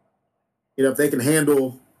 If they can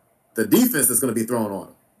handle the defense that's going to be thrown on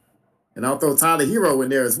them. And I'll throw Tyler Hero in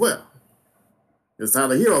there as well, because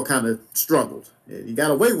Tyler Hero kind of struggled. He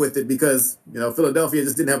got away with it because, Philadelphia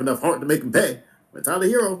just didn't have enough heart to make him pay. But Tyler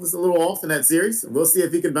Hero was a little off in that series. We'll see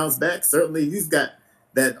if he can bounce back. Certainly he's got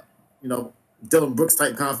that, Dylan Brooks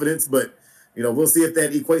type confidence, but, we'll see if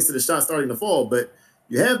that equates to the shot starting to fall. But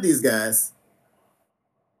you have these guys,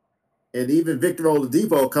 and even Victor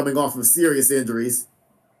Oladipo coming off of serious injuries.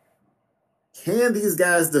 Can these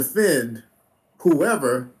guys defend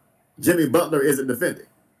whoever Jimmy Butler isn't defending?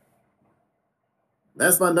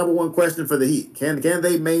 That's my number one question for the Heat. Can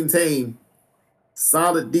they maintain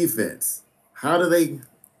solid defense? How do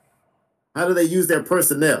they use their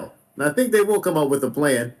personnel? And I think they will come up with a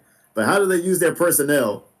plan, but how do they use their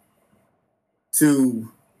personnel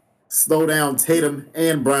to slow down Tatum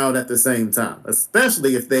and Brown at the same time?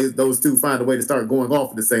 Especially if those two find a way to start going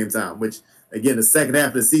off at the same time, which, again, the second half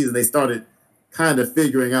of the season, they started kind of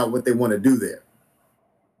figuring out what they want to do there.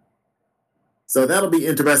 So that'll be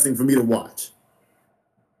interesting for me to watch.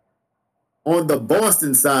 On the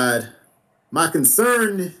Boston side, my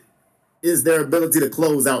concern is their ability to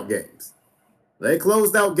close out games. They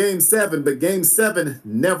closed out Game 7, but Game 7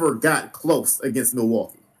 never got close against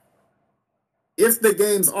Milwaukee. If the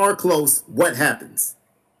games are close, what happens?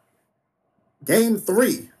 Game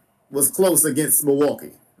 3 was close against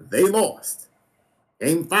Milwaukee. They lost.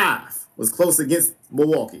 Game 5 was close against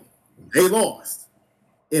Milwaukee. They lost.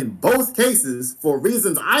 In both cases, for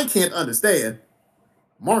reasons I can't understand,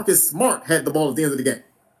 Marcus Smart had the ball at the end of the game.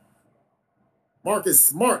 Marcus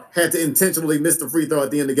Smart had to intentionally miss the free throw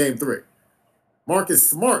at the end of Game 3. Marcus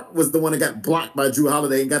Smart was the one that got blocked by Jrue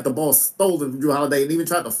Holiday and got the ball stolen from Jrue Holiday and even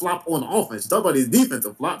tried to flop on offense. Talk about his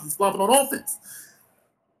defensive flop. He's flopping on offense.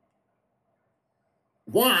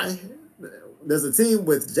 Why? There's a team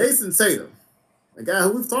with Jason Tatum, a guy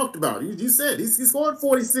who we've talked about. You said he scored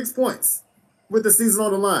 46 points with the season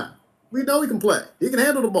on the line. We know he can play. He can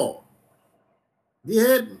handle the ball. He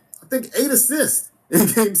had, I think, 8 assists in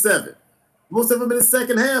Game 7. Most of them in the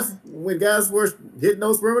second half when guys were hitting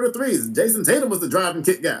those perimeter threes. Jason Tatum was the driving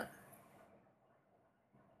kick guy.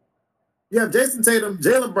 You have Jason Tatum,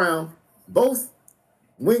 Jaylen Brown, both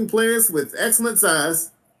wing players with excellent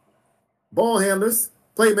size, ball handlers,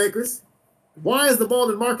 playmakers. Why is the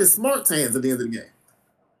ball in Marcus Smart's hands at the end of the game?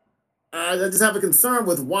 I just have a concern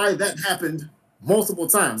with why that happened multiple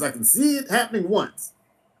times. I can see it happening once.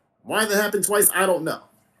 Why that happened twice, I don't know.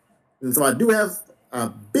 And so I do have a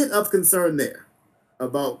bit of concern there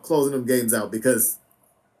about closing them games out, because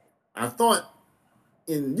I thought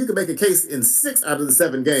you could make a case in 6 out of the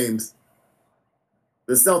 7 games,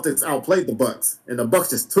 the Celtics outplayed the Bucks, and the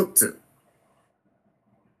Bucks just took 2.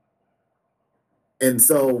 And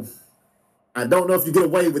so I don't know if you get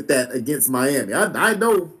away with that against Miami. I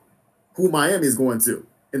know who Miami is going to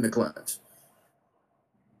in the clutch.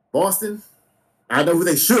 Boston, I know who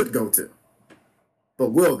they should go to,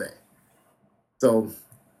 but will they? So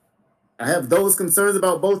I have those concerns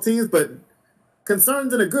about both teams, but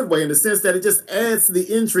concerns in a good way in the sense that it just adds to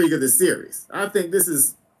the intrigue of the series. I think this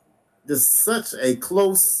is just such a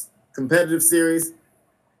close, competitive series.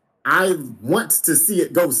 I want to see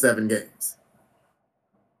it go 7 games.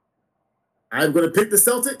 I'm going to pick the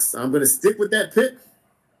Celtics. I'm going to stick with that pick.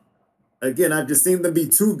 Again, I've just seen them be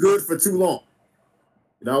too good for too long.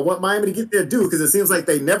 I want Miami to get their due because it seems like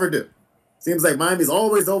they never do. Seems like Miami's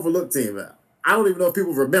always the overlooked team. I don't even know if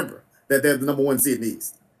people remember that they're the number 1 seed in the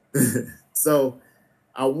East. So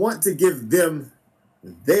I want to give them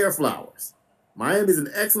their flowers. Miami's an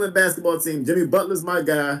excellent basketball team. Jimmy Butler's my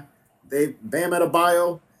guy. Bam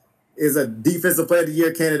Adebayo is a defensive player of the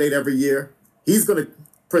year candidate every year. He's going to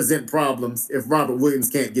present problems if Robert Williams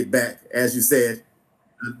can't get back, as you said.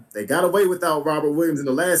 They got away without Robert Williams in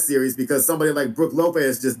the last series because somebody like Brook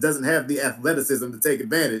Lopez just doesn't have the athleticism to take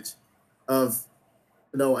advantage of,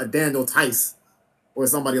 a Daniel Tice or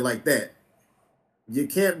somebody like that. You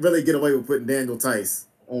can't really get away with putting Daniel Tice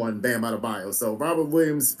on Bam Adebayo. So Robert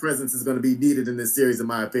Williams' presence is going to be needed in this series, in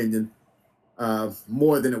my opinion,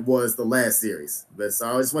 more than it was the last series. But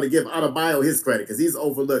so I just want to give Adebayo his credit because he's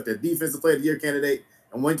overlooked, a defensive player of the year candidate.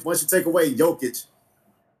 And once you take away Jokic,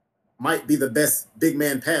 might be the best big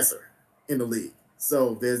man passer in the league.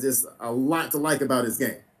 So there's just a lot to like about his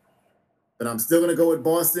game. But I'm still going to go with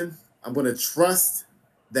Boston. I'm going to trust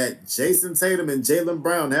that Jason Tatum and Jaylen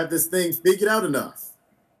Brown have this thing figured out enough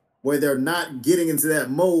where they're not getting into that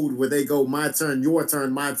mode where they go my turn, your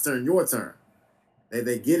turn, my turn, your turn.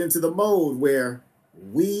 They get into the mode where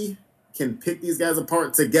we can pick these guys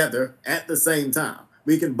apart together at the same time.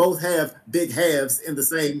 We can both have big halves in the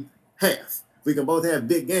same half. We can both have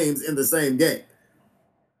big games in the same game.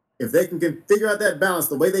 If they can figure out that balance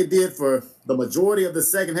the way they did for the majority of the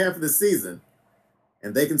second half of the season,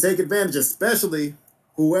 and they can take advantage, especially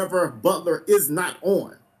whoever Butler is not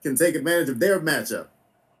on, can take advantage of their matchup.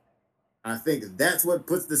 I think that's what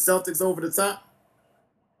puts the Celtics over the top.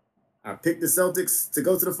 I picked the Celtics to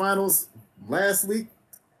go to the finals last week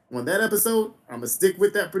on that episode. I'm going to stick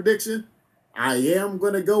with that prediction. I am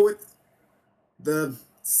going to go with the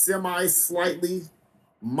slightly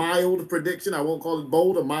mild prediction. I won't call it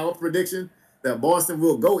bold, a mild prediction that Boston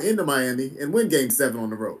will go into Miami and win Game 7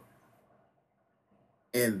 on the road.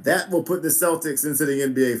 And that will put the Celtics into the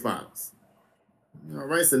NBA Finals. All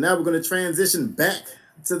right, so now we're going to transition back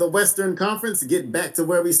to the Western Conference, get back to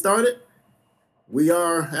where we started. We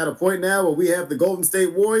are at a point now where we have the Golden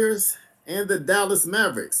State Warriors and the Dallas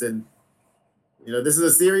Mavericks. And, this is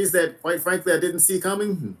a series that, quite frankly, I didn't see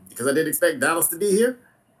coming because I didn't expect Dallas to be here.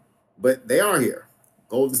 But they are here.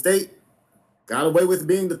 Golden State got away with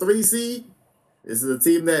being the 3 seed. This is a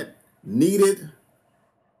team that needed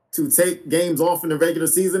to take games off in the regular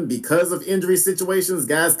season because of injury situations,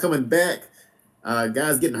 guys coming back,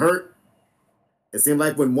 guys getting hurt. It seemed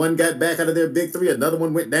like when one got back out of their big 3, another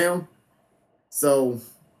one went down. So,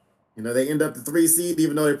 they end up the 3 seed,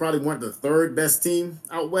 even though they probably weren't the 3rd best team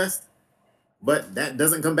out west. But that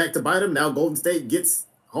doesn't come back to bite them. Now Golden State gets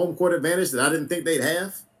home court advantage that I didn't think they'd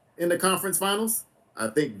have in the conference finals. I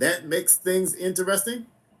think that makes things interesting.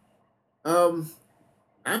 I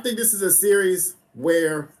think this is a series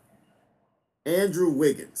where Andrew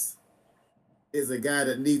Wiggins is a guy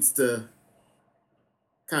that needs to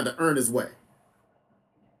kind of earn his way.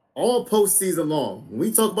 All postseason long, when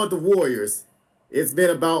we talk about the Warriors, it's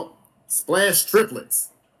been about splash triplets.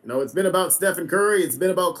 It's been about Stephen Curry, it's been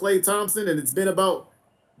about Klay Thompson, and it's been about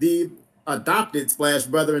the adopted splash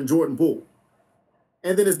brother in Jordan Poole.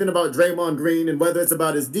 And then it's been about Draymond Green, and whether it's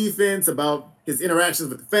about his defense, about his interactions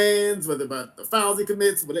with the fans, whether about the fouls he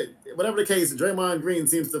commits, whatever the case, Draymond Green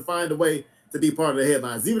seems to find a way to be part of the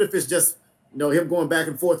headlines, even if it's just, him going back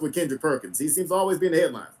and forth with Kendrick Perkins. He seems to always be in the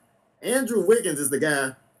headlines. Andrew Wiggins is the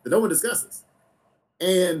guy that no one discusses.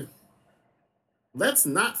 And let's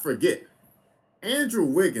not forget, Andrew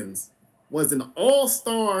Wiggins was an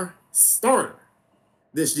all-star starter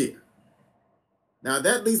this year. Now,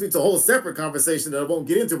 that leads me to a whole separate conversation that I won't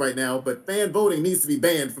get into right now, but fan voting needs to be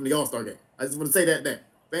banned from the All-Star game. I just want to say that now.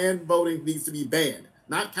 Fan voting needs to be banned.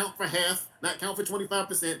 Not count for half, not count for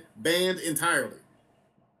 25%, banned entirely.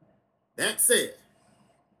 That said,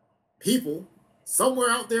 people somewhere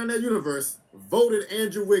out there in that universe voted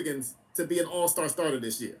Andrew Wiggins to be an all-star starter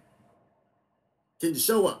this year. Can you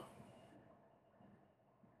show up?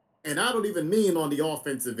 And I don't even mean on the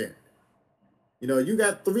offensive end. You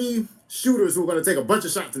got 3 shooters who are going to take a bunch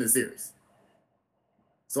of shots in this series.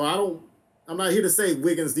 So I'm not here to say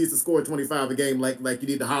Wiggins needs to score 25 a game like you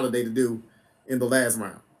need the Holiday to do in the last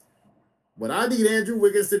round. What I need Andrew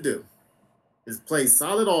Wiggins to do is play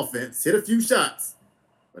solid offense, hit a few shots,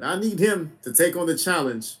 but I need him to take on the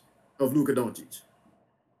challenge of Luka Doncic.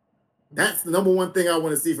 That's the number one thing I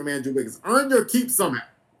want to see from Andrew Wiggins. Earn your keep somehow.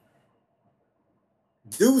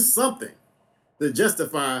 Do something to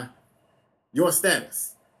justify your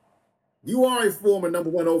status. You are a former number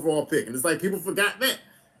one overall pick. And it's like people forgot that.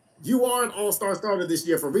 You are an all-star starter this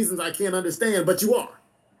year for reasons I can't understand, but you are.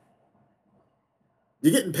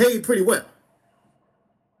 You're getting paid pretty well.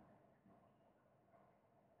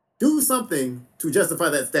 Do something to justify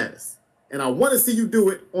that status. And I want to see you do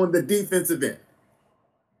it on the defensive end.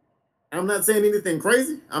 I'm not saying anything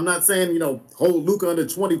crazy. I'm not saying, hold Luka under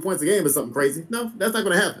 20 points a game or something crazy. No, that's not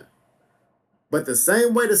going to happen. But the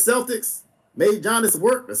same way the Celtics made Giannis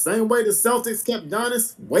work, the same way the Celtics kept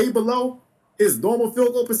Giannis way below his normal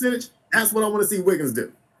field goal percentage, that's what I want to see Wiggins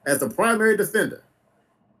do as the primary defender.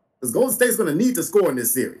 Because Golden State's going to need to score in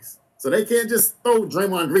this series. So they can't just throw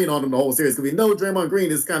Draymond Green on him the whole series, because we know Draymond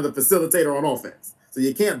Green is kind of the facilitator on offense. So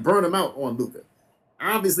you can't burn him out on Luka.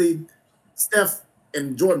 Obviously, Steph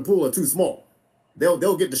and Jordan Poole are too small.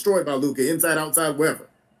 They'll get destroyed by Luka inside, outside, wherever.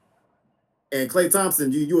 And Klay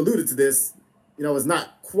Thompson, you alluded to this, is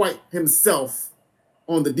not quite himself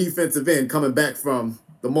on the defensive end coming back from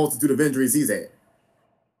the multitude of injuries he's had.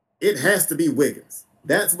 It has to be Wiggins.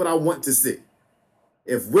 That's what I want to see.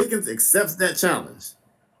 If Wiggins accepts that challenge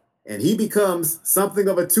and he becomes something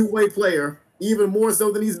of a two-way player, even more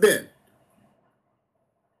so than he's been,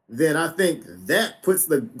 then I think that puts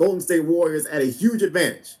the Golden State Warriors at a huge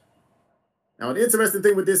advantage. Now, an interesting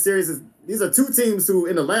thing with this series is these are two teams who,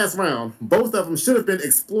 in the last round, both of them should have been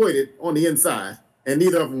exploited on the inside, and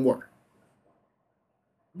neither of them were.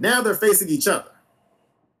 Now they're facing each other,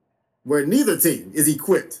 where neither team is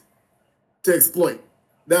equipped to exploit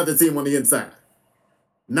the other team on the inside.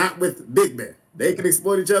 Not with big men. They can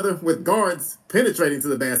exploit each other with guards penetrating to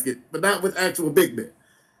the basket, but not with actual big men.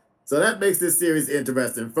 So that makes this series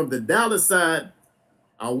interesting. From the Dallas side,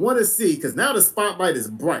 I want to see, because now the spotlight is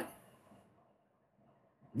bright.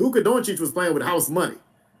 Luka Doncic was playing with house money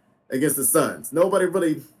against the Suns. Nobody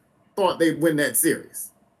really thought they'd win that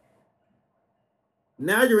series.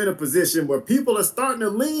 Now you're in a position where people are starting to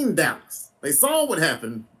lean Dallas. They saw what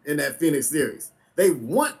happened in that Phoenix series. They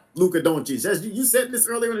want Luka Doncic. As you said this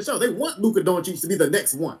earlier in the show, they want Luka Doncic to be the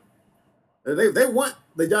next one. They want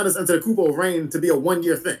the Giannis Antetokounmpo reign to be a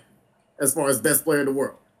one-year thing as far as best player in the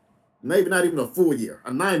world. Maybe not even a full year,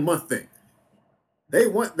 a 9-month thing. They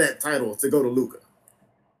want that title to go to Luka.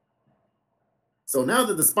 So now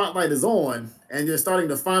that the spotlight is on and you're starting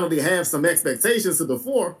to finally have some expectations, so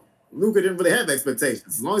before, Luka didn't really have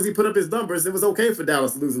expectations. As long as he put up his numbers, it was okay for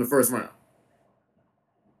Dallas to lose in the first round.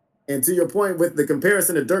 And to your point with the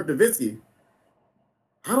comparison to Dirk Nowitzki,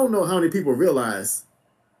 I don't know how many people realize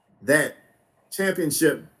that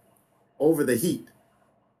championship over the Heat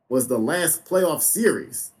was the last playoff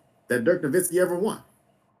series that Dirk Nowitzki ever won.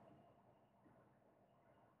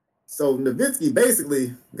 So Nowitzki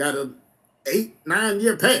basically got an 8-9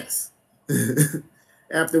 year pass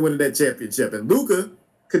after winning that championship. And Luka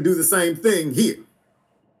could do the same thing here.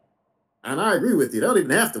 And I agree with you. They don't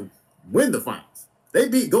even have to win the finals. They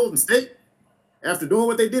beat Golden State after doing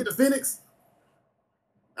what they did to Phoenix.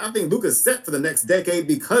 I think Luka's set for the next decade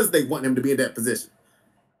because they want him to be in that position.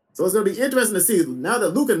 So it's going to be interesting to see now that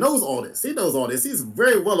Luka knows all this. He knows all this. He's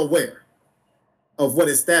very well aware of what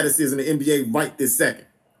his status is in the NBA right this second.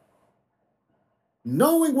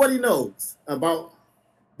 Knowing what he knows about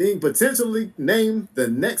being potentially named the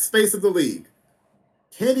next face of the league,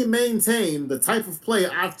 can he maintain the type of play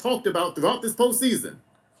I've talked about throughout this postseason,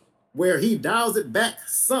 where he dials it back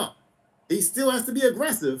some? He still has to be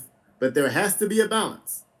aggressive, but there has to be a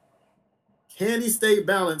balance. Can he stay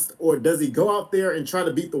balanced, or does he go out there and try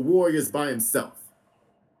to beat the Warriors by himself?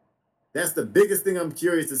 That's the biggest thing I'm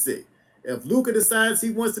curious to see. If Luka decides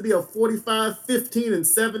he wants to be a 45, 15, and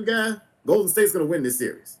 7 guy, Golden State's going to win this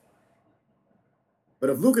series.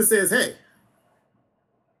 But if Luka says, hey,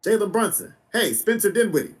 Jalen Brunson, hey, Spencer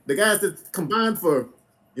Dinwiddie, the guys that combined for,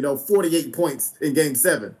 48 points in Game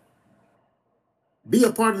 7, be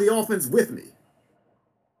a part of the offense with me.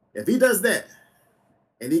 If he does that,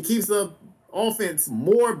 and he keeps the offense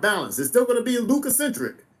more balanced, it's still going to be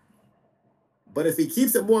Luka-centric. But if he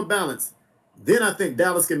keeps it more balanced, then I think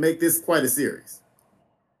Dallas can make this quite a series.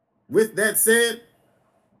 With that said,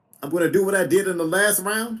 I'm going to do what I did in the last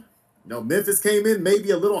round. Memphis came in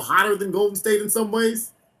maybe a little hotter than Golden State in some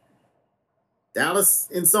ways. Dallas,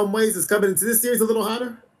 in some ways, is coming into this series a little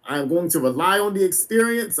hotter. I'm going to rely on the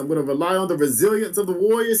experience. I'm going to rely on the resilience of the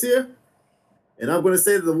Warriors here. And I'm going to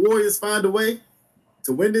say that the Warriors find a way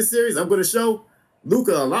to win this series. I'm going to show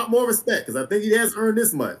Luka a lot more respect because I think he has earned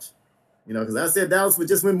this much. Because I said Dallas would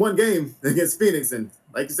just win one game against Phoenix. And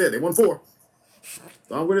like you said, they won 4.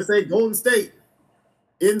 So I'm going to say Golden State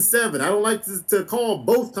in 7. I don't like to call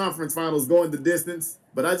both conference finals going the distance,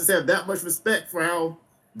 but I just have that much respect for how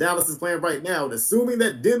Dallas is playing right now. And assuming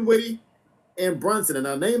that Dinwiddie and Brunson, and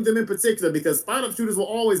I'll name them in particular because spot-up shooters will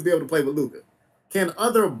always be able to play with Luka. Can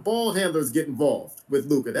other ball handlers get involved with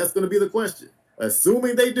Luka? That's going to be the question.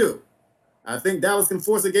 Assuming they do, I think Dallas can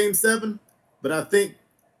force a game 7, but I think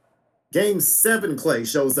game 7 Clay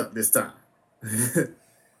shows up this time.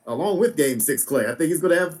 Along with game 6 Clay. I think he's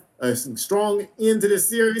going to have a strong end to this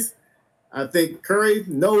series. I think Curry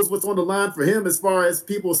knows what's on the line for him as far as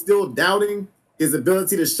people still doubting his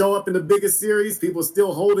ability to show up in the biggest series, people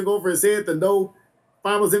still holding over his head the no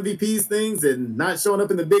finals MVPs things and not showing up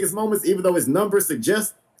in the biggest moments, even though his numbers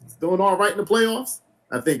suggest he's doing all right in the playoffs.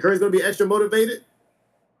 I think Curry's going to be extra motivated.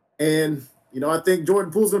 And, I think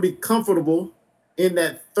Jordan Poole's going to be comfortable in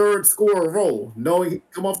that third scorer role, knowing he can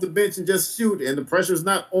come off the bench and just shoot, and the pressure's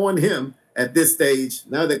not on him at this stage.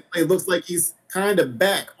 Now that Clay looks like he's kind of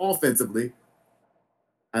back offensively,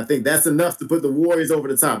 I think that's enough to put the Warriors over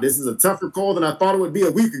the top. This is a tougher call than I thought it would be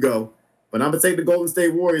a week ago, but I'm going to take the Golden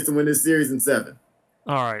State Warriors to win this series in 7.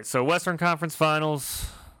 All right, so Western Conference Finals,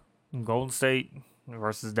 Golden State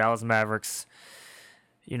versus Dallas Mavericks.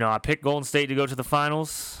 I picked Golden State to go to the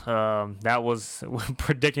finals. That was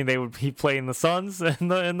predicting they would be playing the Suns in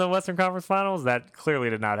the Western Conference Finals. That clearly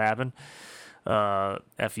did not happen.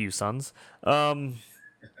 F you, Suns. But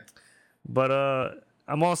I'm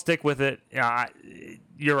going to stick with it.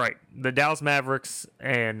 You're right. The Dallas Mavericks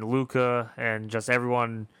and Luka and just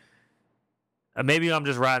everyone. Maybe I'm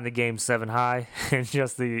just riding the game 7 high and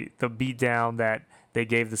just the beatdown that they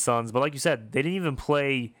gave the Suns. But like you said, they didn't even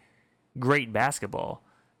play great basketball.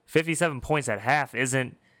 57 points at half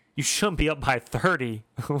isn't. You shouldn't be up by 30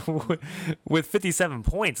 with 57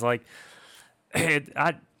 points. Like,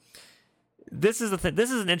 this is the thing.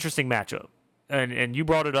 This is an interesting matchup. And you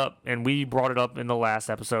brought it up, and we brought it up in the last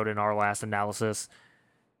episode in our last analysis.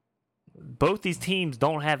 Both these teams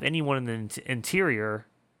don't have anyone in the interior,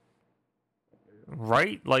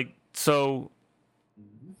 right? Like, so,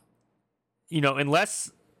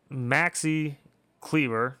 unless Maxi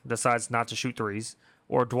Kleber decides not to shoot threes,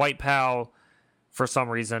 or Dwight Powell, for some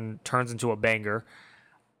reason, turns into a banger,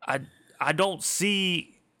 I don't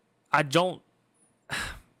see.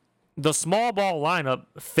 The small ball lineup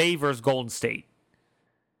favors Golden State.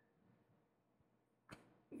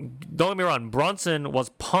 Don't get me wrong, Brunson was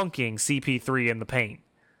punking CP3 in the paint.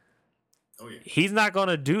 Oh, yeah. He's not going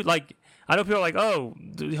to do, I know people are like, oh,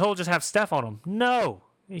 he'll just have Steph on him. No.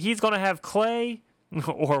 He's going to have Clay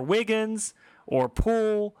or Wiggins or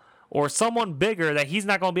Poole or someone bigger that he's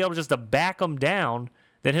not going to be able just to back him down,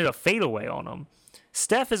 then hit a fadeaway on him.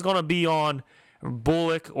 Steph is going to be on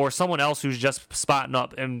Bullock or someone else who's just spotting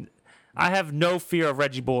up, and I have no fear of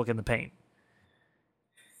Reggie Bullock in the paint.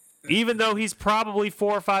 Even though he's probably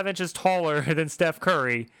 4 or 5 inches taller than Steph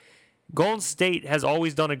Curry, Golden State has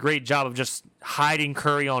always done a great job of just hiding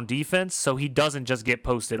Curry on defense so he doesn't just get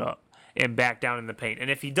posted up and back down in the paint.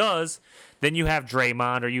 And if he does, then you have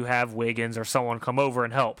Draymond or you have Wiggins or someone come over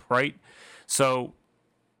and help, right? So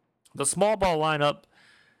the small ball lineup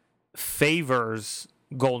favors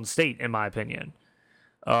Golden State, in my opinion.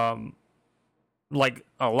 Like,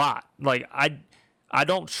 a lot. Like, I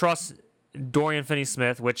don't trust Dorian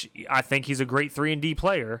Finney-Smith, which I think he's a great 3-and-D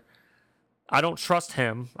player. I don't trust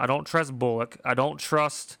him. I don't trust Bullock. I don't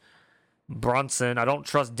trust Brunson. I don't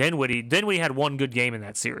trust Dinwiddie. Dinwiddie had one good game in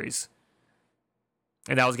that series,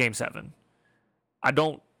 and that was Game 7. I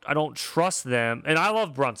don't trust them, and I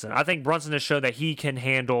love Brunson. I think Brunson has shown that he can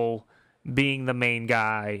handle being the main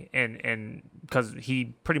guy, and because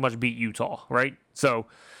he pretty much beat Utah, right? So,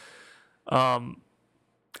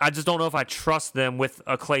 I just don't know if I trust them with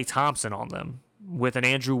a Klay Thompson on them, with an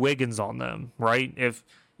Andrew Wiggins on them, right? If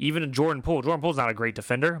even a Jordan Poole's not a great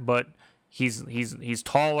defender, but he's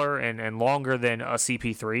taller and longer than a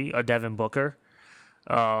CP3, a Devin Booker.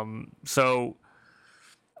 So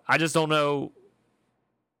I just don't know.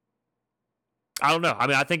 I don't know. I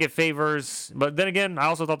mean, I think it favors, but then again, I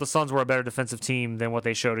also thought the Suns were a better defensive team than what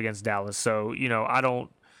they showed against Dallas. So,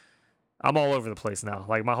 I'm all over the place now.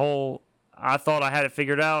 Like, I thought I had it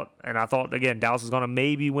figured out, and I thought, again, Dallas was going to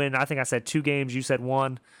maybe win. I think I said 2 games, you said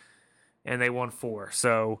 1, and they won 4.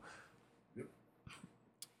 So,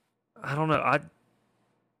 I don't know.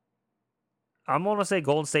 I'm going to say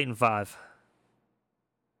Golden State in 5.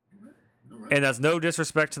 And that's no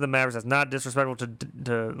disrespect to the Mavericks. That's not disrespectful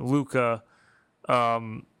to Luka.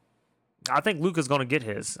 I think Luka's going to get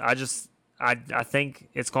his. I think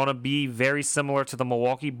it's going to be very similar to the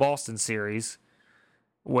Milwaukee-Boston series,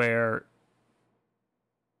 where,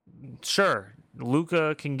 sure,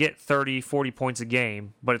 Luka can get 30, 40 points a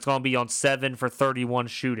game, but it's going to be on 7 for 31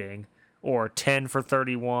 shooting or 10 for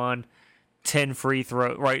 31, 10 free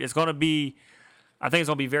throw, right? It's going to be, I think it's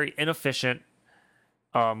going to be very inefficient.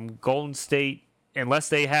 Golden State, unless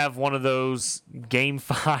they have one of those Game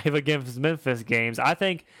 5 against Memphis games, I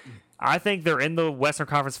think they're in the Western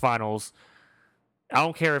Conference Finals. I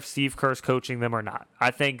don't care if Steve Kerr's coaching them or not.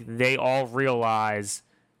 I think they all realize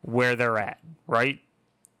where they're at, right?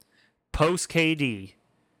 Post KD,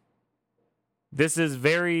 this is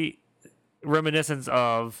very reminiscent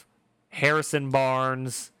of Harrison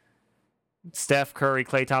Barnes, Steph Curry,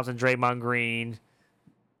 Klay Thompson, Draymond Green,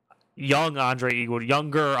 younger Andre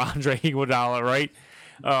Iguodala,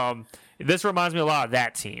 right? This reminds me a lot of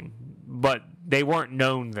that team, but they weren't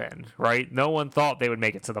known then, right? No one thought they would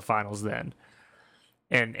make it to the finals then.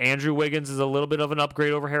 And Andrew Wiggins is a little bit of an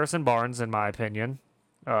upgrade over Harrison Barnes, in my opinion.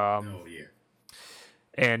 Oh, yeah.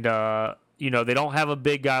 And, they don't have a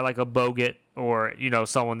big guy like a Bogut or,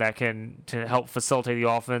 someone that can to help facilitate the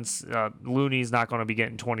offense. Looney's not going to be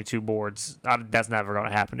getting 22 boards. That's never going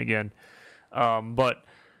to happen again. But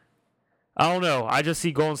I don't know. I just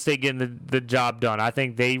see Golden State getting the job done. I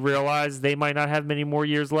think they realize they might not have many more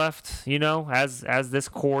years left, as this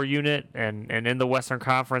core unit. And in the Western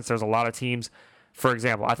Conference, there's a lot of teams. For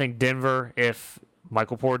example, I think Denver, if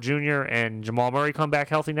Michael Porter Jr. and Jamal Murray come back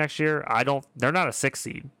healthy next year, they're not a 6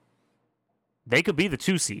 seed. They could be the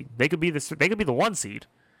 2 seed. They could be the 1 seed.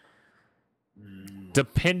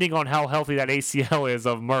 Depending on how healthy that ACL is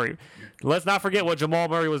of Murray. Let's not forget what Jamal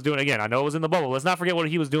Murray was doing. Again, I know it was in the bubble. Let's not forget what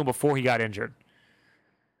he was doing before he got injured.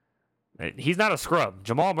 He's not a scrub.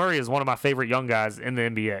 Jamal Murray is one of my favorite young guys in the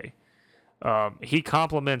NBA. He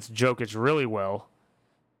complements Jokic really well.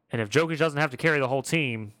 And if Jokic doesn't have to carry the whole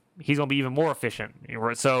team, he's going to be even more efficient.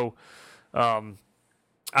 So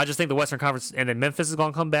I just think the Western Conference, and then Memphis is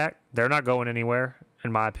going to come back. They're not going anywhere,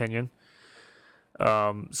 in my opinion.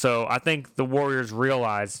 So I think the Warriors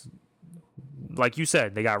realize, like you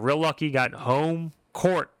said, they got real lucky, got home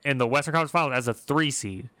court in the Western Conference Finals as a 3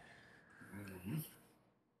 seed.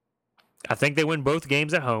 I think they win both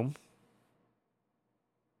games at home.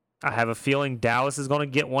 I have a feeling Dallas is going to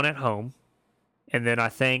get one at home. And then I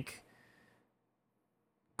think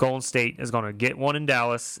Golden State is going to get one in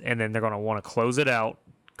Dallas, and then they're going to want to close it out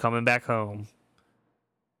coming back home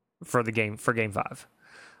for Game 5.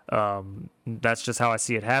 That's just how I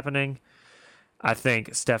see it happening. I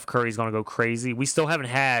think Steph Curry's going to go crazy. We still haven't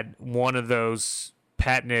had one of those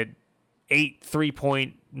patented 8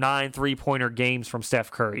 3-point, 9 3-pointer games from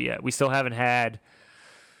Steph Curry yet. We just haven't had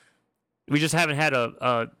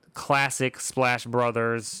a classic Splash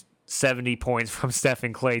Brothers 70 points from Steph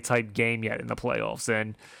and Klay type game yet in the playoffs.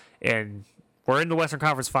 And we're in the Western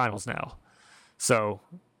Conference Finals now. So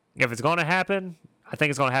if it's going to happen, I think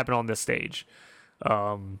it's going to happen on this stage.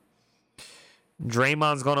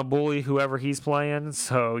 Draymond's going to bully whoever he's playing.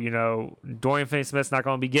 So, Dorian Finney-Smith's not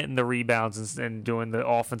going to be getting the rebounds and doing the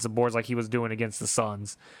offensive boards like he was doing against the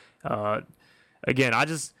Suns. Again, I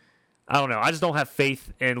don't know. I just don't have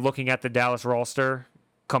faith in looking at the Dallas roster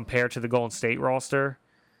compared to the Golden State roster.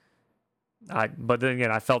 But then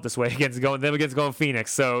again, I felt this way against going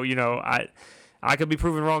Phoenix. So, I could be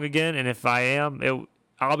proven wrong again. And if I am,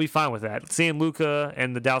 I'll be fine with that. Seeing Luka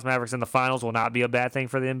and the Dallas Mavericks in the finals will not be a bad thing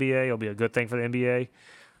for the NBA. It'll be a good thing for the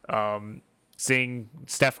NBA. Seeing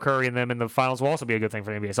Steph Curry and them in the finals will also be a good thing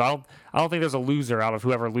for the NBA. So I don't think there's a loser out of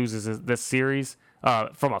whoever loses this series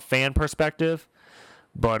from a fan perspective.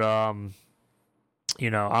 But I'm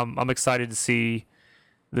excited to see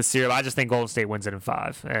this series. I just think Golden State wins it in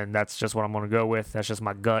 5, and that's just what I'm going to go with. That's just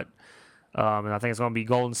my gut. And I think it's going to be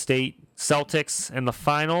Golden State Celtics in the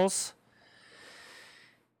finals.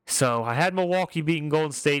 So I had Milwaukee beating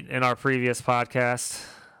Golden State in our previous podcast,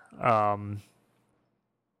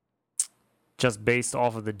 just based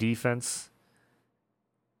off of the defense.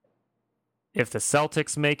 If the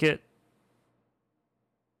Celtics make it,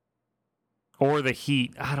 or the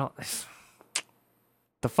Heat,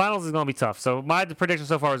 the finals is going to be tough. So my prediction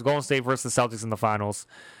so far is Golden State versus the Celtics in the finals.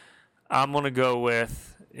 I'm going to go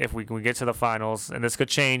with, if we get to the finals, and this could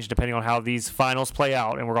change depending on how these finals play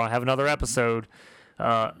out, and we're going to have another episode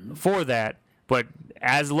for that. But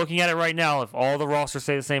as looking at it right now, if all the rosters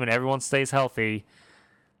stay the same and everyone stays healthy,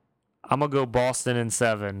 I'm going to go Boston in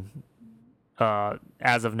 7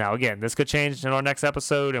 as of now. Again, this could change in our next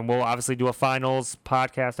episode, and we'll obviously do a finals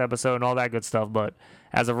podcast episode and all that good stuff. But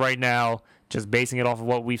as of right now, just basing it off of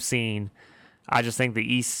what we've seen, I just think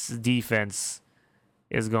the East's defense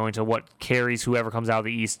is going to what carries whoever comes out of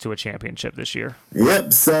the East to a championship this year.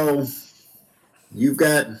 Yep. So you've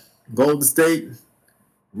got Golden State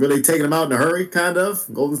really taking them out in a hurry, kind of.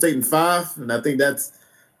 Golden State in 5, and I think that's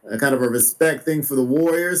a kind of a respect thing for the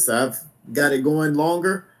Warriors. I've got it going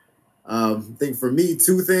longer. I think for me,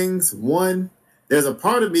 two things. One, there's a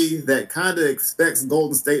part of me that kind of expects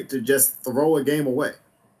Golden State to just throw a game away.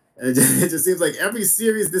 And it just seems like every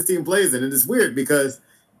series this team plays in, and it's weird because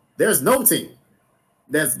there's no team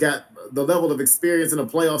that's got the level of experience in the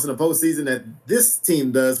playoffs and the postseason that this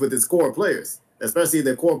team does with its core players, especially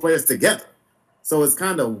their core players together. So it's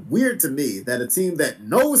kind of weird to me that a team that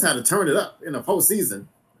knows how to turn it up in the postseason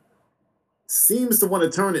seems to want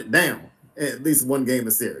to turn it down at least one game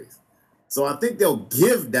a series. So I think they'll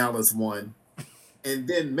give Dallas one and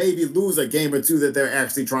then maybe lose a game or two that they're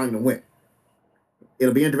actually trying to win.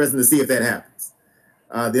 It'll be interesting to see if that happens.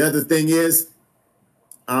 The other thing is,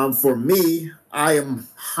 for me, I am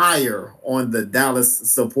higher on the Dallas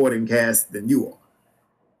supporting cast than you are.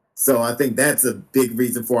 So I think that's a big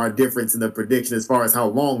reason for our difference in the prediction as far as how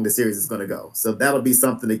long the series is going to go. So that'll be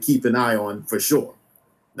something to keep an eye on for sure.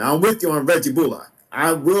 Now, I'm with you on Reggie Bullock.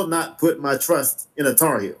 I will not put my trust in a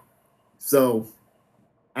Tar Heel. So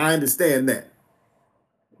I understand that.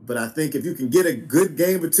 But I think if you can get a good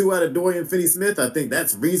game or two out of Dorian Finney-Smith, I think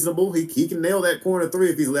that's reasonable. He can nail that corner three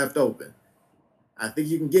if he's left open. I think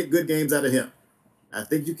you can get good games out of him. I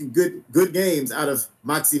think you can get good games out of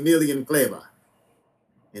Maximilian Kleber.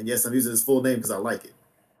 And yes, I'm using his full name because I like it.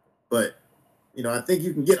 But, I think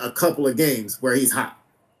you can get a couple of games where he's hot.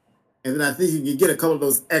 And then I think you can get a couple of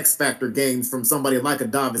those X-Factor games from somebody like a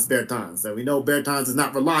Davis Bertans. So we know Bertans is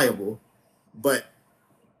not reliable, but,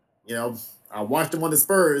 I watched him on the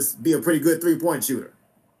Spurs be a pretty good three-point shooter.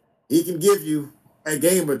 He can give you a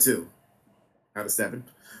game or two out of 7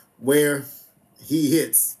 where he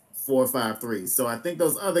hits 4 or 5 threes. So I think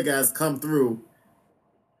those other guys come through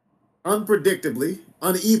unpredictably,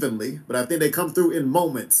 unevenly, but I think they come through in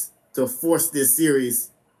moments to force this series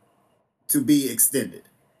to be extended.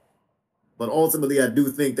 But ultimately, I do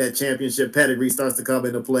think that championship pedigree starts to come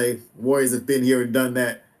into play. Warriors have been here and done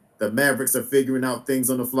that. The Mavericks are figuring out things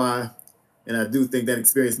on the fly. And I do think that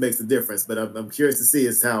experience makes a difference. But I'm curious to see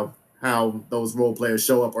is how those role players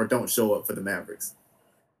show up or don't show up for the Mavericks.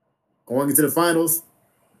 Going into the finals,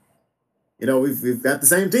 we've got the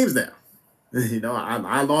same teams now.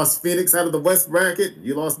 I lost Phoenix out of the West bracket.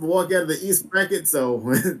 You lost Milwaukee out of the East bracket. So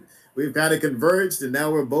we've kind of converged. And now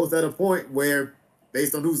we're both at a point where,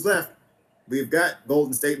 based on who's left, we've got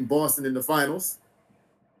Golden State and Boston in the finals.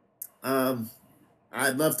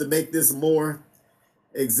 I'd love to make this more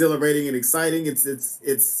exhilarating and exciting.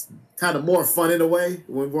 It's kind of more fun in a way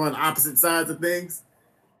when we're on opposite sides of things.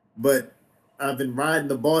 But I've been riding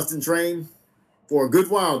the Boston train for a good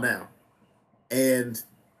while now. And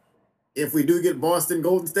if we do get Boston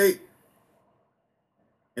Golden State,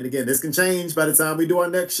 and again, this can change by the time we do our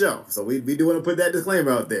next show. So we do want to put that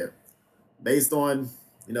disclaimer out there based on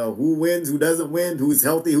who wins, who doesn't win, who's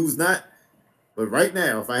healthy, who's not. But right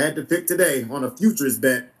now, if I had to pick today on a futures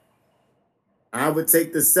bet, I would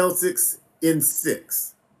take the Celtics in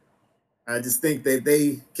 6. I just think that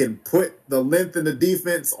they can put the length and the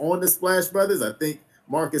defense on the Splash Brothers. I think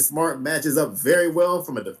Marcus Smart matches up very well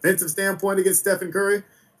from a defensive standpoint against Stephen Curry.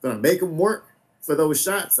 Going to make him work for those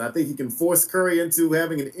shots. I think he can force Curry into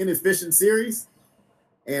having an inefficient series.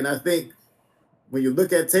 And I think when you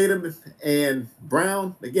look at Tatum and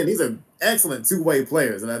Brown, again, these are excellent two-way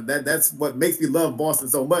players. And that's what makes me love Boston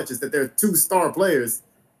so much is that their 2 star players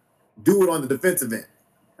do it on the defensive end.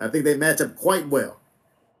 I think they match up quite well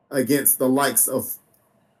against the likes of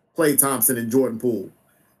Klay Thompson and Jordan Poole.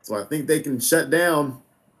 So I think they can shut down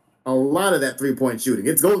a lot of that three-point shooting.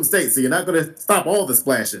 It's Golden State, so you're not going to stop all the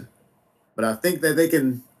splashing. But I think that they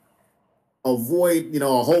can avoid,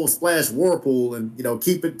 a whole splash whirlpool and,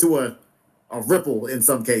 keep it to a ripple in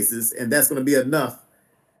some cases. And that's going to be enough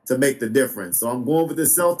to make the difference. So I'm going with the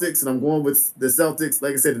Celtics, and I'm going with the Celtics,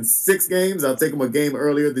 like I said, in 6 games. I'll take them a game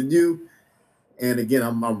earlier than you. And again,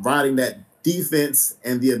 I'm riding that defense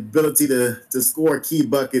and the ability to score key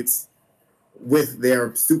buckets with their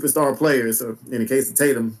superstar players, or in the case of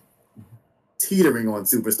Tatum, teetering on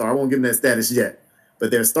superstar. I won't give them that status yet.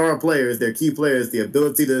 But their star players, their key players, the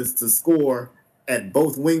ability to score at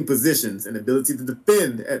both wing positions and ability to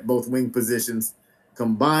defend at both wing positions,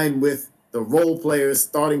 combined with the role players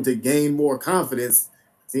starting to gain more confidence,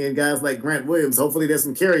 seeing guys like Grant Williams, hopefully there's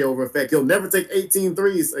some carryover effect. He'll never take 18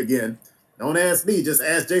 threes again. Don't ask me, just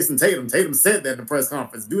ask Jason Tatum. Tatum said that in the press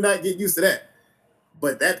conference. Do not get used to that.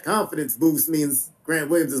 But that confidence boost means Grant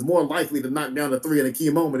Williams is more likely to knock down a 3 in a key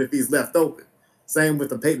moment if he's left open. Same with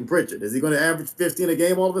the Peyton Pritchard. Is he going to average 15 a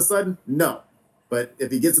game all of a sudden? No. But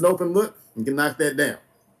if he gets an open look, he can knock that down.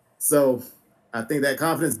 So I think that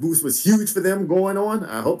confidence boost was huge for them going on.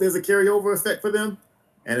 I hope there's a carryover effect for them.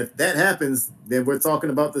 And if that happens, then we're talking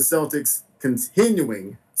about the Celtics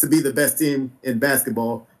continuing to be the best team in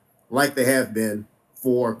basketball like they have been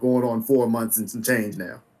for going on 4 months and some change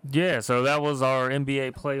now. Yeah, so that was our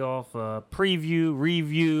NBA playoff preview,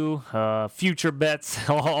 review, future bets,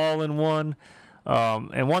 all in one.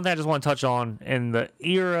 And one thing I just want to touch on in the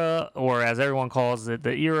era, or as everyone calls it,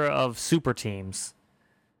 the era of super teams,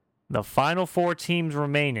 the final 4 teams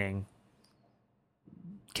remaining,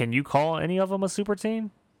 can you call any of them a super team?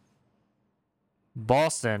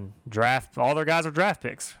 Boston, draft, all their guys are draft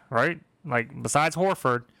picks, right? Like, besides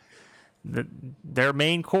Horford, their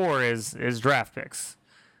main core is draft picks.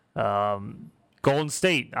 Golden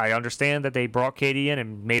State, I understand that they brought KD in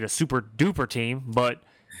and made a super duper team, but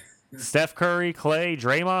Steph Curry, Clay,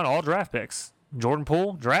 Draymond, all draft picks. Jordan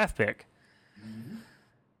Poole, draft pick.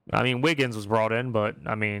 I mean, Wiggins was brought in, but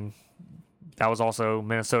I mean, that was also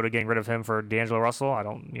Minnesota getting rid of him for D'Angelo Russell. I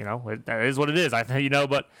don't, that is what it is.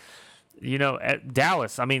 But at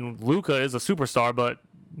Dallas, I mean, Luka is a superstar, but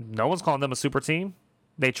no one's calling them a super team.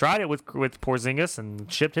 They tried it with Porzingis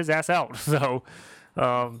and shipped his ass out. So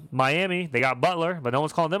Miami, they got Butler, but no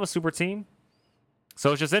one's calling them a super team.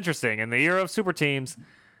 So it's just interesting. In the era of super teams,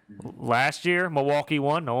 last year Milwaukee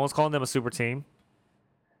won. No one's calling them a super team.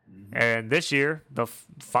 And this year, the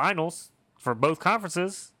finals for both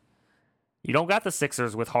conferences, you don't got the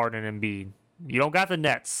Sixers with Harden and Embiid. You don't got the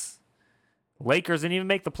Nets. Lakers didn't even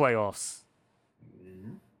make the playoffs.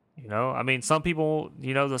 I mean, some people,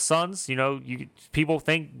 the Suns, people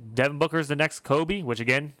think Devin Booker's the next Kobe, which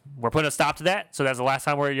again, we're putting a stop to that. So that's the last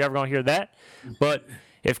time you're ever going to hear that. But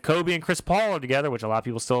if Kobe and Chris Paul are together, which a lot of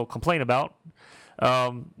people still complain about,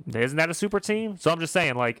 isn't that a super team? So I'm just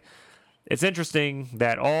saying, like, it's interesting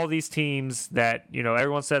that all these teams that,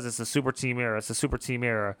 everyone says it's a super team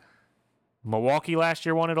era. Milwaukee last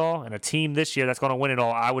year won it all, and a team this year that's going to win it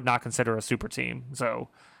all, I would not consider a super team. So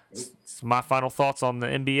it's my final thoughts on the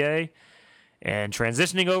NBA. And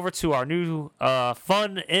transitioning over to our new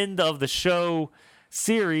fun end of the show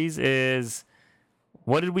series is,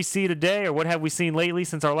 what did we see today, or what have we seen lately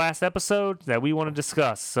since our last episode that we want to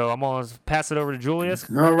discuss? So I'm going to pass it over to Julius.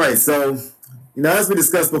 All right. So, as we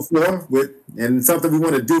discussed before, and something we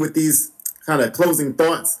want to do with these kind of closing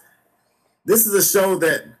thoughts, this is a show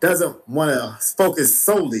that doesn't want to focus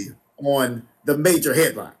solely on the major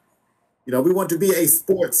headline. We want to be a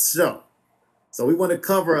sports show. So we want to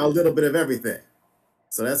cover a little bit of everything.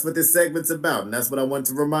 So that's what this segment's about, and that's what I want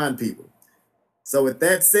to remind people. So with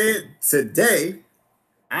that said, today,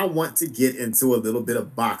 I want to get into a little bit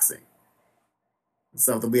of boxing.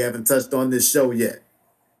 Something we haven't touched on this show yet.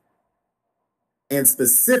 And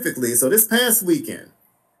specifically, so this past weekend,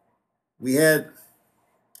 we had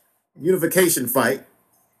a unification fight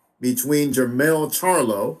between Jermell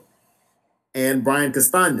Charlo and Brian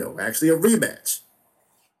Castano, actually a rematch.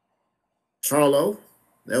 Charlo,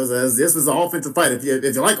 this was an offensive fight. If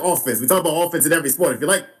you like offense, we talk about offense in every sport. If you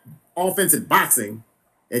like offense in boxing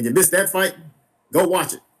and you missed that fight, go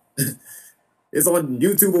watch it. It's on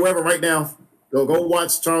YouTube or wherever right now. Go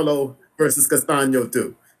watch Charlo versus Castano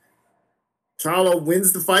too. Charlo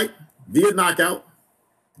wins the fight via knockout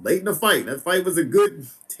late in the fight. That fight was a good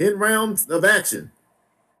 10 rounds of action.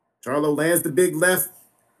 Charlo lands the big left,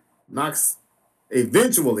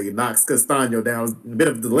 eventually knocks Castano down. A bit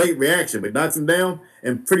of a delayed reaction, but knocks him down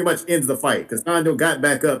and pretty much ends the fight. Castano got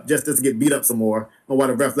back up just to get beat up some more. I don't know why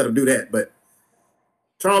the ref let him do that, but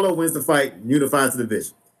Charlo wins the fight and unifies the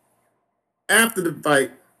division. After the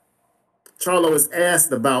fight, Charlo is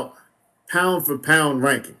asked about pound-for-pound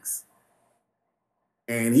rankings.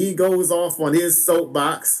 And he goes off on his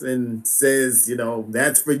soapbox and says,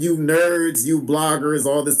 that's for you nerds, you bloggers,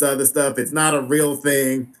 all this other stuff. It's not a real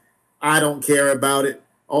thing. I don't care about it.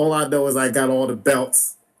 All I know is I got all the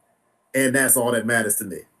belts, and that's all that matters to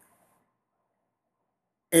me.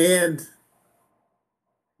 And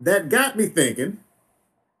that got me thinking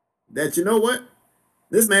that, you know what?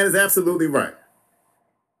 This man is absolutely right.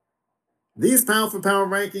 These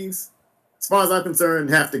pound-for-pound rankings, as far as I'm concerned,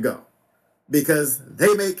 have to go because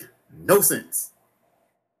they make no sense.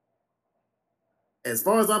 As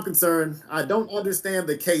far as I'm concerned, I don't understand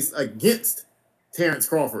the case against Terrence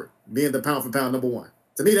Crawford being the pound-for-pound number one.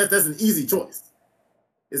 To me, that's an easy choice.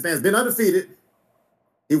 This man's been undefeated.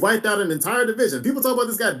 He wiped out an entire division. People talk about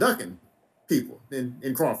this guy ducking people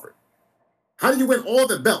in Crawford. How do you win all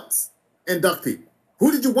the belts and duck people?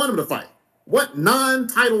 Who did you want him to fight? What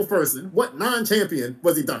non-title person, what non-champion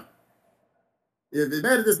was he ducking? It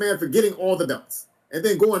mad at this man for getting all the belts and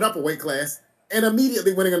then going up a weight class and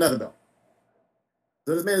immediately winning another belt.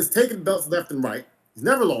 So this man is taking belts left and right. He's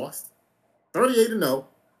never lost. 38-0,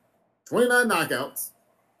 29 knockouts,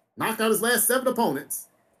 knocked out his last 7 opponents.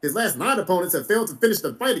 His last 9 opponents have failed to finish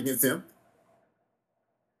the fight against him.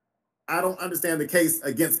 I don't understand the case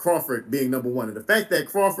against Crawford being number one. And the fact that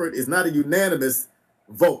Crawford is not a unanimous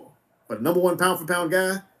vote for the number one pound for pound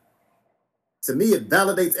guy, to me, it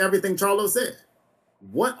validates everything Charlo said.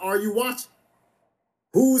 What are you watching?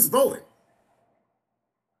 Who's voting?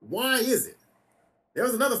 Why is it? There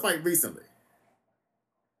was another fight recently.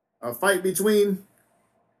 A fight between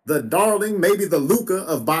the darling, maybe the Luca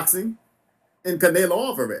of boxing, and Canelo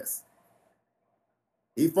Alvarez.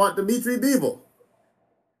 He fought Dimitri Bivol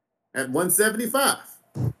at 175.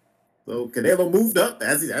 So Canelo moved up,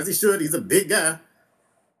 as he should. He's a big guy.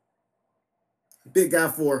 Big guy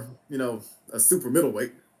for, a super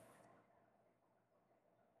middleweight.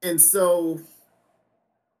 And so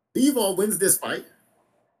Bivol wins this fight.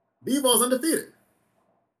 Bivol's undefeated.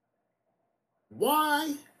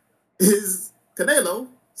 Why is Canelo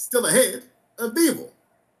still ahead of Bivol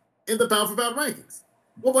in the pound for pound rankings?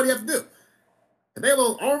 What do you have to do?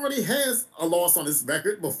 Canelo already has a loss on his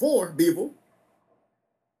record before Bivol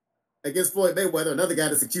against Floyd Mayweather, another guy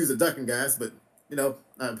that's accused of ducking guys. But,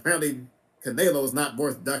 apparently Canelo is not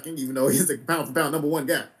worth ducking, even though he's a pound for pound number one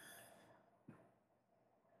guy.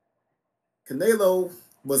 Canelo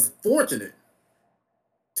was fortunate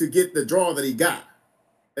to get the draw that he got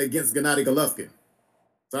against Gennady Golovkin.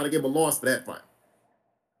 So I had to give him a loss for that fight.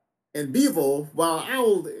 And Bivol, while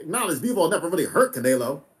I'll acknowledge Bivol never really hurt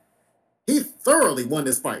Canelo, he thoroughly won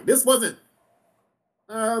this fight. This wasn't,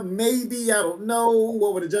 maybe, I don't know,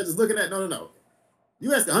 what were the judges looking at? No.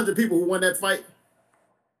 You ask 100 people who won that fight,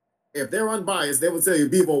 if they're unbiased, they will tell you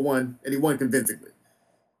Bivol won, and he won convincingly.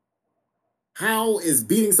 How is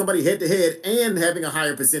beating somebody head-to-head and having a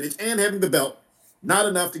higher percentage and having the belt not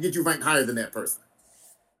enough to get you ranked higher than that person?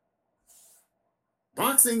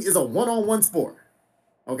 Boxing is a one-on-one sport.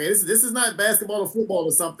 Okay, this is not basketball or football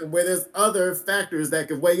or something where there's other factors that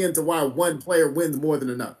can weigh into why one player wins more than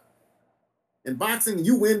another. In boxing,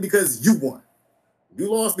 you win because you won. You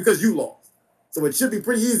lost because you lost. So it should be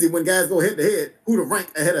pretty easy when guys go head-to-head who to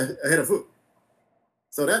rank ahead of who.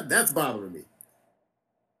 So that's bothering me.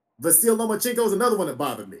 Vasyl Lomachenko is another one that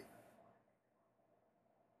bothered me.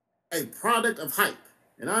 A product of hype.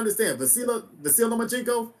 And I understand, Vasyl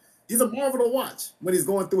Lomachenko, he's a marvel to watch when he's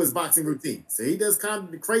going through his boxing routine. So he does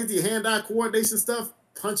kind of crazy hand-eye coordination stuff,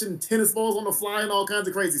 punching tennis balls on the fly and all kinds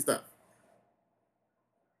of crazy stuff.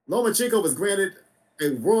 Lomachenko was granted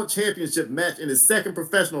a world championship match in his second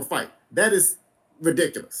professional fight. That is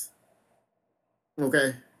ridiculous.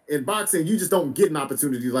 Okay? In boxing, you just don't get an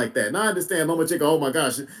opportunity like that. And I understand Lomachenko, oh my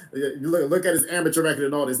gosh, look at his amateur record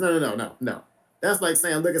and all this. No. That's like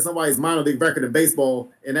saying, look at somebody's minor league record in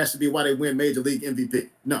baseball, and that should be why they win Major League MVP.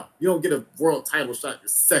 No, you don't get a world title shot your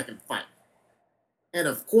second fight. And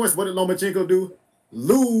of course, what did Lomachenko do?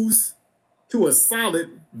 Lose to a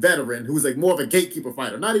solid veteran who's like more of a gatekeeper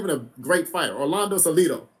fighter, not even a great fighter. Orlando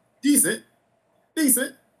Salido. Decent.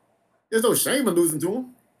 There's no shame in losing to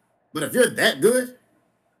him. But if you're that good,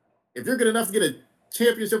 if you're good enough to get a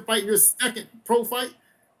championship fight in your second pro fight,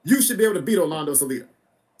 you should be able to beat Orlando Salido.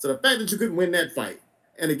 So the fact that you couldn't win that fight,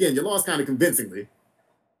 and again, you lost kind of convincingly,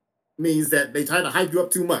 means that they tried to hype you up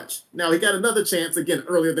too much. Now, he got another chance again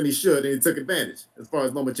earlier than he should, and he took advantage as far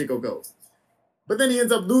as Lomachenko goes. But then he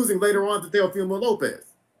ends up losing later on to Teofimo Lopez.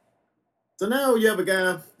 So now you have a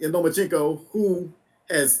guy in Lomachenko who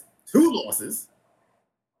has 2 losses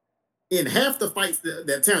in half the fights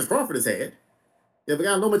that Terence Crawford has had. You have a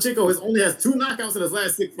guy in Lomachenko who only has 2 knockouts in his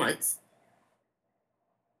last 6 fights.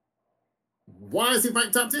 Why is he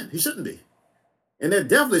ranked top 10? He shouldn't be. And there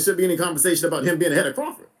definitely shouldn't be any conversation about him being ahead of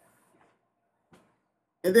Crawford.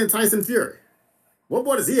 And then Tyson Fury. What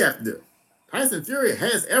more does he have to do? Tyson Fury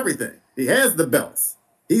has everything. He has the belts.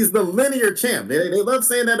 He's the linear champ. They love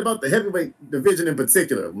saying that about the heavyweight division in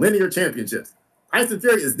particular, linear championships. Tyson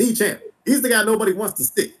Fury is the champ. He's the guy nobody wants to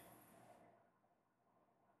stick.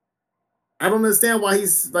 I don't understand why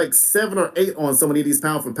he's like 7 or 8 on so many of these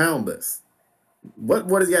pound for pound lists. What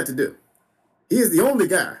does he have to do? He is the only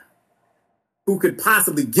guy who could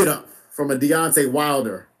possibly get up from a Deontay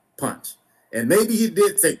Wilder punch. And maybe he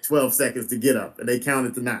did take 12 seconds to get up, and they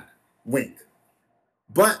counted to 9. Wink.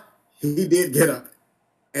 But he did get up,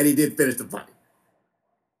 and he did finish the fight.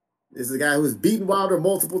 This is a guy who's beaten Wilder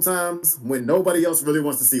multiple times when nobody else really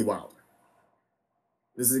wants to see Wilder.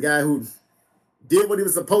 This is a guy who did what he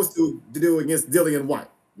was supposed to do against Dillian Whyte.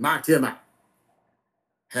 Knocked him out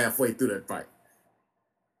halfway through that fight.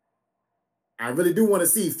 I really do want to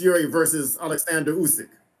see Fury versus Alexander Usyk.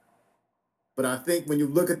 But I think when you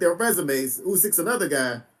look at their resumes, Usyk's another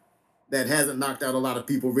guy that hasn't knocked out a lot of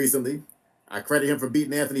people recently. I credit him for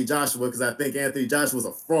beating Anthony Joshua because I think Anthony Joshua's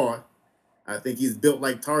a fraud. I think he's built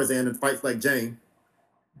like Tarzan and fights like Jane.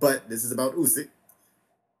 But this is about Usyk.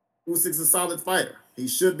 Usyk's a solid fighter. He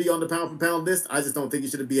should be on the pound for pound list. I just don't think he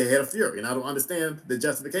should be ahead of Fury. And I don't understand the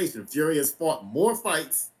justification. Fury has fought more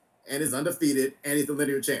fights and is undefeated and he's the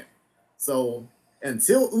linear champ. So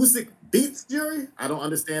until Usyk beats Fury, I don't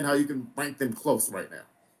understand how you can rank them close right now.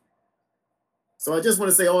 So I just want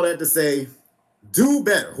to say all that to say, do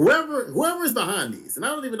better. Whoever is behind these, and I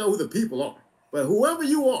don't even know who the people are, but whoever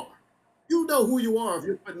you are, you know who you are if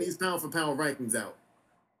you're putting these pound for pound rankings out.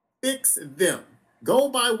 Fix them. Go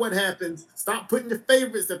by what happens. Stop putting your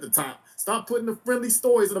favorites at the top. Stop putting the friendly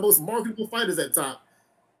stories of the most marketable fighters at top,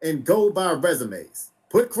 and go by resumes.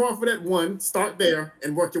 Put Crawford at 1, start there,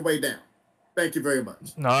 and work your way down. Thank you very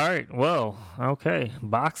much. All right. Well, okay.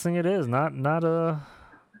 Boxing it is. Not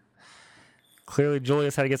clearly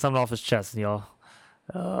Julius had to get something off his chest, y'all.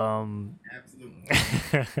 Absolutely.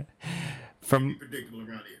 From predictable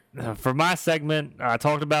around here. For my segment, I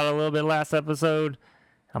talked about it a little bit last episode.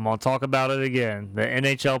 I'm going to talk about it again. The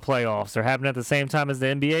NHL playoffs. They're happening at the same time as the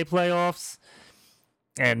NBA playoffs.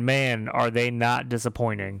 And man, are they not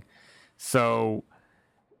disappointing. So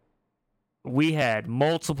we had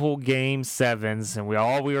multiple game 7s, and we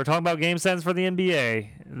were talking about game 7s for the NBA.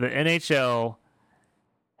 The NHL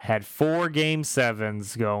had 4 game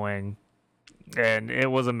 7s going, and it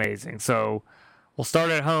was amazing. So we'll start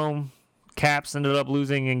at home. Caps ended up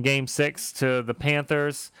losing in game 6 to the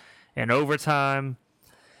Panthers in overtime.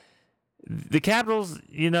 The Capitals,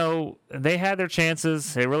 they had their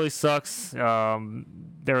chances. It really sucks.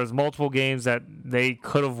 There was multiple games that they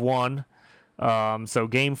could have won. So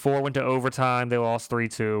game 4 went to overtime. They lost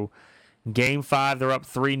 3-2. Game 5, they're up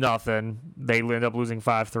 3-0. They end up losing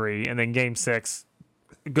 5-3. And then game 6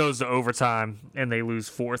 goes to overtime, and they lose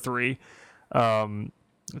 4-3.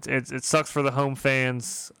 It sucks for the home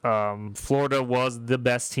fans. Florida was the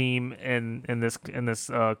best team in this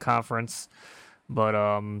conference. But,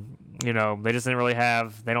 they just they don't really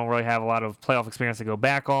have a lot of playoff experience to go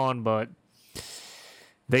back on, but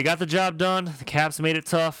they got the job done. The Caps made it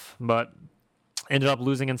tough, but ended up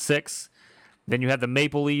losing in 6. Then you had the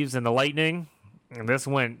Maple Leafs and the Lightning, and this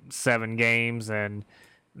went 7 games, and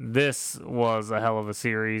this was a hell of a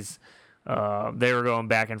series. They were going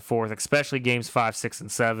back and forth, especially games 5, 6,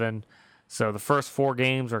 and 7. So the first 4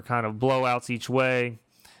 games are kind of blowouts each way.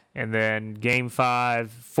 And then game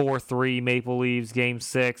 5, 4-3 Maple Leafs. Game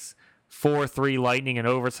 6, 4-3 Lightning in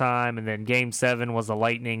overtime. And then game 7 was the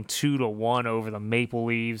Lightning 2-1 over the Maple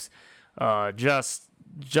Leafs. Just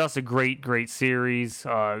a great series.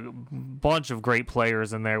 Bunch of great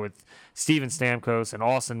players in there with Steven Stamkos and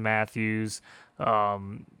Austin Matthews.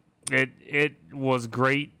 It was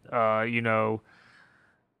great.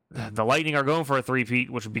 The Lightning are going for a 3-peat,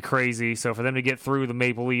 which would be crazy. So for them to get through the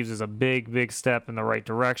Maple Leafs is a big step in the right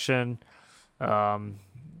direction. Now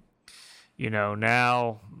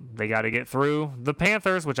they got to get through the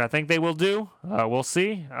Panthers, which I think they will do. We'll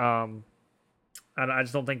see. I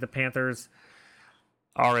just don't think the Panthers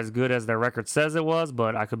are as good as their record says it was,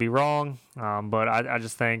 but I could be wrong. But I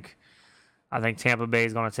think Tampa Bay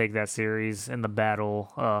is going to take that series in the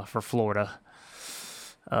battle for Florida.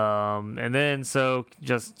 And then, so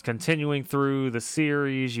just continuing through the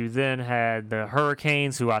series, you then had the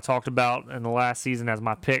Hurricanes, who I talked about in the last season as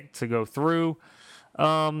my pick to go through.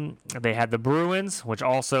 They had the Bruins, which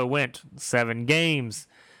also went 7 games.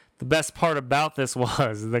 The best part about this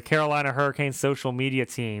was the Carolina Hurricanes social media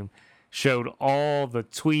team showed all the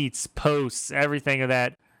tweets, posts, everything of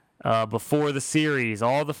that before the series,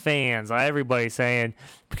 all the fans, everybody saying,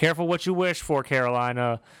 be careful what you wish for,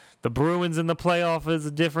 Carolina. The Bruins in the playoff is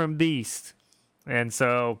a different beast. And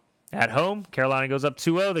so at home, Carolina goes up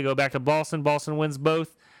 2-0. They go back to Boston. Boston wins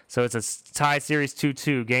both. So it's a tie series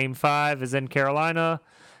 2-2. Game 5 is in Carolina,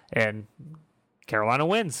 and Carolina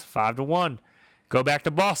wins 5-1. Go back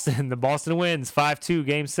to Boston. The Boston wins 5-2,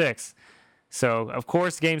 Game 6. So, of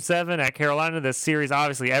course, Game 7 at Carolina, this series,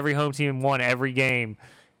 obviously, every home team won every game.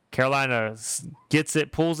 Carolina gets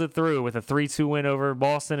it, pulls it through with a 3-2 win over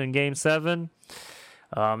Boston in Game 7.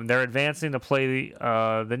 They're advancing to play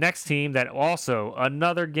the next team that also,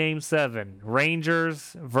 another Game 7,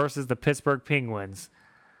 Rangers versus the Pittsburgh Penguins.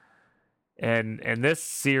 And this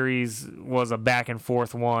series was a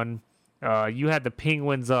back-and-forth one. You had the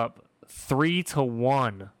Penguins up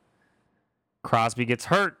 3-1. Crosby gets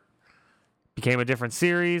hurt. Became a different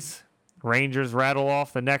series. Rangers rattle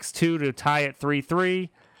off the next 2 to tie it 3-3.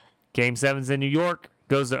 Game 7's in New York.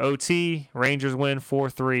 Goes to OT. Rangers win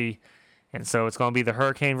 4-3. And so it's going to be the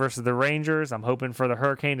Hurricane versus the Rangers. I'm hoping for the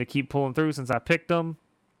Hurricane to keep pulling through since I picked them.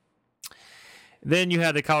 Then you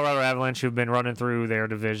had the Colorado Avalanche, who've been running through their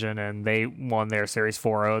division, and they won their series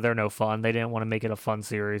 4-0. They're no fun. They didn't want to make it a fun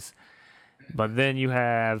series. But then you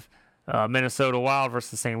have Minnesota Wild versus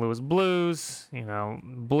the St. Louis Blues.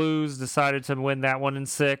 Blues decided to win that one in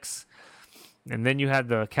 6. And then you had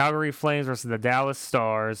the Calgary Flames versus the Dallas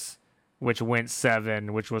Stars, which went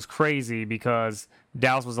 7, which was crazy because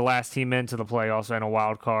Dallas was the last team into the playoffs and a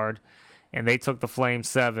wild card, and they took the Flames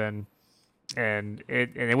 7. And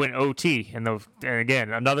it went OT, and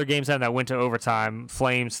again another game 7 that went to overtime.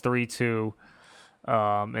 Flames 3-2,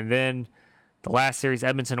 and then the last series,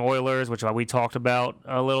 Edmonton Oilers, which we talked about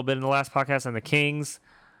a little bit in the last podcast, and the Kings,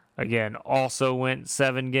 again, also went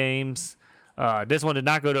 7 games. This one did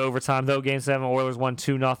not go to overtime though. Game 7, Oilers won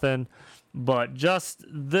 2-0. But just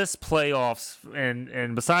this playoffs,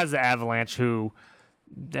 and besides the Avalanche, who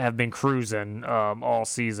have been cruising all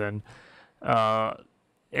season.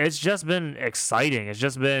 It's just been exciting. It's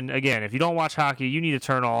just been, again, if you don't watch hockey, you need to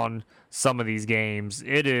turn on some of these games.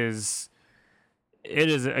 It is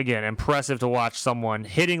again impressive to watch someone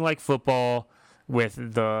hitting like football with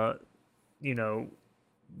the,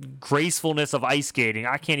 gracefulness of ice skating.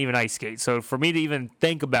 I can't even ice skate. So for me to even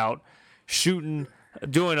think about shooting,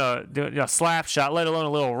 doing a slap shot, let alone a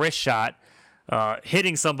little wrist shot,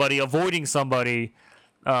 hitting somebody, avoiding somebody,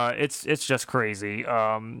 it's just crazy.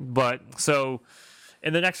 But so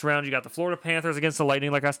in the next round, you got the Florida Panthers against the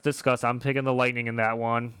Lightning, like I discussed. I'm picking the Lightning in that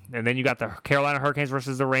one. And then you got the Carolina Hurricanes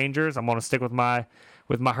versus the Rangers. I'm going to stick with my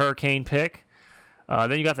Hurricane pick.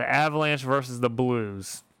 Then you got the Avalanche versus the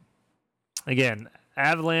Blues. Again,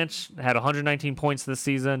 Avalanche had 119 points this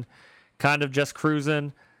season, kind of just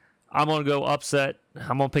cruising. I'm going to go upset.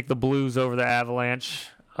 I'm going to pick the Blues over the Avalanche.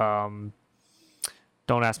 Don't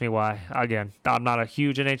ask me why. Again, I'm not a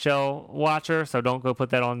huge NHL watcher, so don't go put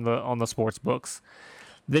that on the sports books.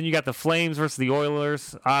 Then you got the Flames versus the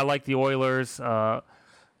Oilers. I like the Oilers. Connor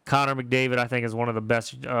McDavid, I think, is one of the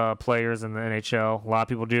best players in the NHL. A lot of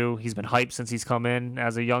people do. He's been hyped since he's come in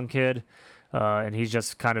as a young kid, and he's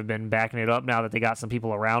just kind of been backing it up now that they got some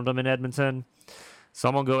people around him in Edmonton. So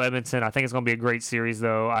I'm going to go Edmonton. I think it's going to be a great series,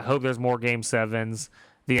 though. I hope there's more Game 7s.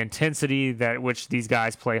 The intensity that which these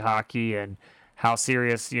guys play hockey and how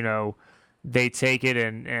serious, they take it.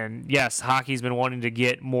 And yes, hockey's been wanting to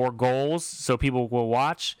get more goals so people will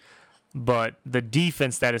watch. But the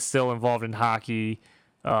defense that is still involved in hockey,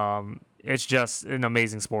 it's just an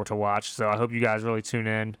amazing sport to watch. So I hope you guys really tune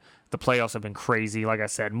in. The playoffs have been crazy. Like I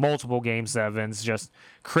said, multiple Game 7s, just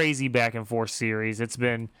crazy back and forth series. It's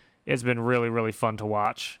been really, really fun to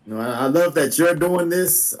watch. I love that you're doing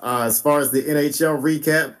this. As far as the NHL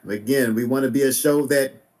recap, again, we want to be a show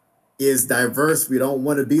that is diverse. We don't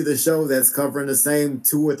want to be the show that's covering the same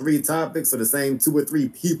 2 or 3 topics or the same 2 or 3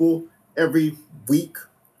 people every week.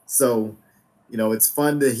 So, it's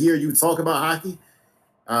fun to hear you talk about hockey.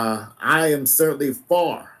 I am certainly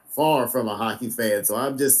far from a hockey fan, so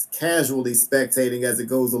I'm just casually spectating as it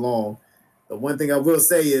goes along. The one thing I will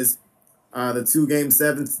say is the 2 Game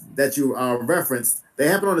 7s that you referenced, they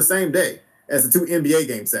happen on the same day as the 2 NBA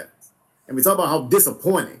Game 7s. And we talk about how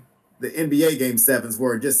disappointing the NBA Game 7s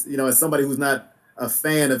were, just, as somebody who's not a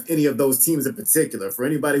fan of any of those teams in particular. For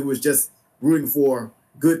anybody who was just rooting for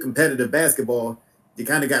good competitive basketball, you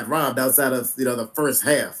kind of got robbed outside of, the first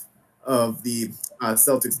half of the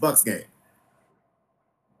Celtics-Bucks game.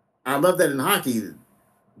 I love that in hockey,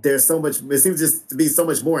 there's so much, it seems just to be so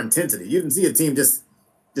much more intensity. You didn't see a team just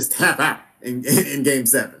tap out in Game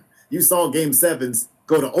 7. You saw Game 7s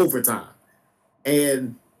go to overtime.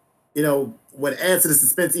 And, what adds to the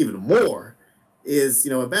suspense even more is,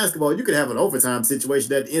 in basketball, you could have an overtime situation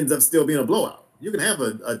that ends up still being a blowout. You can have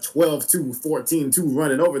a 12-2, 14-2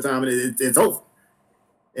 run in overtime, and it's over.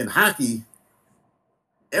 In hockey,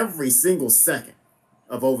 every single second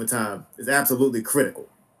of overtime is absolutely critical.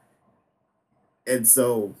 And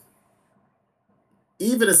so,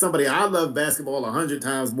 even as somebody, I love basketball 100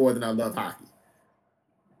 times more than I love hockey.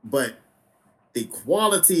 But the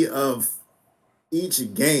quality of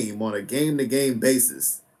each game on a game-to-game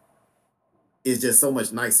basis is just so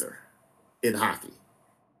much nicer in hockey.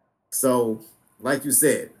 So, like you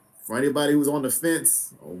said, for anybody who's on the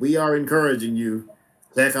fence, we are encouraging you,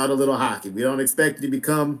 check out a little hockey. We don't expect you to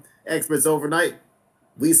become experts overnight.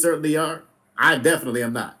 We certainly are. I definitely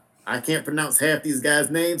am not. I can't pronounce half these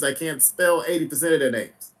guys' names. I can't spell 80% of their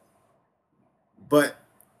names. But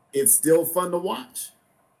it's still fun to watch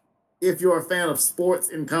if you're a fan of sports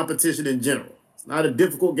and competition in general. It's not a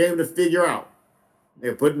difficult game to figure out.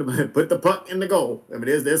 They're put the puck in the goal. I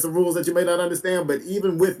mean, there's some rules that you may not understand, but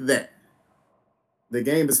even with that, the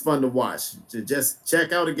game is fun to watch. To just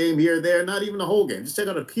check out a game here or there, not even the whole game. Just check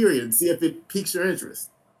out a period and see if it piques your interest.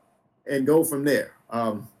 and go from there.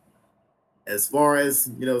 As far as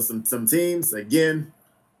some teams, again,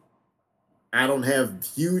 I don't have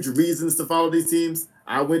huge reasons to follow these teams.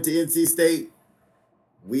 I went to NC State.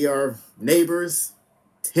 We are neighbors,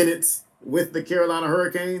 tenants with the Carolina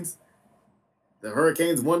Hurricanes. The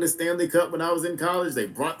Hurricanes won the Stanley Cup when I was in college. They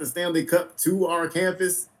brought the Stanley Cup to our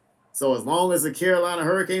campus. So as long as the Carolina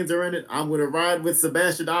Hurricanes are in it, I'm going to ride with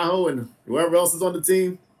Sebastian Aho and whoever else is on the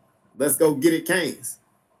team. Let's go get it, Canes.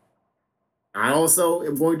 I also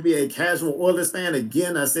am going to be a casual Oilers fan.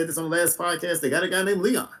 Again, I said this on the last podcast. They got a guy named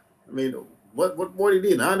Leon. I mean, what more do you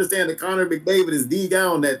need? I understand that Connor McDavid is the guy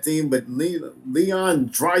on that team, but Leon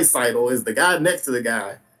Draisaitl is the guy next to the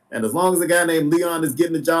guy. And as long as the guy named Leon is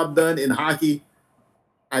getting the job done in hockey,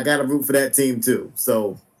 I got to root for that team too.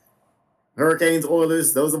 So Hurricanes,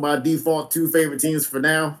 Oilers, those are my default two favorite teams for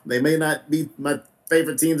now. They may not be my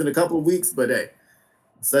favorite teams in a couple of weeks, but hey,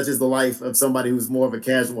 such is the life of somebody who's more of a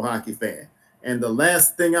casual hockey fan. And the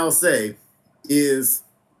last thing I'll say is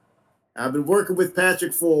I've been working with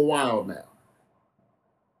Patrick for a while now.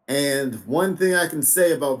 And one thing I can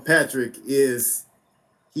say about Patrick is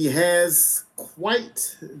he has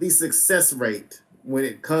quite the success rate when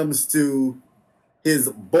it comes to his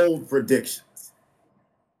bold predictions.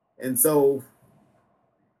 And so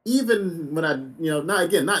even when I,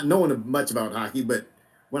 not knowing much about hockey, but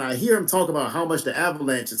when I hear him talk about how much the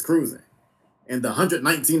Avalanche is cruising and the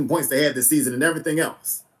 119 points they had this season and everything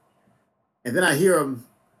else, and then I hear him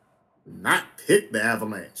not pick the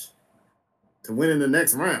Avalanche to win in the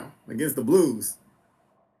next round against the Blues.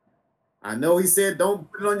 I know he said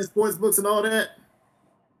don't put it on your sports books and all that.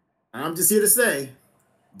 I'm just here to say,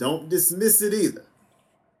 don't dismiss it either.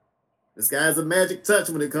 This guy has a magic touch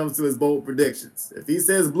when it comes to his bold predictions. If he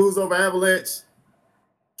says Blues over Avalanche,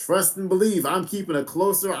 trust and believe I'm keeping a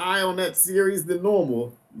closer eye on that series than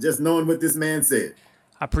normal, just knowing what this man said.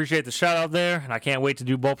 I appreciate the shout out there, and I can't wait to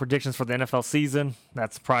do bold predictions for the NFL season.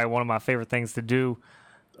 That's probably one of my favorite things to do.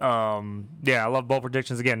 I love bold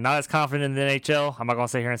predictions. Again, not as confident in the NHL. I'm not going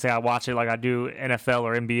to sit here and say I watch it like I do NFL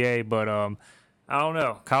or NBA, but I don't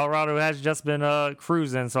know. Colorado has just been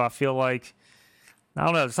cruising, so I feel like, I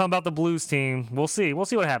don't know, something about the Blues team. We'll see. We'll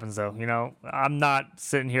see what happens, though. I'm not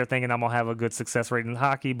sitting here thinking I'm going to have a good success rate in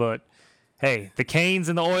hockey, but hey, the Canes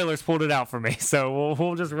and the Oilers pulled it out for me, so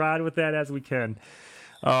we'll just ride with that as we can.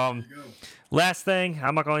 Last thing,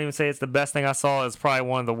 I'm not going to even say it's the best thing I saw. It's probably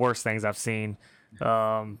one of the worst things I've seen.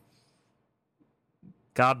 God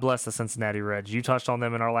bless the Cincinnati Reds. You touched on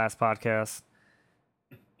them in our last podcast.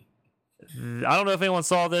 I don't know if anyone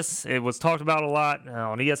saw this. It was talked about a lot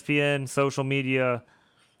on ESPN, social media.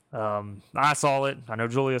 I saw it. I know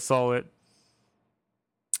Julia saw it.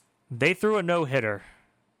 They threw a no-hitter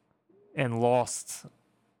and lost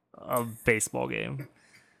a baseball game.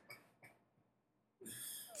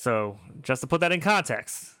 So, just to put that in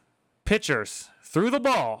context, pitchers threw the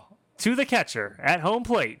ball to the catcher at home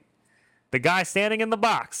plate. The guy standing in the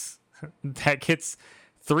box that gets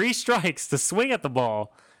 3 strikes to swing at the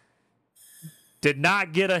ball did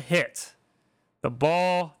not get a hit. The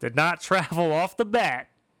ball did not travel off the bat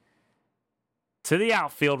to the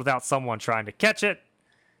outfield without someone trying to catch it,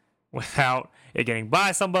 without it getting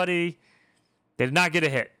by somebody. They did not get a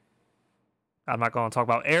hit. I'm not going to talk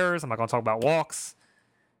about errors. I'm not going to talk about walks.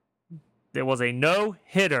 There was a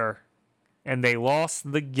no-hitter, and they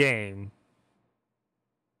lost the game.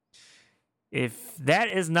 If that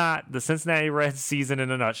is not the Cincinnati Reds season in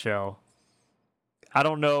a nutshell, I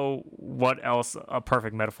don't know what else a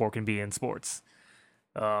perfect metaphor can be in sports.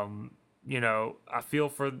 I feel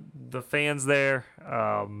for the fans there.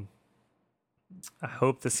 I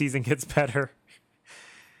hope the season gets better.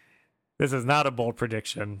 This is not a bold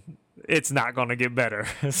prediction. It's not going to get better.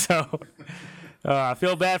 So I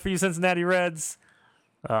feel bad for you, Cincinnati Reds.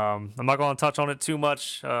 I'm not going to touch on it too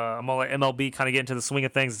much. I'm going to let MLB kind of get into the swing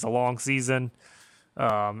of things. It's a long season.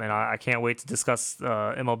 And I can't wait to discuss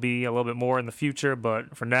MLB a little bit more in the future.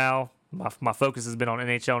 But for now, my focus has been on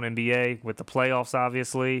NHL and NBA with the playoffs,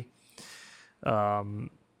 obviously.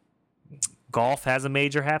 Golf has a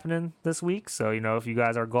major happening this week. So, if you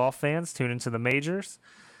guys are golf fans, tune into the majors.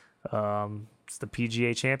 It's the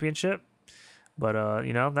PGA Championship. But,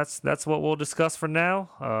 that's what we'll discuss for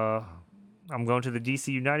now. I'm going to the DC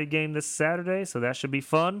United game this Saturday, so that should be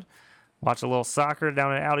fun. Watch a little soccer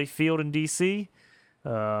down at Audi Field in DC.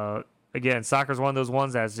 Again, soccer is one of those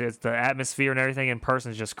ones that it's the atmosphere and everything in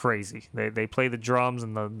person is just crazy. They play the drums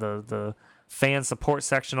and the fan support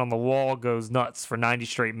section on the wall goes nuts for 90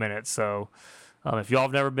 straight minutes. So if y'all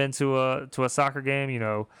have never been to a soccer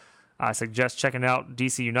game, I suggest checking out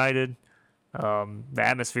DC United. The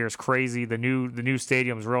atmosphere is crazy. The new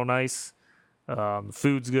stadium is real nice.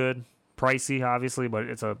 Food's good, pricey, obviously, but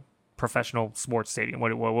it's a professional sports stadium.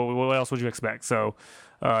 What else would you expect? So,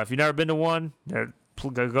 if you've never been to one,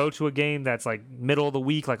 go to a game that's like middle of the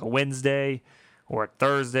week, like a Wednesday or a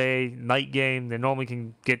Thursday night game. They normally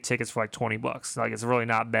can get tickets for like $20. Like, it's really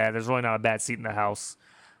not bad. There's really not a bad seat in the house.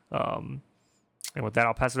 And with that,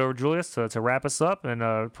 I'll pass it over to Julius to wrap us up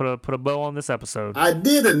and put a bow on this episode. I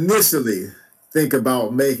did initially think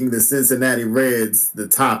about making the Cincinnati Reds the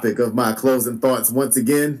topic of my closing thoughts once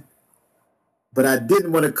again, but I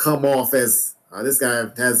didn't want to come off as this guy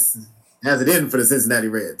has it in for the Cincinnati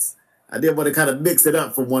Reds. I did want to kind of mix it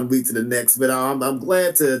up from one week to the next, but I'm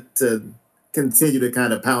glad to continue to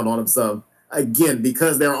kind of pound on them some again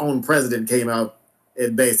because their own president came out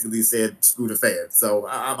and basically said screw the fans. So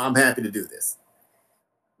I'm happy to do this.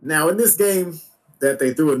 Now in this game that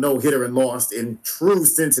they threw a no-hitter and lost in true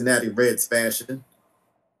Cincinnati Reds fashion,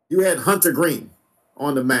 you had Hunter Green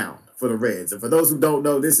on the mound for the Reds. And for those who don't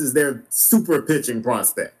know, this is their super pitching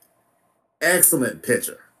prospect. Excellent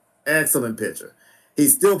pitcher. Excellent pitcher.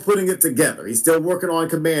 He's still putting it together. He's still working on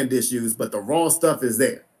command issues, but the raw stuff is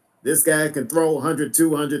there. This guy can throw 102,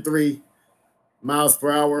 103 miles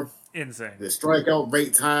per hour. Insane. The strikeout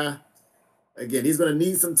rate's high. Again, he's going to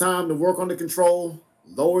need some time to work on the control,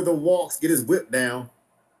 lower the walks, get his whip down.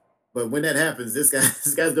 But when that happens, this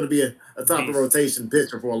guy's going to be a top of the rotation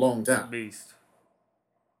pitcher for a long time. Beast.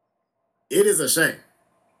 It is a shame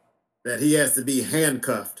that he has to be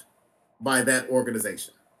handcuffed by that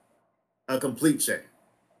organization. A complete shame.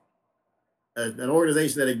 An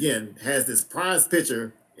organization that, again, has this prize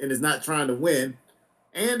pitcher and is not trying to win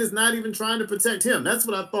and is not even trying to protect him. That's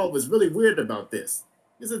what I thought was really weird about this.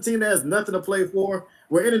 It's a team that has nothing to play for.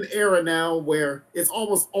 We're in an era now where it's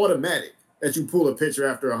almost automatic that you pull a pitcher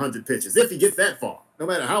after 100 pitches, if he gets that far, no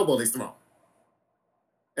matter how well he's thrown.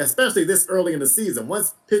 Especially this early in the season.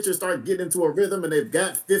 Once pitchers start getting into a rhythm and they've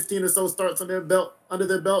got 15 or so starts under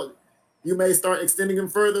their belt, you may start extending them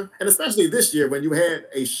further. And especially this year when you had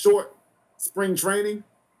a short spring training,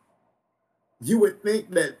 you would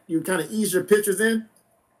think that you kind of ease your pitchers in.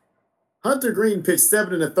 Hunter Green pitched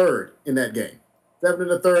 7 1/3 in that game. 7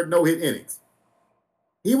 1/3 no-hit innings.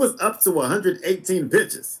 He was up to 118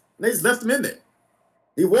 pitches. And they just left him in there.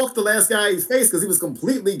 He walked the last guy he faced because he was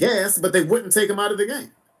completely gassed, but they wouldn't take him out of the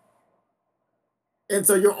game. And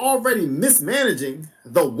so you're already mismanaging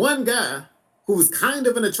the one guy who's kind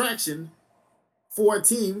of an attraction for a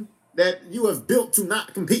team that you have built to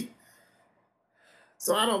not compete.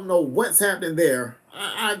 So I don't know what's happening there.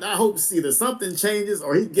 I hope either something changes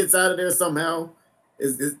or he gets out of there somehow.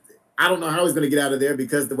 I don't know how he's going to get out of there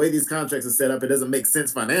because the way these contracts are set up, it doesn't make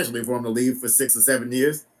sense financially for him to leave for 6 or 7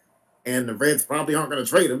 years. And the Reds probably aren't going to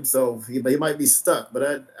trade him, so he might be stuck.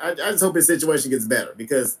 But I just hope his situation gets better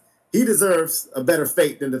because he deserves a better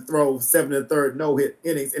fate than to throw 7 1/3 no-hit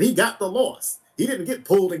innings. And he got the loss. He didn't get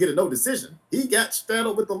pulled and get a no decision. He got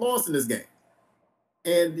straddled with the loss in this game.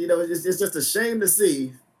 And, it's just a shame to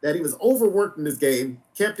see that he was overworked in this game,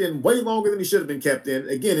 kept in way longer than he should have been kept in.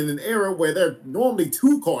 Again, in an era where they're normally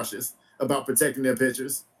too cautious about protecting their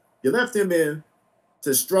pitchers. You left him in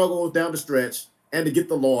to struggle down the stretch and to get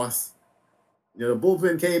the loss. The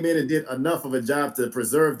bullpen came in and did enough of a job to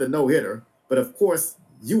preserve the no-hitter. But, of course,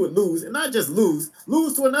 you would lose, and not just lose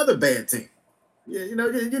to another bad team.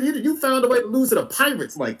 You found a way to lose to the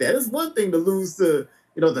Pirates like that. It's one thing to lose to,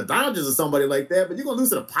 the Dodgers or somebody like that, but you're going to lose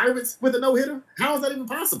to the Pirates with a no-hitter? How is that even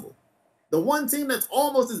possible? The one team that's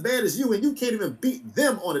almost as bad as you, and you can't even beat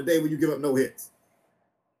them on a day when you give up no hits.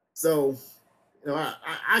 So,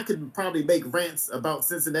 I could probably make rants about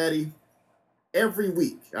Cincinnati every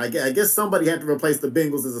week. I guess somebody had to replace the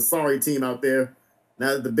Bengals as a sorry team out there.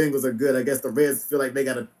 Now that the Bengals are good, I guess the Reds feel like they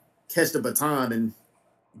got to catch the baton and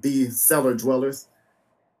be cellar dwellers.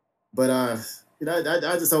 But, I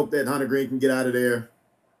just hope that Hunter Green can get out of there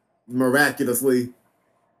miraculously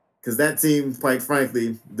because that team, quite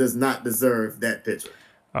frankly, does not deserve that pitcher.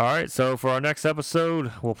 All right, so for our next episode,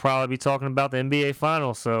 we'll probably be talking about the NBA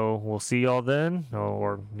Finals. So we'll see y'all then,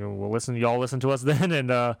 or we'll listen to us then,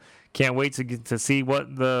 and can't wait to see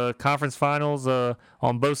what the conference finals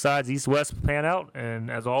on both sides, East-West, pan out. And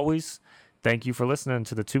as always, thank you for listening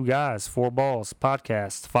to the Two Guys, Four Balls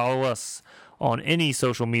podcast. Follow us on any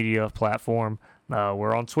social media platform.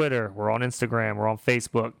 We're on Twitter, we're on Instagram, we're on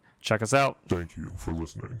Facebook. Check us out. Thank you for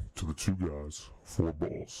listening to the Two Guys, Four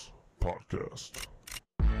Balls podcast.